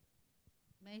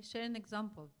 May I share an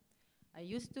example? I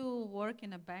used to work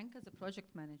in a bank as a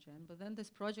project manager, but then this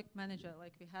project manager,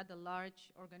 like we had a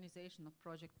large organization of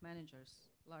project managers,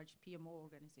 large PMO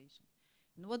organization.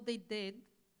 And what they did,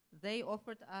 they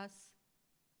offered us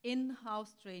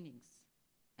in-house trainings.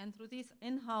 And through these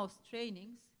in-house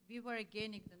trainings, we were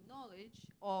gaining the knowledge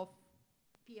of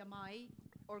PMI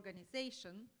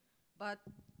organization, but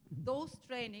those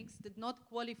trainings did not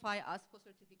qualify us for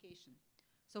certification.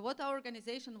 So what our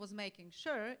organization was making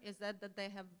sure is that they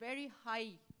have very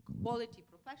high quality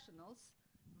professionals,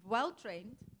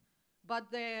 well-trained, but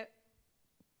their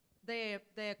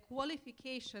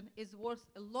qualification is worth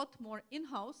a lot more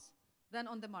in-house than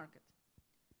on the market.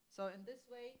 So in this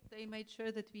way, they made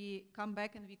sure that we come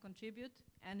back and we contribute,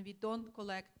 and we don't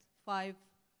collect 5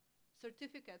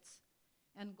 certificates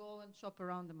and go and shop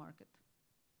around the market.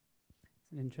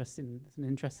 It's an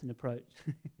interesting approach.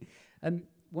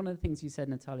 One of the things you said,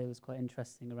 Natalia, was quite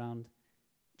interesting around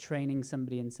training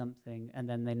somebody in something and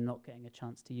then they're not getting a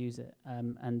chance to use it.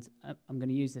 And I'm going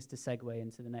to use this to segue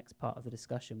into the next part of the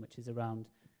discussion, which is around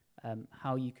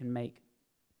how you can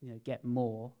get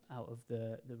more out of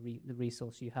the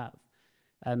resource you have.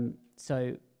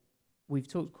 So we've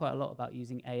talked quite a lot about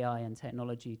using AI and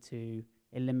technology to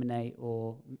eliminate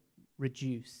or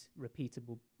reduce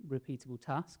repeatable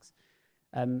tasks.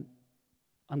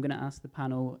 I'm going to ask the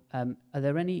panel, are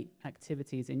there any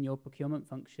activities in your procurement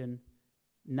function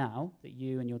now that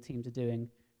you and your teams are doing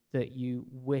that you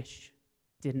wish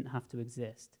didn't have to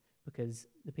exist because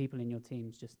the people in your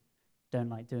teams just don't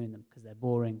like doing them because they're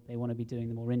boring, they want to be doing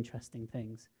the more interesting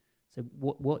things? So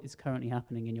what is currently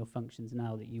happening in your functions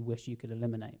now that you wish you could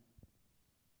eliminate?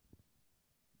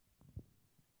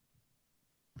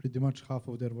 Pretty much half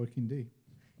of their working day.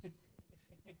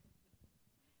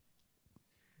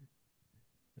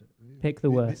 Pick the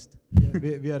worst.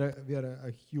 We are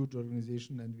a huge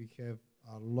organization, and we have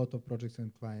a lot of projects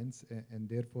and clients, and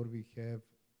therefore we have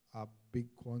a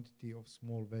big quantity of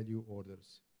small value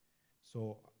orders.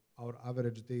 So our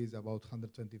average day is about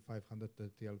 125,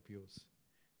 130 LPOs,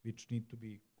 which need to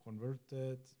be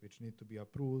converted, which need to be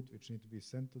approved, which need to be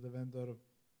sent to the vendor,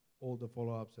 all the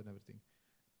follow-ups and everything.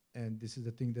 And this is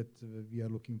the thing that we are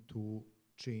looking to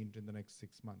change in the next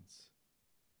 6 months.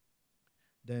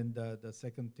 Then the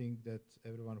second thing that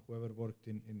everyone, whoever worked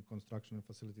in construction and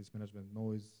facilities management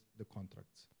knows, the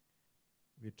contracts,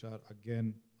 which are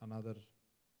again another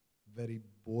very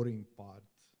boring part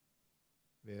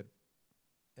where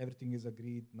everything is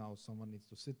agreed. Now someone needs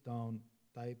to sit down,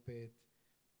 type it,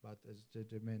 but as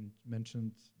JJ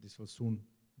mentioned, this will soon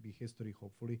be history,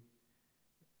 hopefully.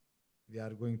 We are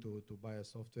going to buy a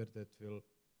software that will,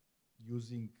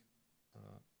 using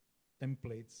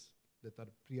templates that are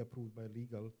pre-approved by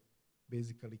legal,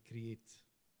 basically create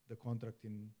the contract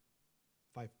in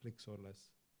 5 clicks or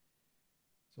less.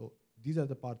 So these are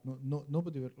the part,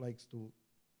 nobody likes to,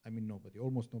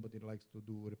 almost nobody likes to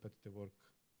do repetitive work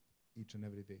each and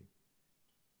every day.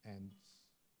 And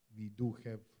we do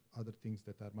have other things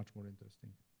that are much more interesting.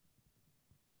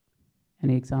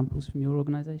 Any examples from your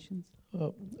organizations?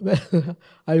 Well,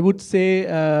 I would say,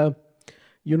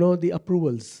 the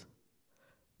approvals.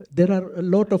 There are a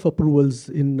lot of approvals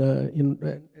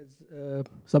as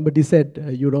somebody said,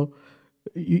 you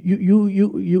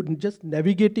just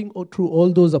navigating through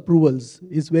all those approvals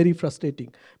is very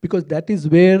frustrating, because that is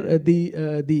where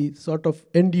the sort of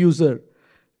end user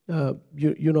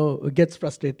gets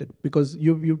frustrated, because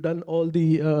you've done all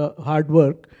the hard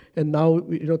work, and now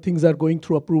things are going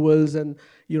through approvals, and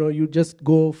you just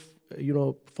go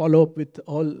follow up with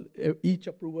each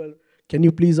approval. Can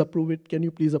you please approve it? Can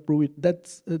you please approve it?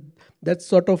 That's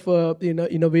sort of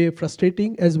in a way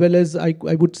frustrating, as well as I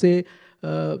would say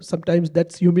sometimes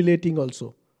that's humiliating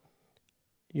also.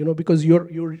 Because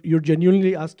you're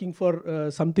genuinely asking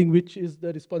for something which is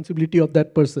the responsibility of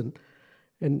that person,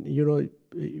 and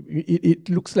it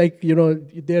looks like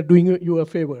they're doing you a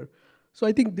favor. So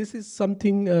I think this is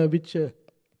something which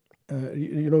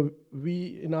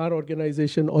we in our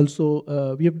organization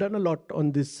also we have done a lot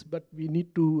on this, but we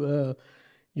need to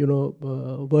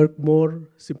work more,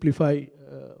 simplify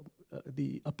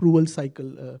the approval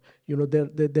cycle.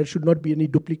 There should not be any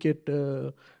duplicate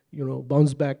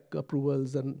bounce back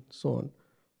approvals and so on.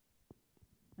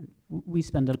 We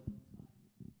spend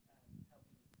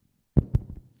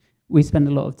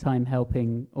a lot of time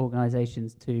helping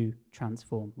organizations to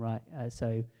transform, right?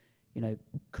 So,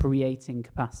 creating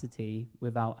capacity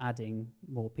without adding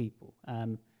more people,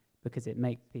 because it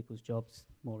makes people's jobs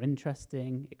more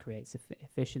interesting, it creates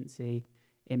efficiency,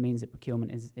 it means that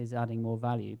procurement is adding more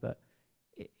value. But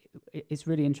it's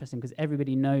really interesting because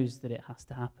everybody knows that it has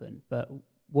to happen, but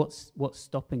what's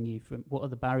stopping you from, what are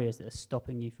the barriers that are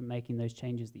stopping you from making those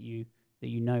changes that you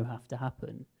know have to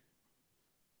happen?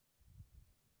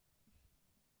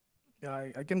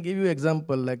 Yeah, I can give you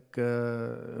example. Like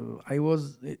I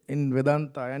was in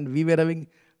Vedanta, and we were having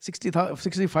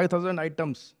 65,000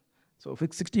 items. So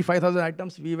 65,000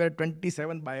 items, we were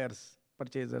 27 buyers,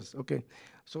 purchasers. Okay,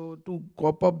 so to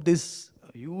cope up this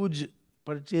huge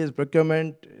purchase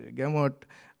procurement gamut,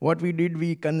 what we did,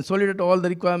 we consolidated all the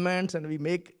requirements and we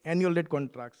make annual rate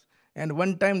contracts. And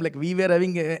one time, like we were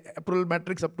having a approval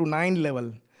matrix up to 9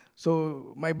 level.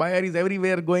 So my buyer is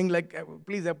everywhere going like,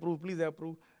 please approve, please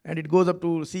approve. And it goes up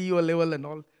to CEO level and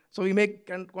all. So we make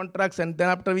contracts, and then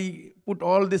after we put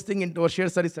all this thing into our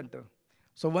shared service center.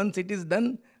 So once it is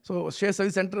done, so shared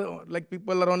service center, like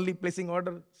people are only placing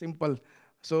order, simple.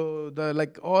 So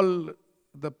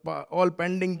all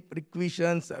pending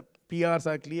requisitions, PRs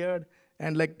are cleared,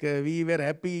 and we were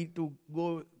happy to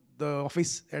go the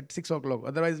office at 6 o'clock.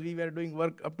 Otherwise, we were doing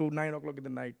work up to 9 o'clock in the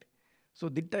night. So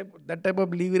that type of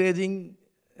leveraging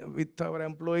with our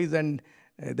employees, and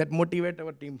that motivate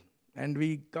our team, and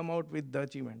we come out with the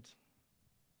achievements.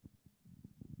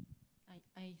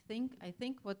 I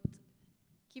think what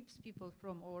keeps people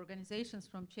from, or organizations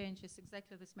from change, is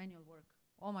exactly this manual work.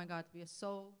 Oh my God, we are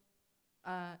so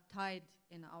tied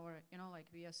in our,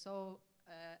 we are so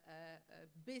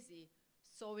busy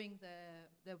sawing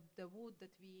the wood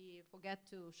that we forget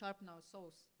to sharpen our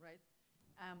saws, right?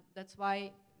 That's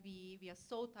why we are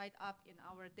so tied up in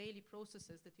our daily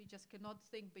processes that we just cannot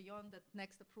think beyond that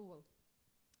next approval.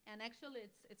 And actually,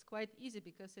 it's quite easy,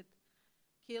 because it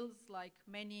kills like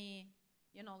many,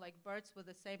 like birds with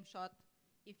the same shot.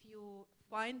 If you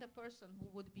find a person who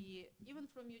would be, even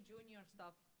from your junior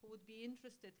staff, who would be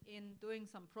interested in doing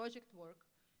some project work,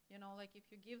 if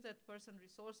you give that person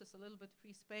resources, a little bit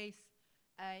free space,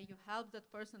 you help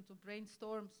that person to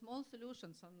brainstorm small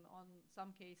solutions on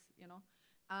some case, you know,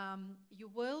 you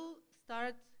will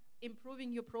start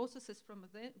improving your processes from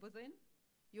within.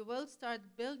 You will start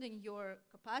building your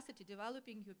capacity,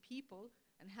 developing your people,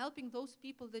 and helping those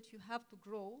people that you have to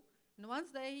grow. And once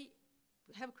they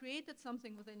have created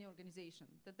something within your organization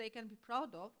that they can be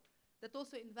proud of, that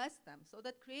also invest them. So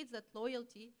that creates that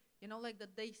loyalty, you know, like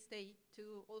that they stay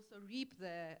to also reap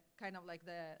the kind of like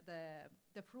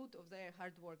the fruit of their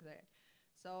hard work there.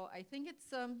 So I think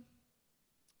it's,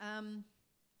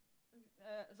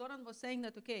 Zoran was saying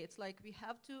that, okay, it's like we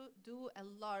have to do a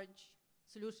large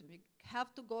solution. We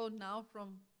have to go now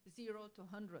from 0 to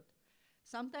 100.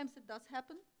 Sometimes it does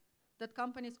happen that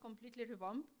companies completely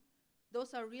revamp.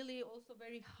 Those are really also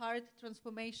very hard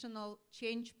transformational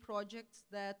change projects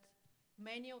that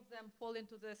many of them fall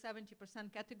into the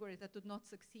 70% category that did not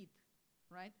succeed,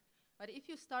 right? But if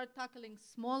you start tackling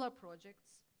smaller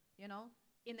projects, you know,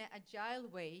 in an agile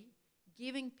way,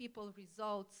 giving people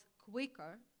results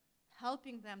quicker,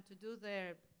 helping them to do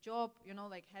their job, you know,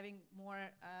 like having more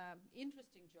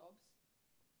interesting jobs,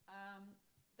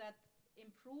 that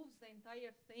improves the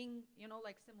entire thing, you know,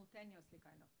 like simultaneously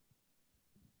kind of.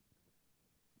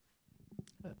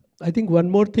 I think one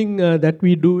more thing that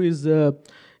we do is,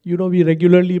 you know, we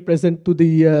regularly present to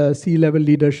the C-level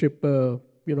leadership, you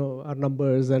know, our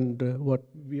numbers and what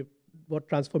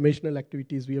transformational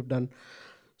activities we have done.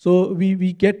 So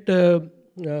we get,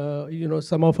 you know,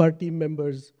 some of our team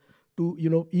members to, you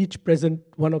know, each present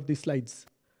one of these slides.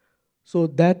 So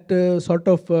that sort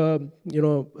of, you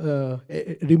know,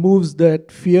 removes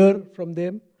that fear from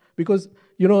them, because,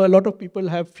 you know, a lot of people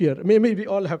have fear. Maybe we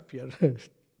all have fear.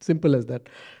 Simple as that.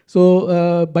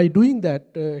 So by doing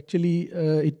that, actually,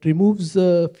 it removes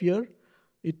fear.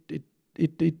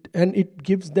 And it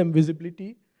gives them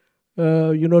visibility,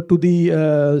 you know, to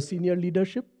the senior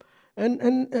leadership,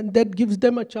 and that gives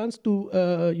them a chance to,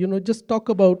 you know, just talk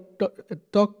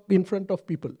in front of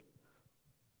people.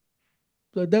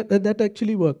 So that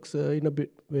actually works in a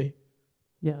bit way.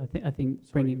 Yeah, I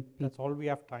think bringing. That's all we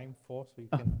have time for, so you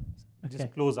can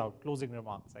just closing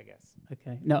remarks, I guess.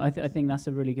 Okay. No, I think that's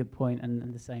a really good point,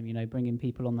 and the same, you know, bringing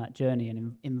people on that journey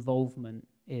and involvement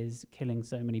is killing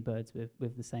so many birds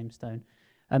with the same stone.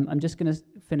 I'm just going to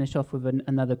finish off with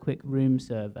another quick room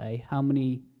survey. How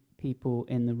many people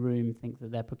in the room think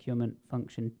that their procurement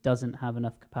function doesn't have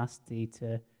enough capacity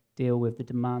to deal with the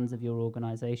demands of your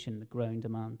organization, the growing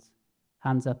demands?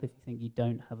 Hands up if you think you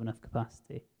don't have enough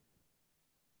capacity.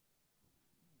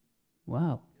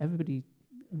 Wow, everybody's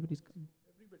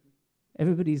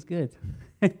good.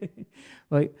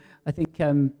 Well, I think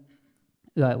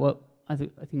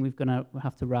I think we'll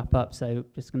have to wrap up. So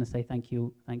just going to say thank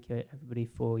you everybody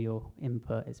for your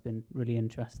input. It's been really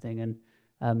interesting,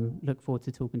 and look forward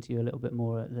to talking to you a little bit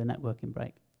more at the networking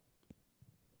break.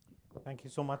 Thank you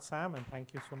so much, Sam, and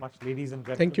thank you so much, ladies and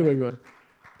gentlemen. Thank you, everyone.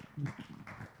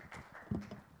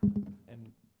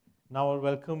 And now I'll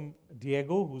welcome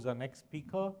Diego, who's our next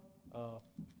speaker.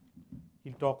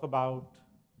 He'll talk about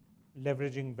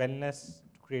leveraging wellness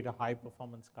to create a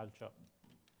high-performance culture.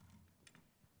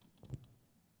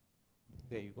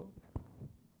 There you go.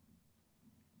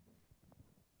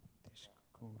 This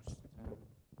goes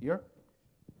here.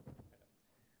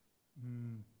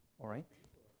 All right.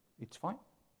 It's fine.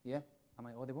 Yeah. Am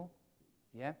I audible?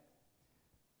 Yeah.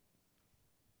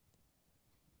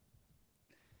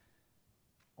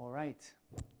 All right.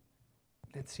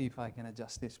 Let's see if I can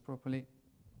adjust this properly.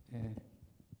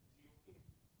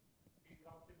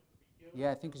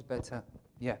 Yeah, I think it's better.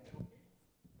 Yeah.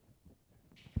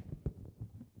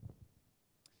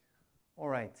 All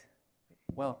right.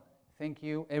 Well, thank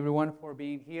you everyone for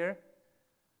being here.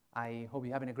 I hope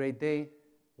you're having a great day.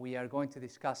 We are going to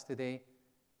discuss today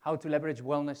how to leverage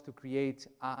wellness to create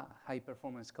a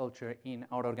high-performance culture in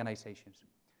our organizations.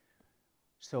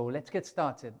 So let's get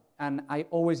started. And I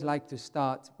always like to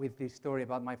start with this story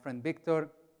about my friend Victor,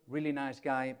 really nice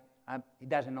guy. He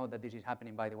doesn't know that this is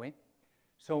happening, by the way.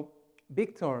 So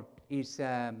Victor is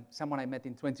someone I met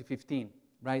in 2015,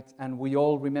 right? And we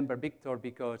all remember Victor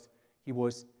because he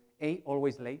was A,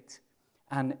 always late,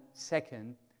 and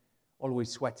second, always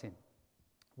sweating.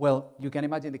 Well, you can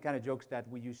imagine the kind of jokes that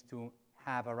we used to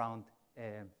have around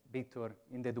Victor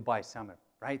in the Dubai summer,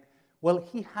 right? Well,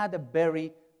 he had a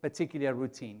very particular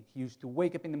routine. He used to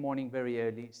wake up in the morning very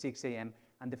early, 6 a.m.,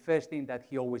 and the first thing that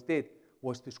he always did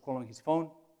was to scroll on his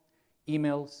phone,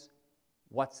 emails,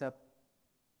 WhatsApp,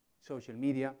 social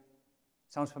media.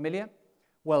 Sounds familiar?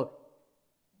 Well,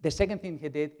 the second thing he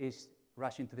did is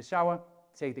rush into the shower,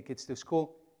 take the kids to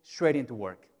school, straight into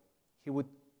work. He would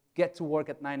get to work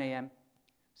at 9 a.m.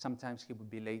 Sometimes he would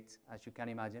be late, as you can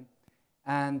imagine.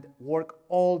 and work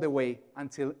all the way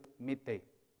until midday,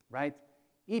 right?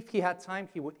 If he had time,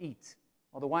 he would eat.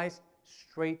 Otherwise,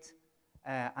 straight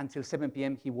until 7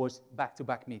 p.m., he was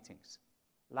back-to-back meetings.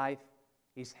 Life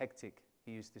is hectic,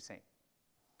 he used to say.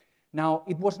 Now,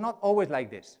 it was not always like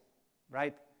this,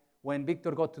 right? When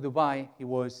Victor got to Dubai, he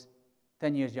was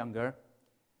 10 years younger.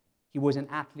 He was an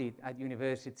athlete at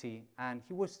university, and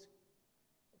he was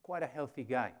quite a healthy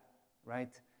guy,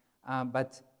 right?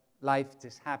 But life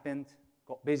just happened,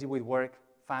 got busy with work,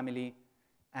 family,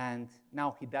 and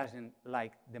now he doesn't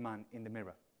like the man in the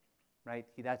mirror, right?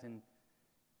 He doesn't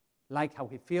like how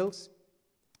he feels,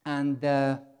 and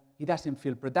he doesn't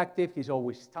feel productive. He's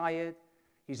always tired.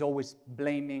 He's always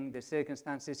blaming the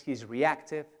circumstances. He's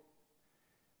reactive.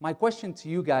 My question to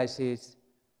you guys is,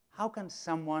 how can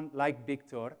someone like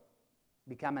Victor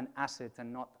become an asset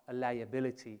and not a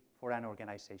liability for an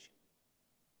organization,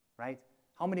 right?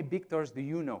 How many Victors do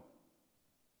you know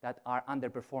that are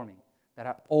underperforming, that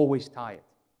are always tired?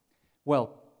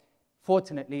 Well,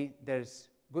 fortunately, there's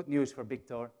good news for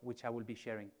Victor, which I will be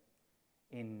sharing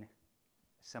in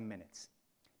some minutes.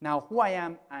 Now, who I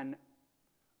am and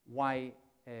why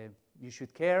you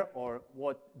should care, or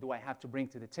what do I have to bring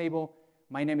to the table?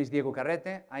 My name is Diego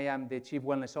Carrete. I am the Chief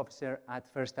Wellness Officer at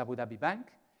First Abu Dhabi Bank.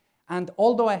 And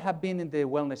although I have been in the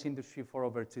wellness industry for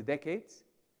over 2 decades,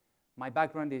 my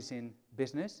background is in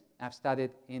business. I've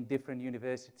studied in different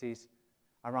universities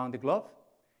around the globe.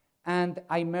 And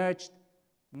I merged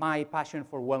my passion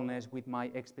for wellness with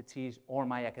my expertise or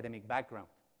my academic background.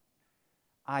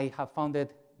 I have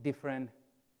founded different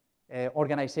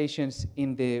organizations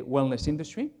in the wellness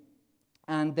industry.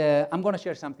 And I'm going to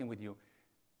share something with you.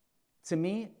 To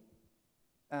me,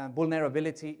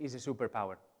 vulnerability is a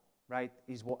superpower, right?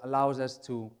 Is what allows us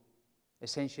to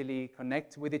essentially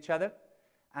connect with each other.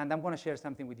 And I'm going to share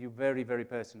something with you very, very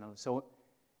personal. So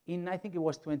I think it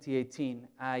was 2018,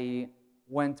 I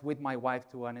went with my wife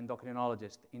to an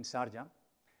endocrinologist in Sharjah.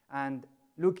 And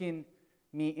looking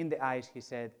me in the eyes, he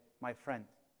said, "My friend,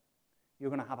 you're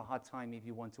going to have a hard time if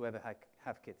you want to ever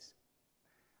have kids."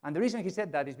 And the reason he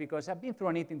said that is because I've been through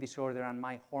an eating disorder and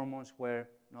my hormones were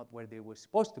not where they were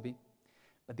supposed to be.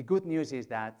 But the good news is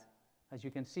that, as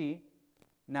you can see,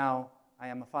 now I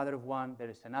am a father of one, there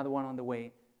is another one on the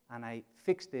way, and I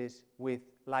fix this with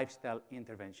lifestyle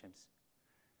interventions.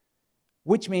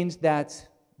 Which means that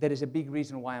there is a big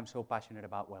reason why I'm so passionate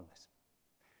about wellness.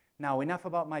 Now, enough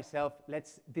about myself.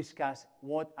 Let's discuss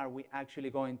what are we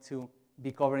actually going to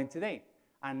be covering today,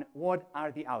 and what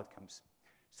are the outcomes.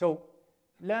 So,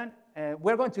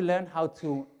 we're going to learn how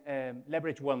to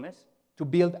leverage wellness to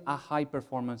build a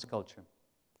high-performance culture.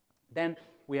 Then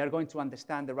we are going to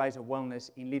understand the rise of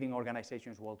wellness in leading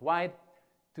organizations worldwide,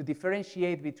 to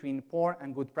differentiate between poor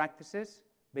and good practices,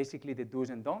 basically the do's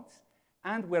and don'ts.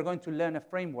 And we're going to learn a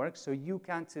framework so you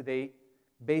can today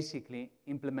basically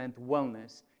implement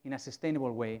wellness in a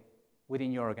sustainable way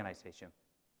within your organization.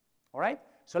 All right?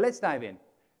 So let's dive in.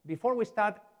 Before we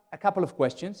start, a couple of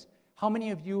questions. How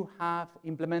many of you have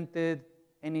implemented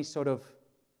any sort of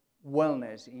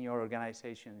wellness in your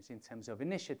organizations in terms of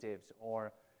initiatives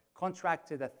or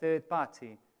contracted a third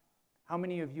party? How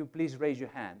many of you, please raise your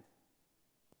hand?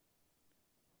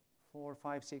 4,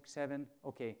 5, 6, 7,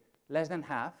 okay, less than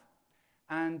half.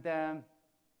 And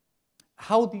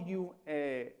how do you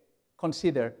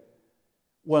consider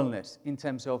wellness in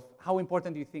terms of how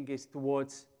important do you think is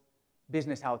towards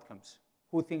business outcomes?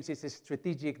 Who thinks it's a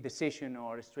strategic decision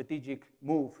or a strategic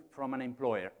move from an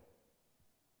employer,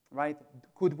 right?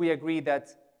 Could we agree that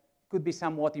it could be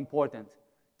somewhat important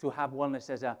to have wellness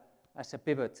as a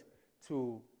pivot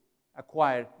to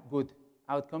acquire good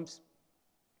outcomes?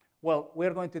 Well,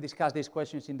 we're going to discuss these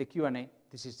questions in the Q&A.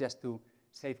 This is just to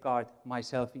safeguard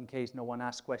myself in case no one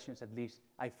asks questions. At least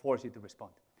I force you to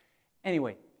respond.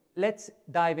 Anyway, let's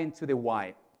dive into the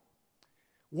why.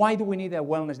 Why do we need a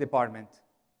wellness department?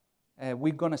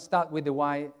 We're going to start with the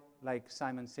why, like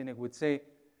Simon Sinek would say.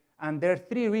 And there are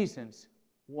 3 reasons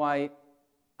why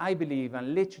I believe,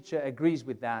 and literature agrees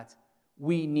with that,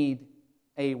 we need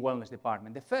a wellness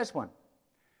department. The first one,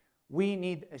 we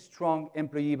need a strong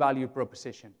employee value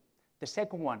proposition. The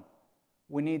second one,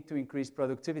 we need to increase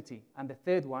productivity. And the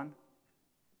third one,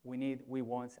 we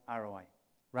want ROI,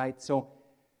 right? So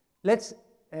let's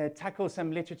tackle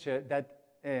some literature that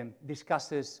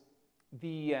discusses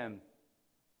the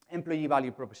employee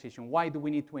value proposition. Why do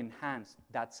we need to enhance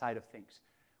that side of things?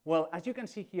 Well, as you can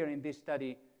see here in this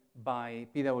study by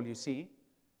PwC,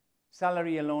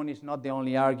 salary alone is not the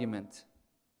only argument.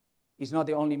 It's not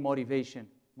the only motivation.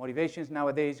 Motivations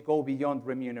nowadays go beyond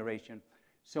remuneration.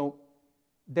 So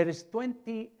there is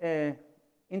 20,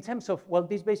 in terms of, well,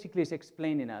 this basically is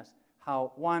explaining us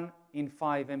how, one, in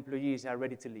 5 employees are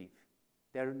ready to leave.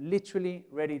 They're literally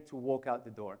ready to walk out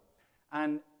the door.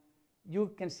 And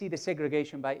you can see the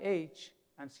segregation by age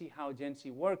and see how Gen Z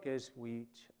workers,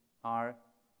 which are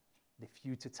the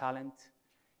future talent,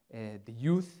 the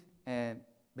youth,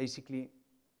 basically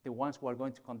the ones who are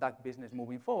going to conduct business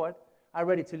moving forward, are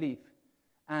ready to leave.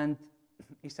 And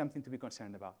it's something to be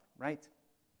concerned about, right?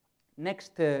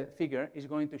 Next figure is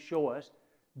going to show us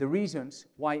the reasons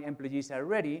why employees are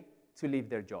ready to leave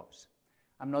their jobs.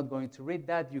 I'm not going to read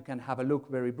that. You can have a look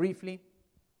very briefly.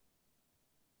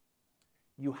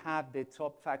 You have the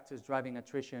top factors driving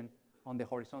attrition on the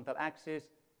horizontal axis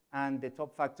and the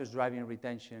top factors driving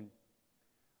retention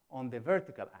on the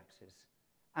vertical axis.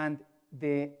 And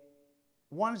the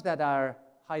ones that are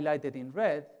highlighted in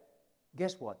red,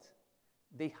 guess what?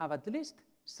 They have at least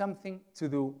something to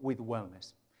do with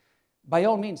wellness. By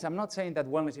all means, I'm not saying that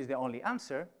wellness is the only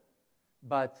answer,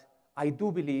 but I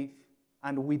do believe,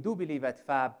 and we do believe at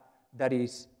FAB, that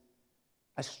is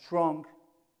a strong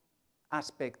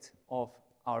aspect of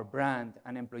our brand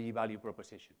and employee value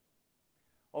proposition.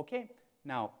 Okay,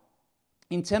 now,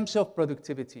 in terms of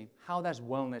productivity, how does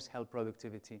wellness help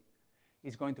productivity?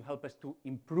 It's going to help us to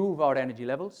improve our energy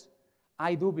levels.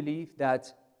 I do believe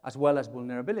that, as well as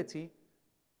vulnerability,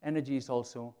 energy is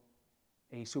also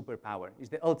a superpower. It's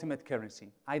the ultimate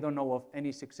currency. I don't know of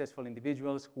any successful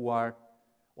individuals who are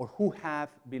or who have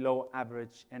below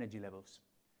average energy levels.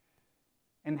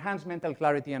 Enhance mental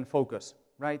clarity and focus,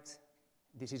 right?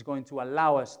 This is going to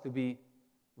allow us to be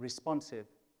responsive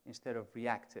instead of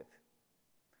reactive.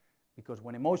 Because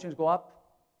when emotions go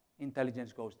up,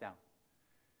 intelligence goes down.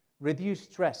 Reduce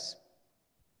stress.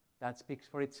 That speaks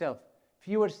for itself.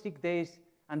 Fewer sick days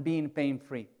and being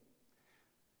pain-free.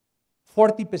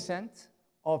 40%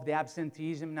 of the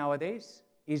absenteeism nowadays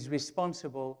is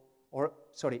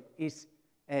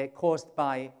caused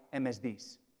by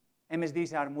MSDs.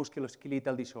 MSDs are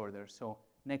musculoskeletal disorders, so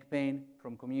neck pain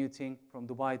from commuting from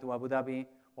Dubai to Abu Dhabi,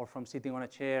 or from sitting on a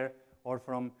chair, or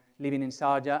from living in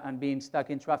Sharjah and being stuck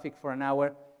in traffic for an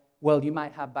hour. Well, you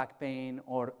might have back pain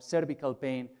or cervical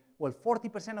pain. Well,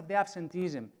 40% of the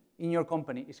absenteeism in your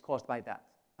company is caused by that,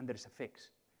 and there's a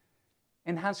fix.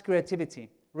 Enhance creativity.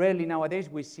 Rarely nowadays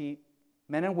we see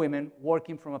men and women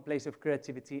working from a place of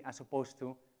creativity as opposed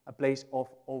to a place of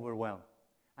overwhelm.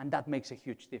 And that makes a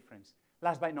huge difference.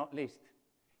 Last but not least,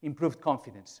 improved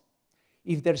confidence.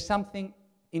 If there's something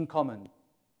in common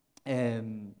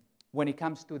when it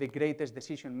comes to the greatest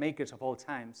decision makers of all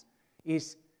times,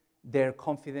 is their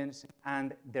confidence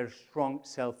and their strong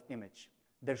self-image,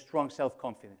 their strong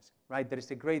self-confidence, right? There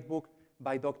is a great book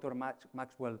by Dr.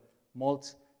 Maxwell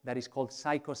Maltz that is called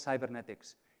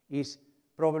Psycho-Cybernetics. It's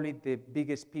probably the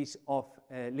biggest piece of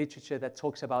literature that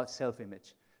talks about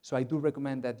self-image. So I do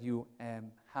recommend that you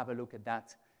have a look at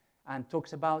that, and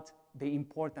talks about the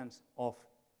importance of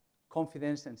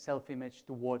confidence and self-image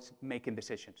towards making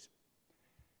decisions.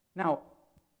 Now,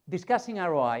 discussing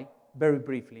ROI very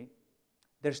briefly,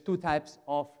 there's 2 types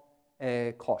of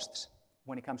costs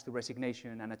when it comes to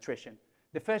resignation and attrition.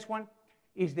 The first one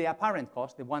is the apparent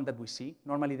cost, the one that we see.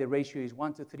 Normally the ratio is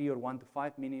 1 to 3 or 1 to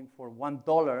 5, meaning for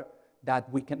 $1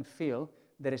 that we can feel,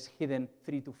 there is hidden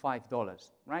 $3 to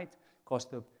 $5, right?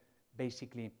 Cost of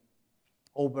basically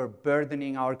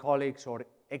overburdening our colleagues or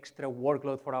extra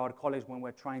workload for our colleagues when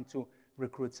we're trying to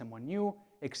recruit someone new,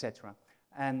 etc.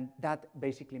 And that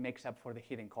basically makes up for the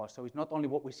hidden cost. So it's not only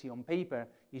what we see on paper,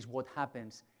 it's what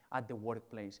happens at the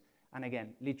workplace. And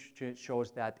again, literature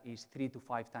shows that is 3 to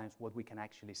 5 times what we can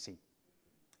actually see.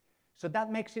 So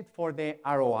that makes it for the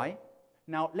ROI.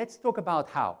 Now let's talk about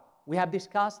how. We have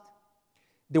discussed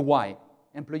the why.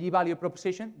 Employee value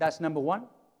proposition, that's number 1.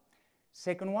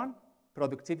 Second one,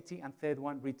 productivity. And third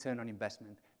one, return on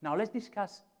investment. Now let's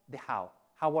discuss the how.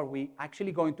 How are we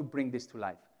actually going to bring this to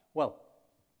life? Well,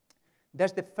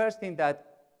 that's the first thing that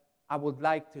I would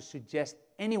like to suggest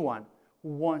anyone who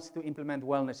wants to implement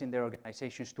wellness in their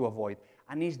organizations to avoid,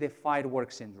 and is the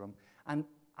firework syndrome. And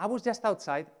I was just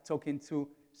outside talking to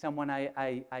someone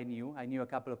I knew. I knew a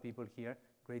couple of people here.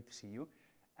 Great to see you.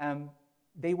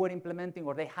 They were implementing,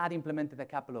 or they had implemented, a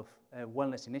couple of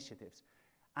wellness initiatives.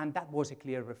 And that was a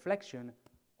clear reflection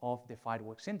of the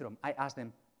firework syndrome. I asked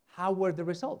them, how were the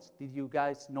results? Did you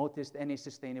guys notice any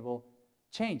sustainable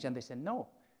change? And they said, no.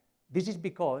 This is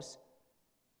because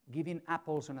giving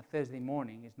apples on a Thursday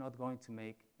morning is not going to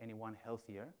make anyone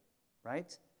healthier,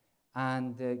 right?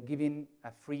 And giving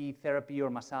a free therapy or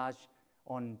massage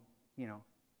on,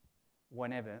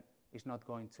 whenever, is not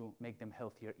going to make them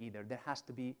healthier either. There has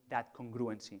to be that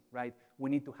congruency, right? We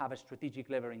need to have a strategic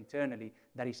lever internally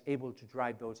that is able to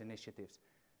drive those initiatives.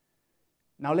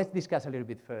 Now let's discuss a little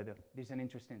bit further. This is an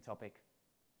interesting topic.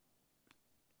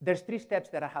 There's 3 steps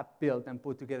that I have built and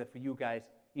put together for you guys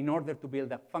in order to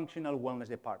build a functional wellness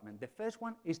department. The first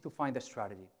one is to find a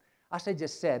strategy. As I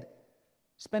just said,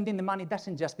 spending the money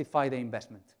doesn't justify the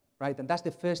investment, right? And that's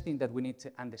the first thing that we need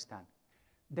to understand.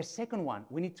 The second one,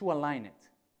 we need to align it.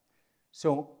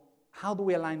 So how do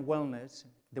we align wellness,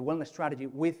 the wellness strategy,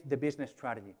 with the business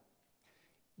strategy?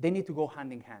 They need to go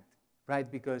hand in hand,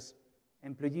 right? Because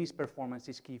employees' performance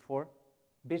is key for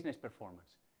business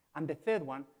performance. And the third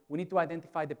one, we need to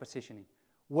identify the positioning.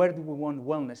 Where do we want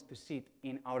wellness to sit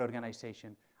in our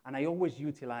organization? And I always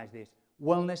utilize this.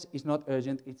 Wellness is not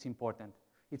urgent, it's important.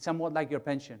 It's somewhat like your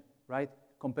pension, right?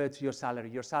 Compared to your salary.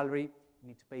 Your salary, you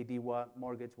need to pay DIWA,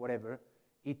 mortgage, whatever.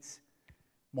 It's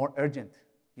more urgent.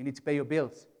 You need to pay your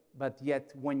bills. But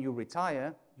yet, when you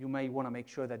retire, you may want to make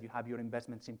sure that you have your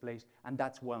investments in place, and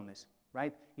that's wellness,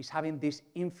 right? It's having this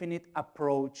infinite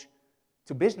approach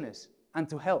to business and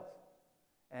to health,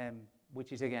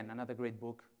 which is, again, another great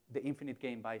book, The Infinite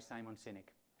Game by Simon Sinek.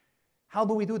 How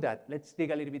do we do that? Let's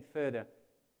dig a little bit further.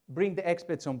 Bring the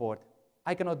experts on board.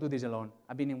 I cannot do this alone.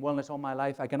 I've been in wellness all my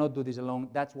life. I cannot do this alone.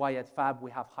 That's why at FAB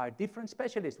we have hired different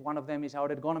specialists. One of them is our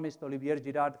ergonomist, Olivier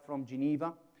Girard from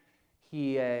Geneva.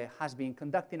 He has been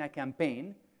conducting a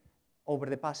campaign over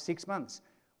the past 6 months.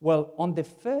 Well, on the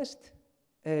first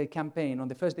campaign, on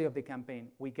the first day of the campaign,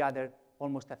 we gathered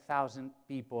almost 1,000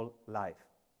 people live.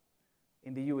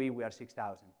 In the UAE, we are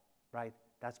 6,000, right?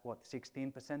 That's what,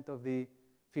 16% of the,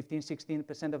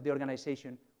 16% of the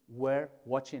organization were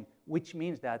watching, which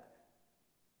means that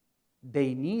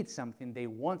they need something, they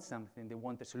want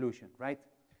a solution, right?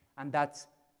 And that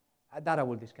I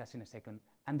will discuss in a second.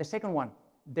 And the second one,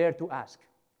 dare to ask.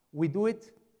 We do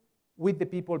it with the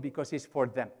people because it's for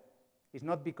them. It's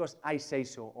not because I say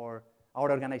so or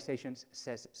our organization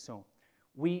says so.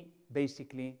 We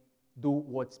basically do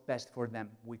what's best for them.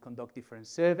 We conduct different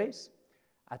surveys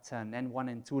at an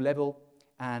N1 and 2 level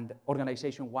and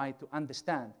organization-wide to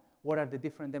understand what are the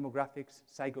different demographics,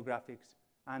 psychographics,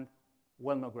 and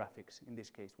wellnographics in this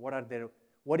case. What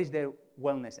is their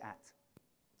wellness at?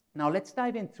 Now let's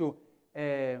dive into,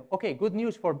 okay, good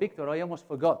news for Victor. I almost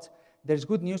forgot. There's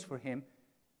good news for him.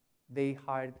 They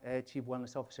hired a chief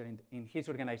wellness officer in his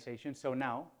organization, so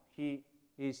now he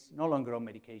is no longer on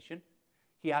medication.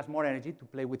 He has more energy to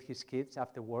play with his kids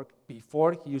after work.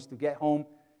 Before, he used to get home,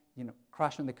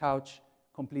 crash on the couch,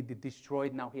 completely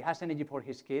destroyed. Now he has energy for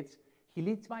his kids. He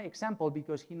leads by example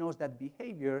because he knows that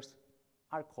behaviors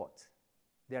are caught.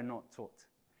 They're not taught.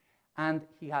 And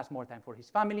he has more time for his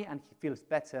family, and he feels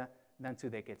better than 2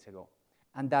 decades ago.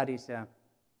 And that is a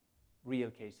real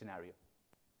case scenario.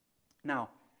 Now,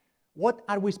 what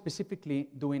are we specifically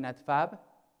doing at FAB?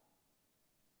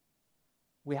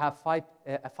 We have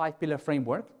a 5-pillar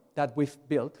framework that we've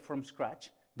built from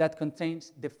scratch that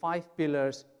contains the 5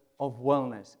 pillars of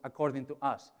wellness, according to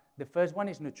us. The first one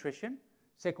is nutrition,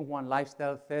 second one,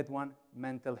 lifestyle, third one,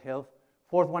 mental health,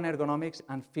 fourth one, ergonomics,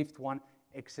 and fifth one,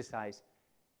 exercise.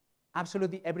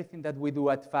 Absolutely everything that we do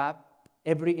at FAB,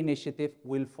 every initiative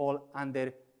will fall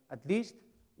under at least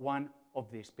one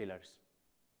of these pillars.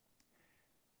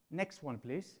 Next one,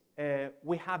 please.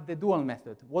 We have the dual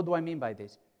method. What do I mean by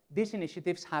this? These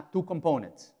initiatives have 2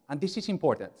 components, and this is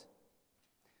important.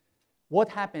 What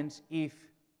happens if,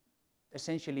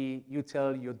 essentially, you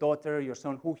tell your daughter, your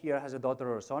son, who here has a daughter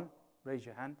or a son? Raise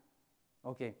your hand.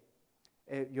 Okay.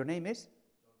 Your name is?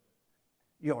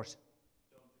 Yours?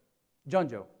 John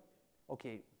Joe.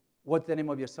 Okay. What's the name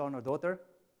of your son or daughter?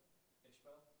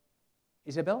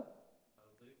 Isabel?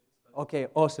 Okay,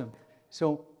 awesome.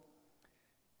 So,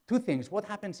 2 things. What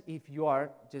happens if you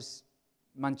are just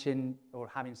munching or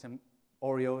having some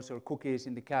Oreos or cookies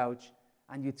in the couch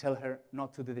and you tell her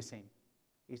not to do the same?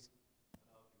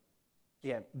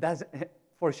 Yeah, that's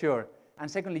for sure. And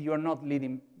secondly, you are not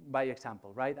leading by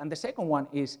example, right? And the second one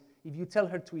is if you tell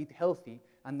her to eat healthy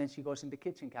and then she goes in the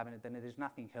kitchen cabinet and there is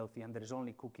nothing healthy and there is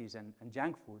only cookies and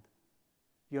junk food,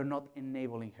 you're not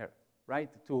enabling her, right,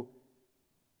 to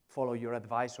follow your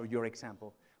advice or your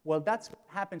example. Well, that's what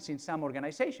happens in some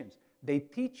organizations. They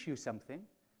teach you something,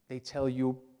 they tell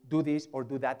you do this or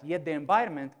do that, yet the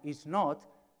environment is not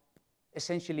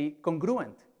essentially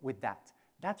congruent with that.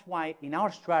 That's why in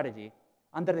our strategy,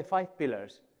 under the 5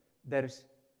 pillars, there's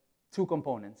 2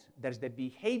 components. There's the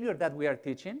behavior that we are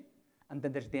teaching, and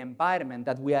then there's the environment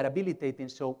that we are habilitating,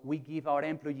 so we give our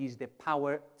employees the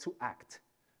power to act,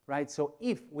 right? So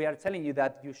if we are telling you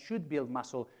that you should build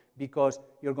muscle because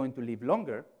you're going to live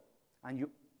longer, and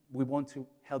we want to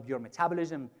help your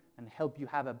metabolism and help you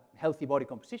have a healthy body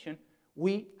composition,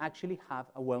 we actually have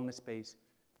a wellness space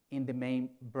in the main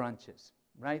branches,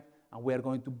 right? And we are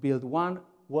going to build one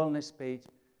wellness space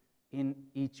in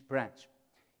each branch.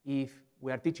 If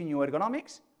we are teaching you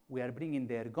ergonomics, we are bringing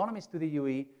the ergonomics to the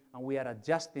UE, and we are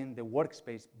adjusting the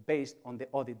workspace based on the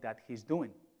audit that he's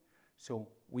doing. So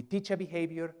we teach a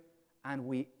behavior, and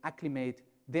we acclimate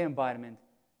the environment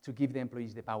to give the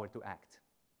employees the power to act.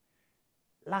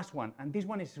 Last one, and this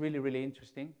one is really, really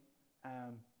interesting,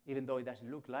 even though it doesn't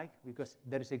look like, because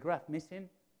there is a graph missing,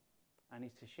 and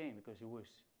it's a shame because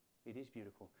it is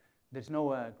beautiful. There's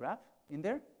no graph in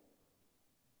there?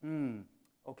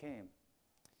 Okay.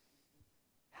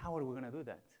 How are we going to do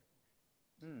that?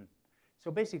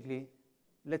 So basically,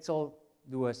 let's all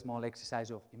do a small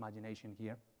exercise of imagination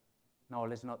here. No,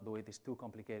 let's not do it. It's too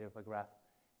complicated of a graph.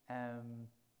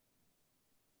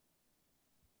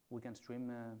 We can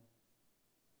stream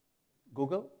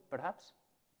Google, perhaps.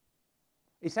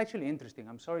 It's actually interesting.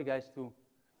 I'm sorry, guys,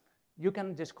 you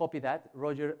can just copy that,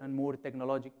 Roger and Moore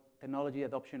technology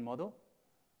adoption model.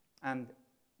 And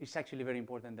it's actually very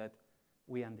important that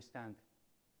we understand.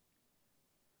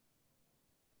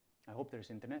 I hope there's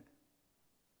internet.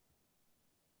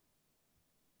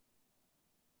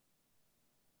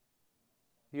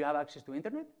 Do you have access to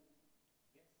internet?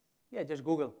 Yes. Yeah, just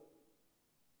Google.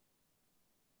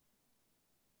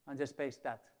 And just paste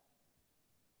that.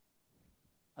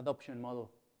 Adoption model.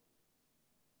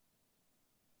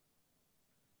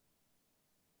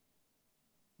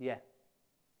 Yeah.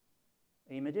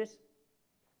 Images.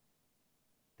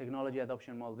 Technology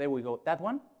adoption model. There we go. That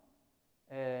one.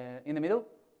 In the middle.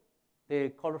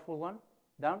 The colorful one.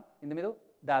 Down in the middle.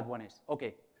 That one is.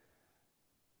 Okay.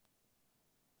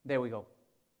 There we go.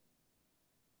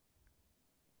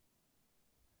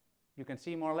 You can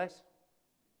see more or less.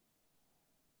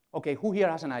 Okay, who here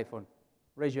has an iPhone?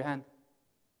 Raise your hand.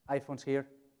 iPhones here.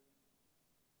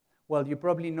 Well, you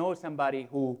probably know somebody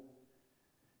who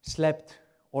slept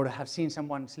or have seen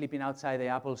someone sleeping outside the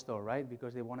Apple store, right?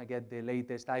 Because they want to get the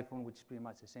latest iPhone, which is pretty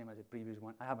much the same as the previous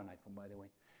one. I have an iPhone, by the way.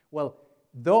 Well,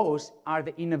 those are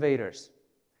the innovators.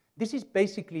 This is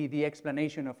basically the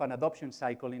explanation of an adoption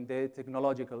cycle in the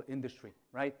technological industry,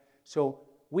 right? So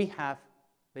we have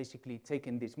basically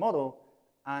taken this model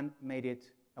and made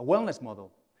it a wellness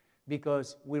model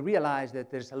because we realize that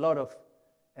there's a lot of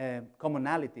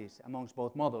commonalities amongst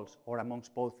both models or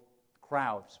amongst both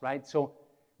crowds, right? So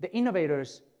the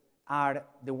innovators are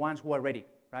the ones who are ready,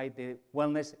 right? The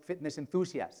wellness, fitness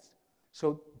enthusiasts.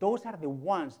 So those are the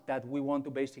ones that we want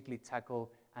to basically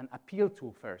tackle and appeal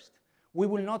to first. We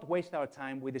will not waste our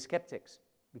time with the skeptics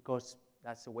because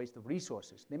that's a waste of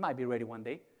resources. They might be ready one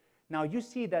day. Now you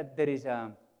see that there is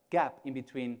a gap in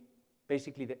between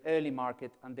basically the early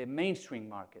market and the mainstream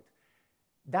market.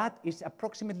 That is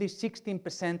approximately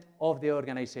 16% of the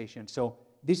organization. So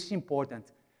this is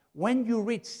important. When you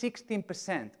reach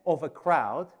 16% of a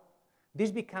crowd,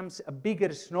 this becomes a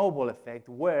bigger snowball effect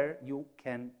where you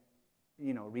can,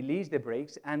 release the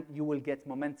brakes and you will get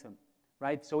momentum,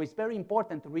 right? So it's very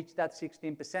important to reach that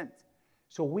 16%.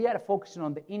 So we are focusing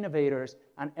on the innovators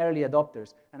and early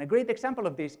adopters. And a great example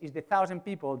of this is the 1,000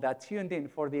 people that tuned in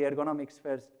for the ergonomics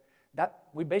first. That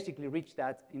we basically reached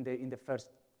that in the first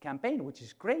campaign, which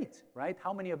is great, right?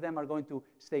 How many of them are going to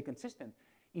stay consistent?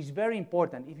 It's very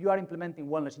important, if you are implementing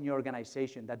wellness in your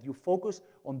organization, that you focus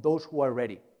on those who are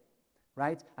ready,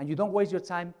 right? And you don't waste your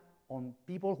time on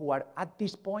people who are at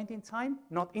this point in time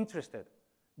not interested,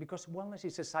 because wellness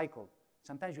is a cycle.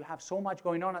 Sometimes you have so much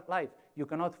going on at life, you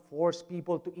cannot force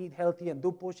people to eat healthy and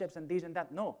do push-ups and this and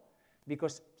that. No,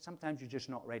 because sometimes you're just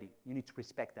not ready. You need to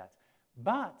respect that.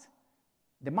 But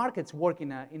the markets work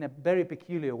in a very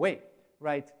peculiar way,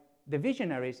 right? The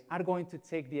visionaries are going to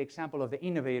take the example of the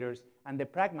innovators, and the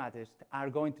pragmatists are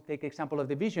going to take example of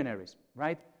the visionaries,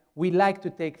 right? We like to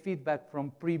take feedback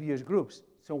from previous groups.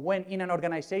 So when in an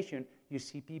organization you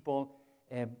see people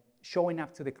showing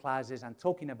up to the classes and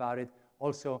talking about it,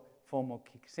 also FOMO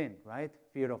kicks in, right?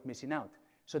 Fear of missing out.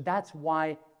 So that's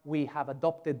why we have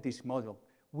adopted this model.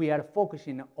 We are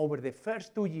focusing over the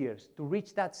first 2 years to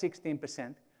reach that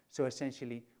 16%, so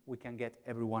essentially we can get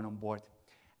everyone on board.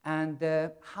 And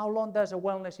how long does a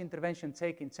wellness intervention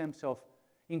take in terms of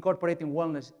incorporating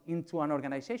wellness into an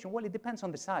organization? Well, it depends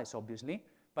on the size, obviously.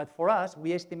 But for us,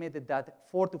 we estimated that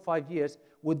 4 to 5 years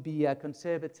would be a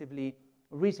conservatively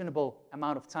reasonable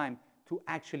amount of time to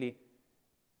actually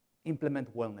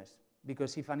implement wellness.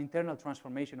 Because if an internal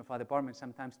transformation of a department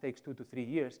sometimes takes 2 to 3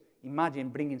 years, imagine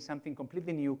bringing something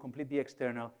completely new, completely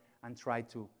external, and try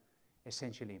to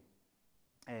essentially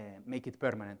make it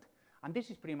permanent. And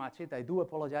this is pretty much it. I do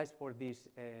apologize for this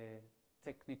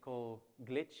technical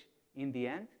glitch in the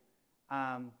end.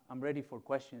 I'm ready for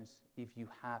questions if you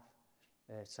have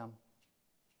some.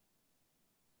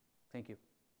 Thank you.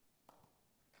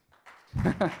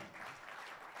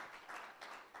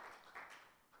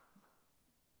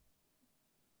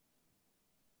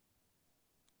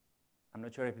 I'm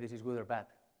not sure if this is good or bad.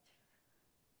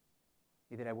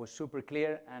 Either I was super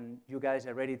clear and you guys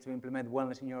are ready to implement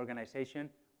wellness in your organization,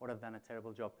 or I've done a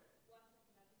terrible job.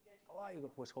 Oh, I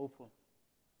was hopeful.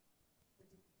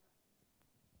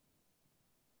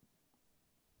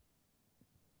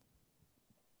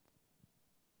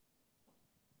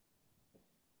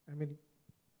 I mean,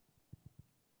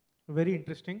 very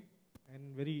interesting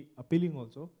and very appealing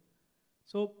also.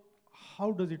 So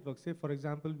how does it work? Say, for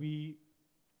example, we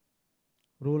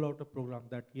roll out a program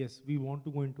that, yes, we want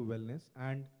to go into wellness,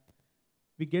 and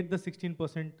we get the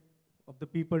 16% of the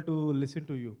people to listen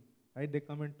to you, right? They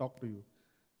come and talk to you.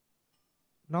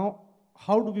 Now,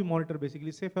 how do we monitor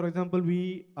basically? Say, for example,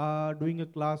 we are doing a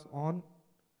class on,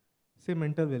 say,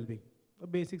 mental well-being, a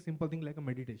basic simple thing like a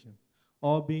meditation,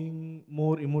 or being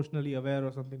more emotionally aware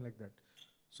or something like that.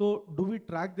 So do we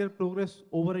track their progress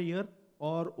over a year,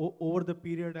 or over the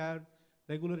period, have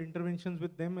regular interventions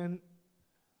with them and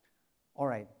all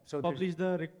right, so publish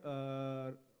the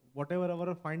whatever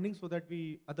our findings, so that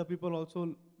other people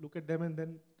also look at them and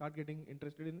then start getting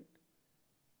interested in it?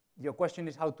 Your question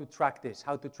is how to track this,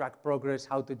 how to track progress,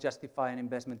 how to justify an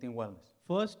investment in wellness.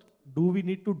 First, do we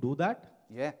need to do that?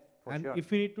 Yeah, for and sure. if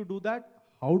we need to do that,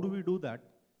 how do we do that?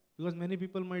 Because many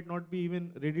people might not be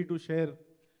even ready to share.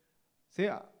 Say,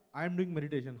 I am doing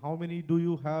meditation. How many do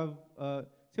you have?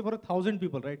 Say for 1,000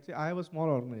 people, right? Say I have a small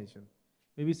organization,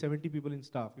 maybe 70 people in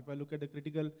staff. If I look at the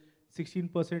critical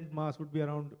 16% mass would be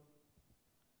around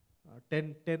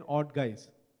 10 odd guys.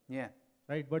 Yeah.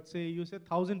 Right, but say you said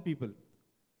 1,000 people.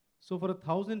 So for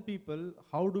 1,000 people,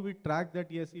 how do we track that,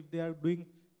 yes, if they are doing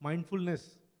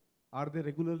mindfulness, are they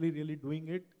regularly really doing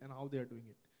it, and how they are doing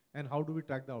it? And how do we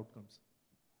track the outcomes?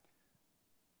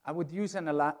 I would use an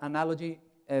analogy.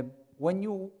 When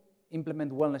you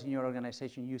implement wellness in your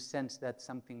organization, you sense that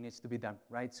something needs to be done,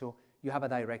 right? So you have a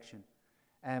direction.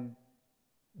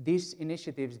 These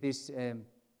initiatives, these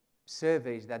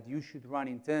surveys that you should run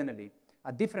internally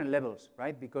at different levels,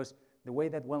 right? Because the way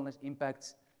that wellness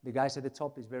impacts the guys at the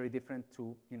top is very different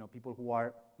to people who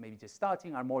are maybe just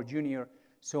starting, are more junior.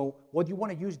 So what you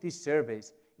want to use these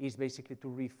surveys is basically to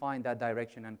refine that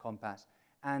direction and compass.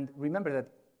 And remember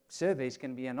that surveys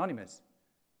can be anonymous.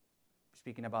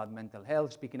 Speaking about mental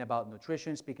health, speaking about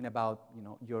nutrition, speaking about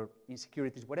your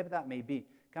insecurities, whatever that may be,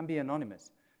 can be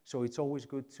anonymous. So it's always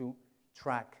good to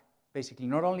track basically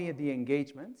not only the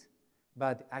engagement,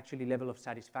 but actually level of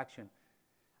satisfaction.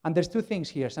 And there's two things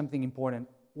here, something important.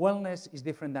 Wellness is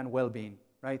different than well-being,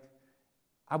 right?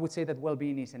 I would say that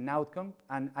well-being is an outcome,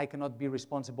 and I cannot be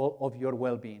responsible of your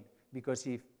well-being, because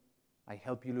if I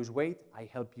help you lose weight, I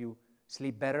help you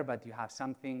sleep better, but you have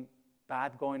something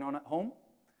bad going on at home,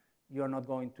 you're not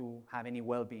going to have any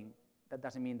well-being. That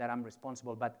doesn't mean that I'm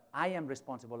responsible, but I am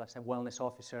responsible as a wellness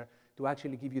officer to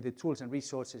actually give you the tools and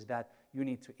resources that you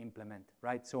need to implement,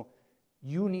 right? So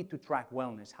you need to track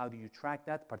wellness. How do you track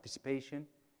that? Participation,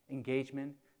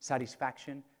 engagement,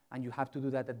 satisfaction, and you have to do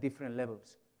that at different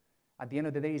levels. At the end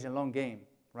of the day, it's a long game,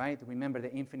 right? Remember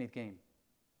the infinite game.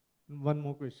 One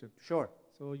more question. Sure.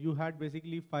 So you had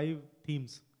basically 5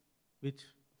 themes which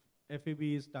FAB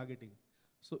is targeting.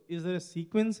 So is there a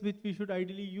sequence which we should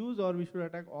ideally use, or we should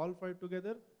attack all 5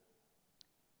 together?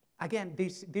 Again,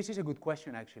 this is a good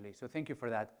question, actually, so thank you for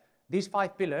that. These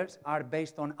 5 pillars are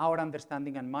based on our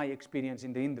understanding and my experience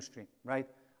in the industry, right?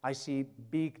 I see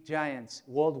big giants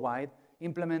worldwide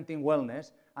implementing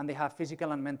wellness, and they have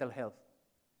physical and mental health.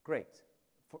 Great.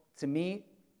 To me,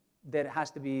 there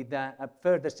has to be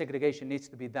further segregation needs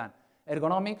to be done.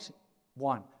 Ergonomics,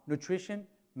 1. Nutrition,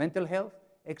 mental health,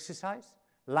 exercise,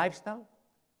 lifestyle.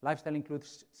 Lifestyle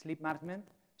includes sleep management,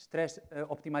 stress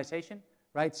optimization,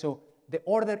 right? So the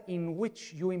order in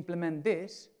which you implement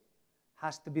this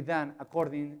has to be done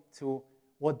according to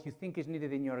what you think is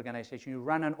needed in your organization. You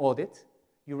run an audit,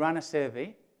 you run a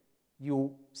survey,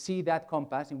 you see that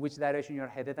compass in which direction you're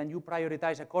headed, and you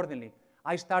prioritize accordingly.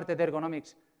 I started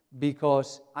ergonomics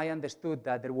because I understood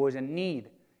that there was a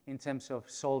need in terms of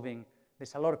solving.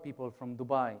 There's a lot of people from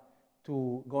Dubai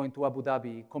to going to Abu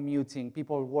Dhabi, commuting,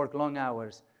 people work long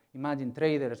hours, imagine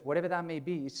traders, whatever that may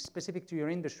be, it's specific to your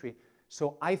industry.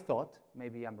 So I thought,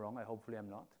 maybe I'm wrong, hopefully I'm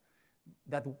not,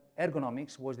 that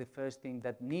ergonomics was the first thing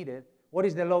that needed. What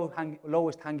is the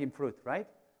lowest hanging fruit, right?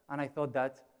 And I thought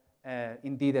that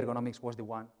indeed ergonomics was the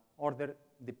one. Order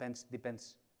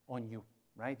depends on you,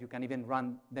 right? You can even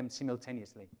run them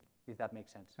simultaneously, if that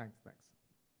makes sense. Thanks.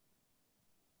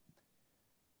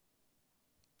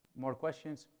 More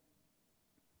questions?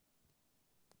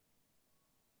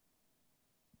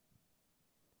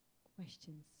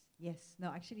 Questions? Yes.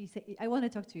 No, actually, I want to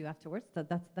talk to you afterwards.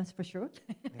 That's for sure.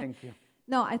 Thank you.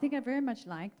 No, I think I very much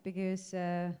liked, because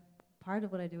part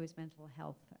of what I do is mental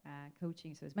health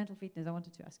coaching. So it's mental fitness. I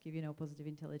wanted to ask you, positive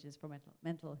intelligence for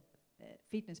mental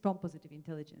fitness from positive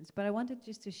intelligence. But I wanted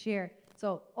just to share,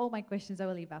 so all my questions I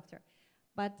will leave after.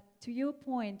 But to your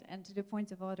point and to the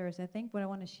points of others, I think what I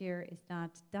want to share is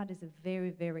that is a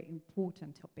very, very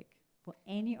important topic for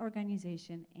any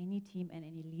organization, any team, and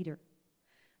any leader.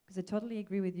 Because I totally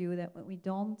agree with you that when we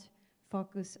don't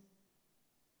focus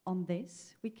on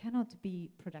this, we cannot be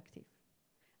productive.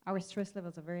 Our stress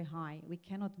levels are very high. We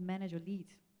cannot manage or lead,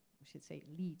 I should say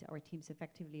lead our teams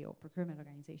effectively or procurement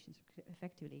organizations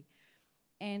effectively.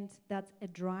 And that's a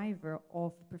driver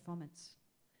of performance.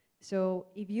 So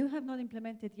if you have not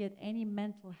implemented yet any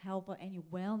mental health or any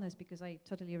wellness, because I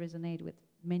totally resonate with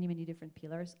many, many different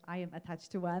pillars. I am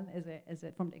attached to one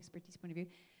from the expertise point of view,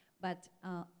 but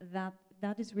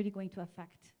that is really going to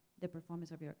affect the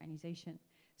performance of your organization.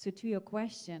 So to your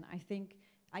question, I think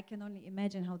I can only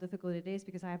imagine how difficult it is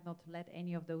because I have not led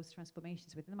any of those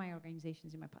transformations within my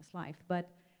organizations in my past life. But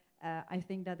I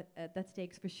think that that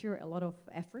takes for sure a lot of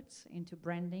efforts into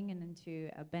branding and into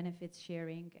benefits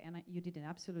sharing. And you did an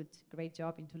absolute great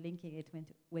job into linking it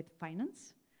with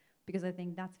finance, because I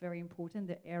think that's very important,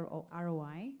 the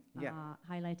ROI,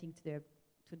 highlighting to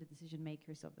the decision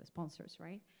makers of the sponsors,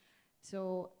 right?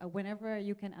 So whenever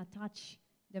you can attach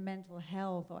the mental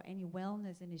health or any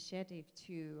wellness initiative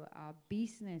to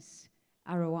business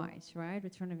ROIs, right?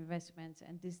 Return of investments,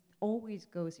 and this always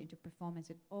goes into performance.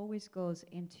 It always goes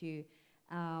into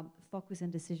focus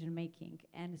and decision making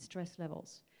and stress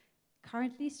levels.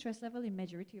 Currently, stress level in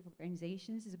majority of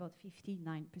organizations is about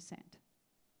 59%.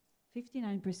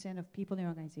 59% of people in your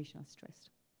organization are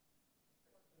stressed.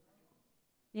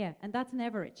 Yeah, and that's an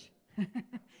average.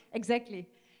 Exactly.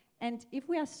 And if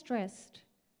we are stressed,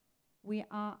 we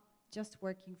are just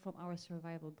working from our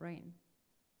survival brain,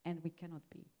 and we cannot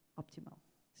be optimal.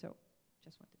 So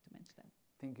just wanted to mention that.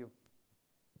 Thank you.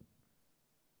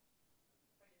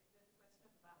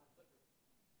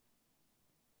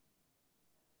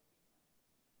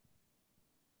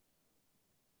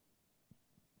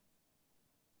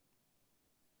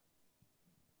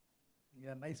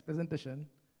 Yeah, nice presentation.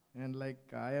 And like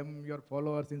I am your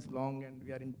follower since long and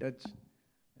we are in touch.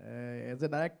 As a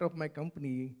director of my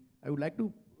company, I would like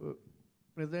to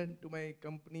present to my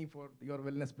company for your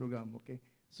wellness program, okay?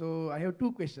 So I have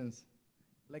two questions.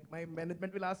 Like my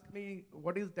management will ask me,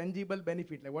 what is tangible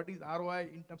benefit? Like what is ROI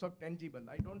in terms of tangible?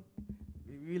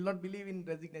 We will not believe in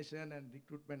resignation and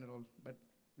recruitment and all, but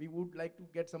we would like to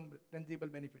get some tangible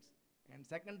benefits. And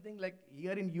second thing, like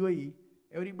here in UAE,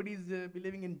 everybody is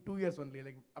believing in 2 years only.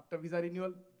 Like after visa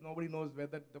renewal, nobody knows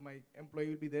whether my employee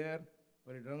will be there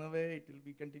or it run away, it will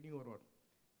be continue or what.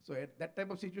 So at that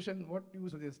type of situation, what do you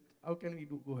suggest? How can we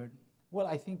go ahead? Well,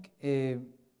 I think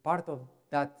part of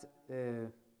that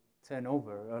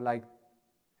turnover, or like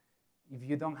if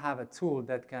you don't have a tool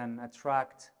that can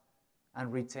attract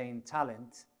and retain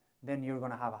talent, then you're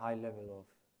going to have a high level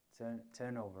of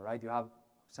turnover, right? You have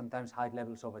sometimes high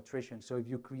levels of attrition. So if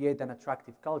you create an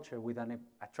attractive culture with an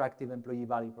attractive employee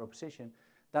value proposition,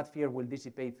 that fear will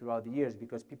dissipate throughout the years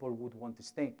because people would want to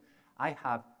stay. I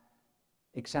have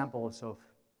examples of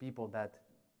people that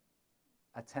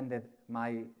attended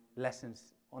my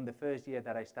lessons on the first year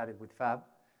that I started with Fab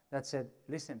that said,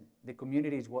 listen, the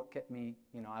community is what kept me,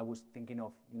 I was thinking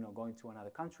of, going to another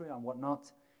country and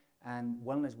whatnot, and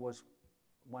wellness was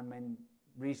one main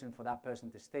reason for that person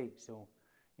to stay. So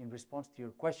in response to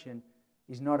your question,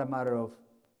 it's not a matter of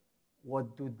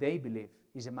what do they believe,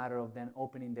 it's a matter of then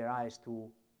opening their eyes to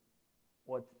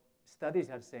what studies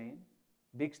are saying,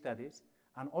 big studies,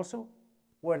 and also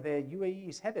where the UAE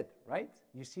is headed, right?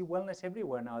 You see wellness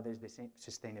everywhere now. There's the same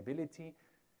sustainability,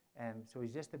 and so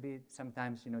it's just a bit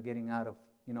sometimes, getting out of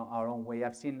our own way.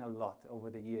 I've seen a lot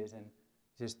over the years, and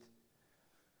just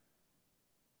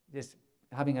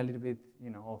having a little bit,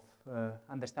 of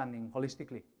understanding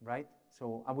holistically, right?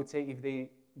 So I would say if they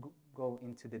go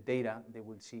into the data, they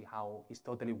will see how it's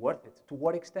totally worth it. To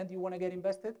what extent you want to get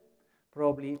invested?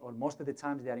 Probably, or most of the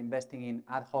times, they are investing in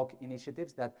ad hoc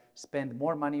initiatives that spend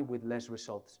more money with less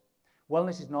results.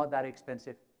 Wellness is not that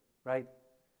expensive, right?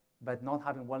 But not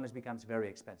having wellness becomes very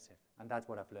expensive, and that's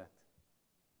what I've learned.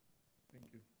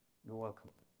 Thank you. You're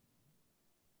welcome.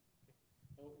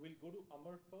 Okay. We'll go to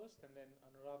Amar first, and then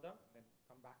Anuradha, then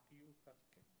come back to you, if that's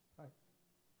okay.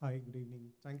 Hi. Hi, good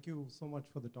evening. Thank you so much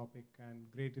for the topic and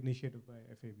great initiative by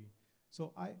FAB.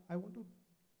 So I want to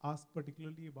ask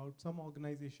particularly about some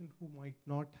organization who might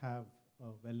not have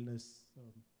a wellness,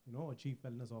 a chief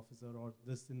wellness officer or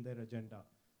this in their agenda.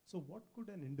 So what could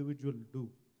an individual do?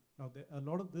 Now, a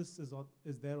lot of this is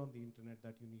there on the internet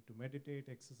that you need to meditate,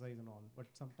 exercise and all, but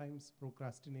sometimes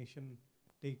procrastination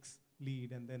takes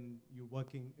lead, and then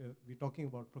we're talking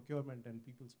about procurement, and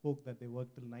people spoke that they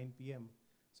work till 9 p.m.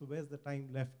 So where's the time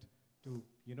left to,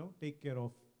 take care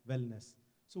of wellness?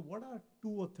 So what are 2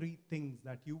 or 3 things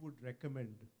that you would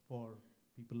recommend for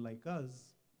people like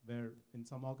us, where in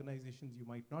some organizations you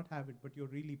might not have it, but you're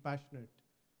really passionate?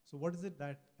 So what is it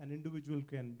that an individual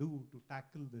can do to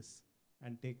tackle this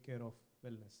and take care of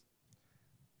wellness?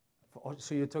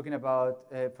 So you're talking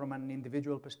about from an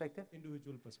individual perspective?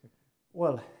 Individual perspective.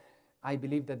 Well, I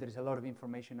believe that there's a lot of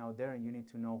information out there, and you need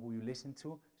to know who you listen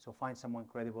to. So find someone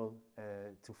credible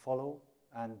to follow.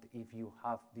 And if you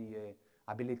have the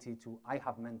ability to, I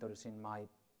have mentors in my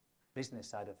business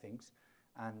side of things,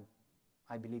 and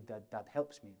I believe that that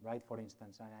helps me, right? For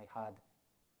instance,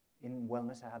 in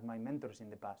wellness, I had my mentors in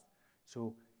the past.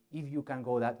 So if you can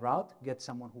go that route, get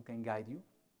someone who can guide you.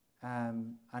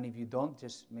 And if you don't,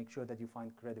 just make sure that you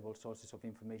find credible sources of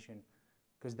information,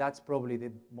 because that's probably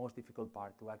the most difficult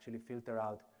part, to actually filter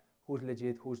out who's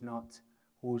legit, who's not,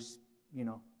 who's,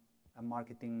 a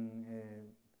marketing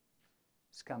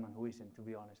scam and who isn't, to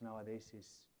be honest, nowadays.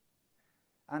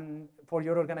 And for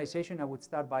your organization, I would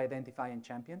start by identifying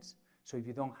champions. So if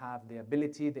you don't have the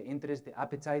ability, the interest, the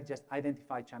appetite, just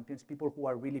identify champions, people who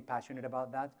are really passionate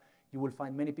about that. You will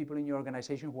find many people in your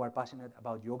organization who are passionate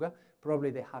about yoga. Probably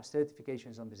they have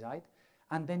certifications on the side.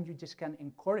 And then you just can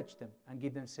encourage them and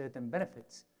give them certain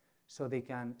benefits so they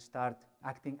can start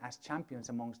acting as champions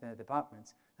amongst their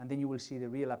departments. And then you will see the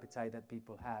real appetite that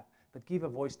people have. But give a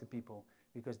voice to people,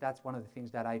 because that's one of the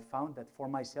things that I found that for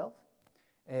myself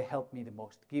helped me the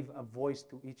most. Give a voice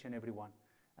to each and every one.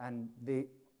 And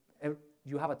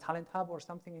you have a talent hub or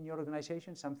something in your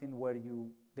organization, something where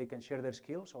they can share their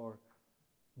skills, or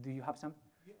do you have some?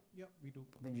 Yeah, we do.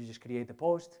 Then you just create a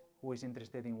post, who is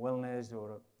interested in wellness,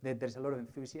 or there's a lot of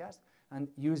enthusiasts, and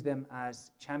use them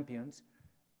as champions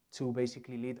to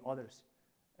basically lead others.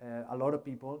 A lot of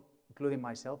people, including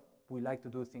myself, we like to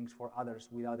do things for others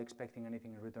without expecting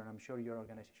anything in return. I'm sure your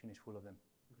organization is full of them.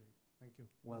 Great, thank you.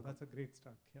 Welcome. That's a great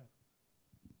start, yeah.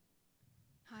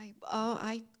 Hi,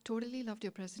 I totally loved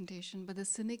your presentation, but the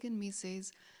cynic in me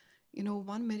says,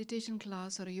 one meditation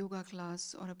class or a yoga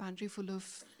class or a pantry full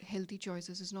of healthy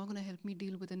choices is not going to help me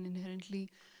deal with an inherently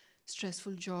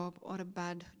stressful job or a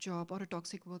bad job or a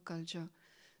toxic work culture.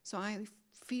 So I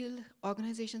feel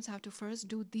organizations have to first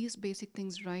do these basic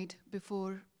things right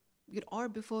before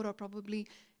or probably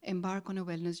embark on a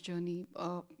wellness journey,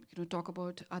 talk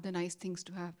about other nice things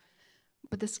to have.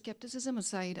 But the skepticism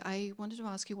aside, I wanted to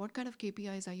ask you, what kind of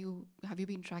KPIs have you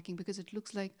been tracking? Because it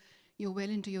looks like you're well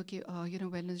into your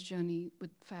wellness journey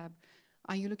with FAB.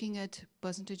 Are you looking at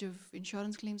percentage of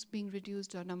insurance claims being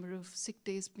reduced, or number of sick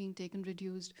days being taken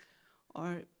reduced,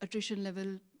 or attrition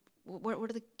level? What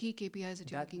are the key KPIs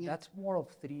that you're looking at? That's more of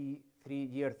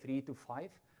year 3 to 5.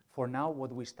 For now,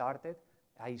 what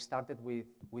I started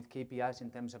with KPIs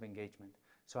in terms of engagement.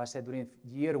 So I said during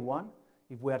year 1,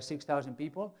 if we are 6,000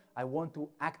 people, I want to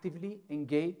actively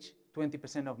engage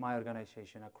 20% of my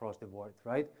organization across the board,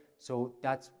 right? So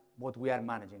that's what we are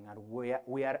managing, and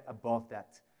we are above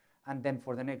that. And then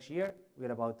for the next year,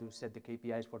 we're about to set the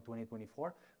KPIs for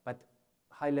 2024, but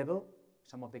high level,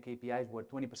 some of the KPIs were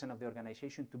 20% of the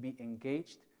organization to be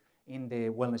engaged in the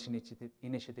wellness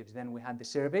initiatives. Then we had the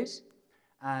surveys,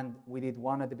 and we did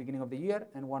one at the beginning of the year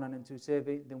and one and two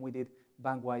survey. Then we did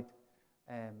bank-wide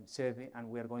survey, and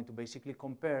we are going to basically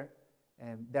compare.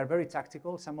 They're very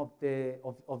tactical. Some of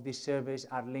these surveys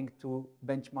are linked to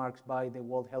benchmarks by the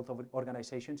World Health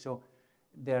Organization. So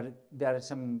there are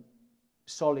some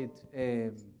solid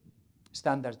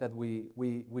standards that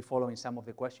we follow in some of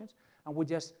the questions, and we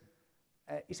just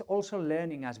it's also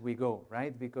learning as we go,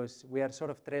 right? Because we are sort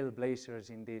of trailblazers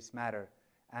in this matter,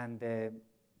 and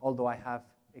although I have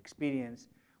experience,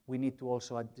 we need to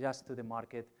also adjust to the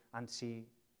market and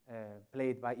play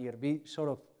it by ear. Be sort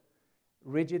of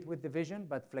rigid with the vision,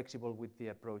 but flexible with the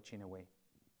approach in a way.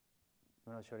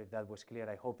 I'm not sure if that was clear.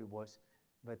 I hope it was,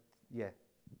 but yeah.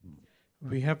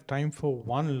 We have time for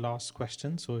one last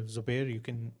question. So if Zubair, you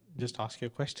can just ask your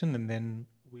question, and then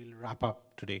we'll wrap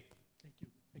up today.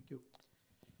 Thank you.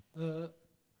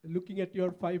 Looking at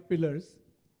your 5 pillars,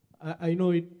 I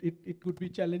know it could be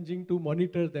challenging to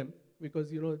monitor them,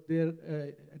 because they're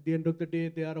at the end of the day,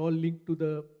 they are all linked to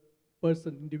the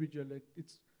person, individual.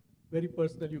 It's very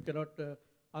personal. You cannot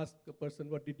ask a person,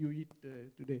 what did you eat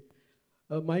today?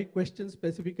 My question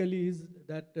specifically is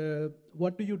that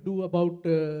what do you do about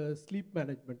sleep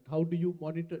management? How do you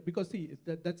monitor? Because see,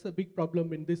 that's a big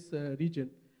problem in this region.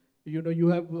 You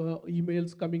have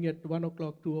emails coming at 1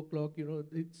 o'clock, 2 o'clock,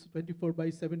 it's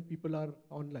 24/7, people are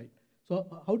online.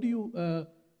 So how do you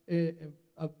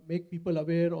make people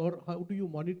aware, or how do you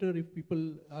monitor if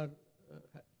people are,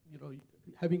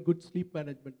 having good sleep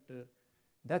management?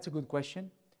 That's a good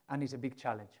question, and it's a big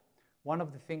challenge. One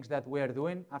of the things that we are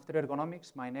doing after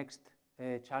ergonomics, my next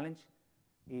challenge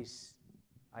is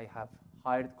I have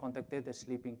contacted a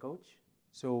sleeping coach.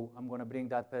 So I'm going to bring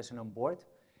that person on board.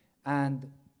 And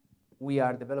we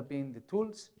are developing the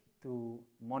tools to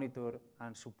monitor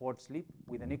and support sleep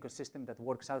with an ecosystem that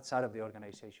works outside of the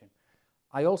organization.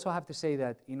 I also have to say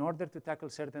that in order to tackle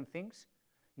certain things,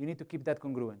 you need to keep that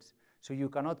congruence. So you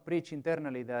cannot preach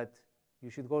internally that you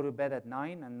should go to bed at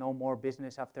 9 and no more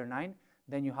business after 9.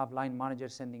 Then you have line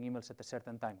managers sending emails at a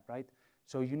certain time, right?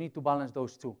 So you need to balance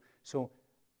those two. So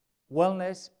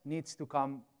wellness needs to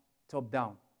come top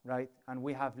down, right? And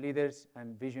we have leaders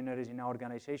and visionaries in our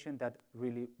organization that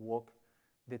really walk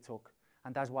the talk.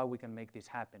 And that's why we can make this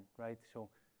happen, right? So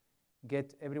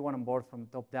get everyone on board from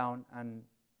top down, and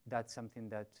that's something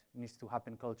that needs to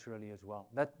happen culturally as well.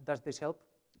 Does this help?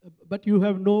 But you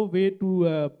have no way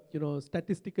to,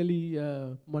 statistically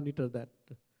monitor that.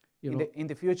 In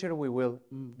the future, we will,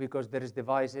 because there is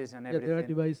devices and everything. Yeah, there are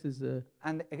devices.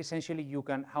 And essentially, you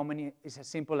can, it's as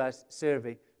simple as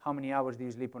survey, how many hours do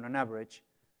you sleep on an average?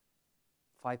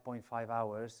 5.5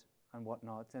 hours and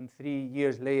whatnot. And 3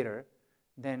 years later,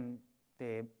 then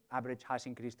the average has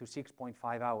increased to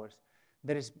 6.5 hours.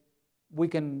 We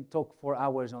can talk for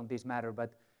hours on this matter,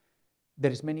 but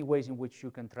there is many ways in which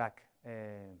you can track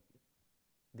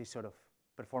these sort of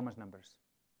performance numbers.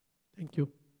 Thank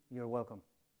you. You're welcome.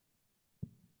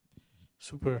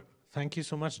 Super. Thank you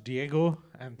so much, Diego,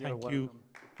 and thank you.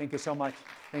 Thank you so much.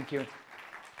 Thank you.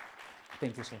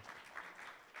 Thank you, sir.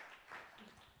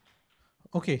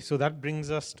 Okay, so that brings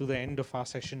us to the end of our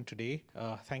session today.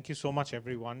 Thank you so much,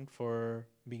 everyone, for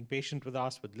being patient with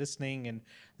us, with listening. And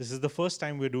this is the first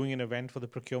time we're doing an event for the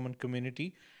procurement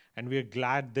community, and we're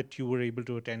glad that you were able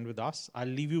to attend with us. I'll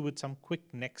leave you with some quick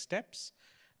next steps.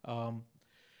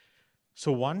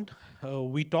 So one,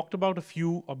 we talked about a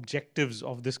few objectives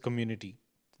of this community.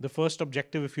 The first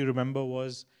objective, if you remember,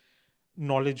 was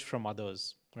knowledge from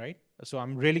others, right? So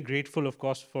I'm really grateful, of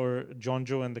course, for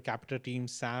Jonjo and the Capita team,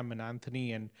 Sam and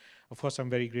Anthony, and of course, I'm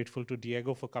very grateful to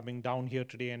Diego for coming down here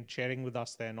today and sharing with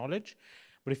us their knowledge.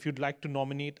 But if you'd like to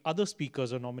nominate other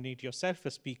speakers or nominate yourself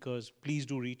as speakers, please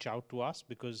do reach out to us,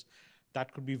 because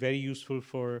that could be very useful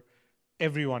for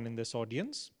everyone in this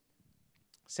audience.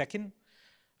 Second,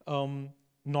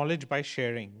 knowledge by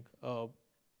sharing.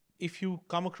 If you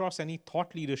come across any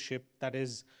thought leadership that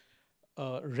is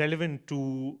relevant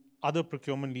to other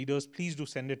procurement leaders, please do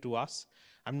send it to us.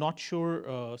 I'm not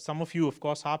sure, some of you, of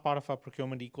course, are part of our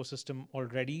procurement ecosystem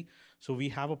already. So we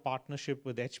have a partnership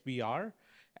with HBR,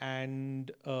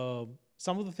 and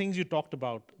some of the things you talked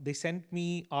about, they sent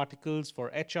me articles for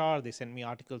HR, they sent me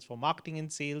articles for marketing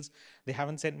and sales. They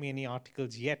haven't sent me any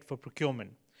articles yet for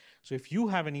procurement. So if you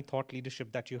have any thought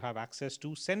leadership that you have access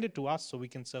to, send it to us so we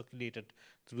can circulate it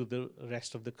through the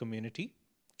rest of the community.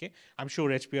 Okay, I'm sure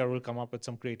HBR will come up with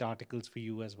some great articles for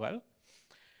you as well.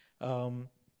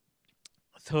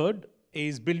 Third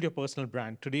is build your personal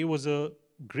brand. Today was a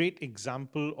great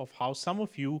example of how some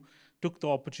of you took the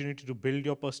opportunity to build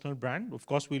your personal brand. Of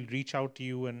course, we'll reach out to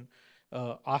you and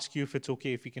ask you if it's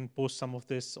okay if we can post some of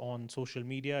this on social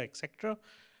media, etc.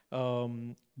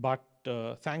 But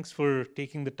thanks for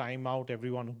taking the time out,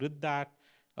 everyone who did that.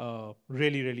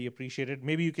 Really, really appreciate it.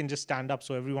 Maybe you can just stand up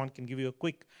so everyone can give you a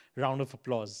quick round of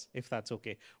applause, if that's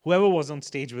okay. Whoever was on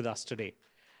stage with us today.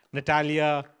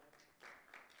 Natalia,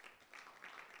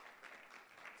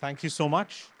 thank you so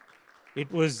much.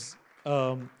 It was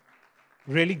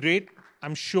really great.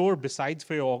 I'm sure besides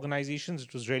for your organizations,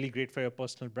 it was really great for your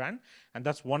personal brand. And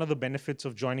that's one of the benefits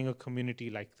of joining a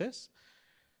community like this.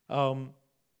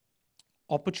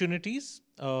 Opportunities.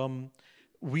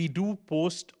 We do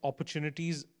post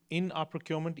opportunities in our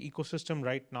procurement ecosystem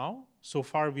right now. So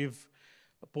far, we've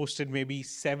posted maybe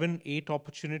 7, 8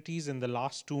 opportunities in the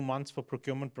last 2 months for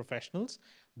procurement professionals.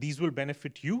 These will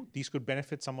benefit you. These could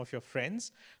benefit some of your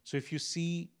friends. So if you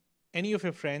see any of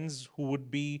your friends who would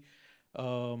be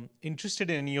interested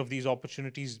in any of these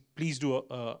opportunities, please do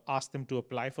ask them to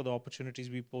apply for the opportunities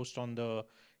we post on the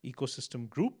ecosystem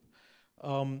group.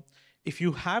 If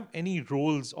you have any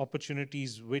roles,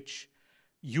 opportunities which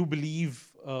you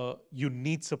believe you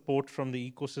need support from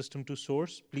the ecosystem to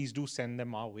source, please do send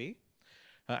them our way.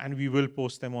 And we will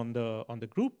post them on the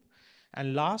group.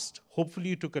 And last, hopefully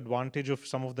you took advantage of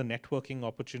some of the networking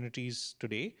opportunities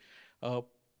today.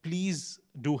 Please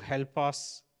do help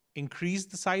us increase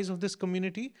the size of this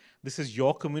community. This is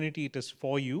your community, it is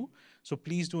for you. So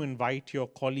please do invite your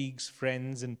colleagues,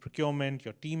 friends in procurement,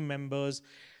 your team members.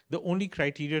 The only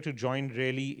criteria to join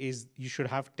really is you should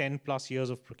have 10 plus years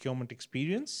of procurement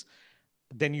experience.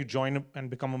 Then you join and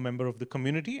become a member of the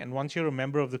community. And once you're a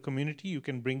member of the community, you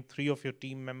can bring 3 of your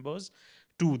team members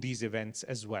to these events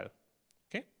as well.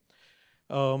 Okay.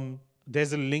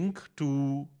 There's a link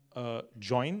to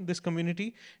join this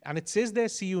community, and it says there,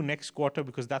 see you next quarter,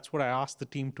 because that's what I asked the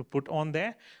team to put on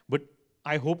there. But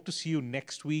I hope to see you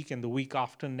next week and the week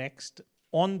after next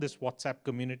on this WhatsApp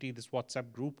community, this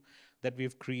WhatsApp group that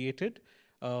we've created.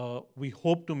 We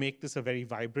hope to make this a very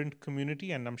vibrant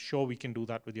community, and I'm sure we can do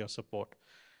that with your support.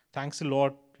 Thanks a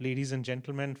lot, ladies and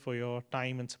gentlemen, for your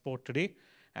time and support today.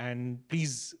 And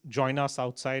please join us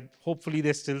outside. Hopefully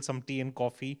there's still some tea and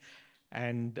coffee,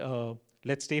 and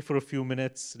let's stay for a few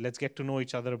minutes. Let's get to know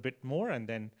each other a bit more, and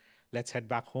then let's head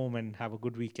back home and have a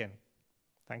good weekend.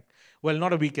 Well,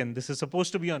 not a weekend. This is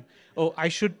supposed to be on. Oh, I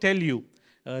should tell you,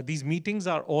 these meetings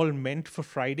are all meant for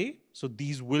Friday. So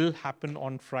these will happen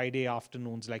on Friday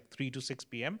afternoons, like 3 to 6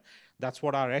 p.m. That's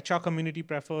what our HR community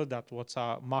prefers. That's what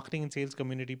our marketing and sales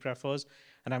community prefers.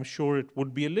 And I'm sure it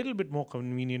would be a little bit more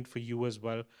convenient for you as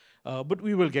well. But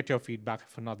we will get your feedback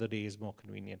if another day is more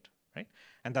convenient, right?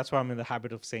 And that's why I'm in the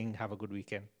habit of saying have a good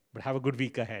weekend. But have a good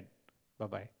week ahead.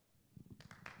 Bye-bye.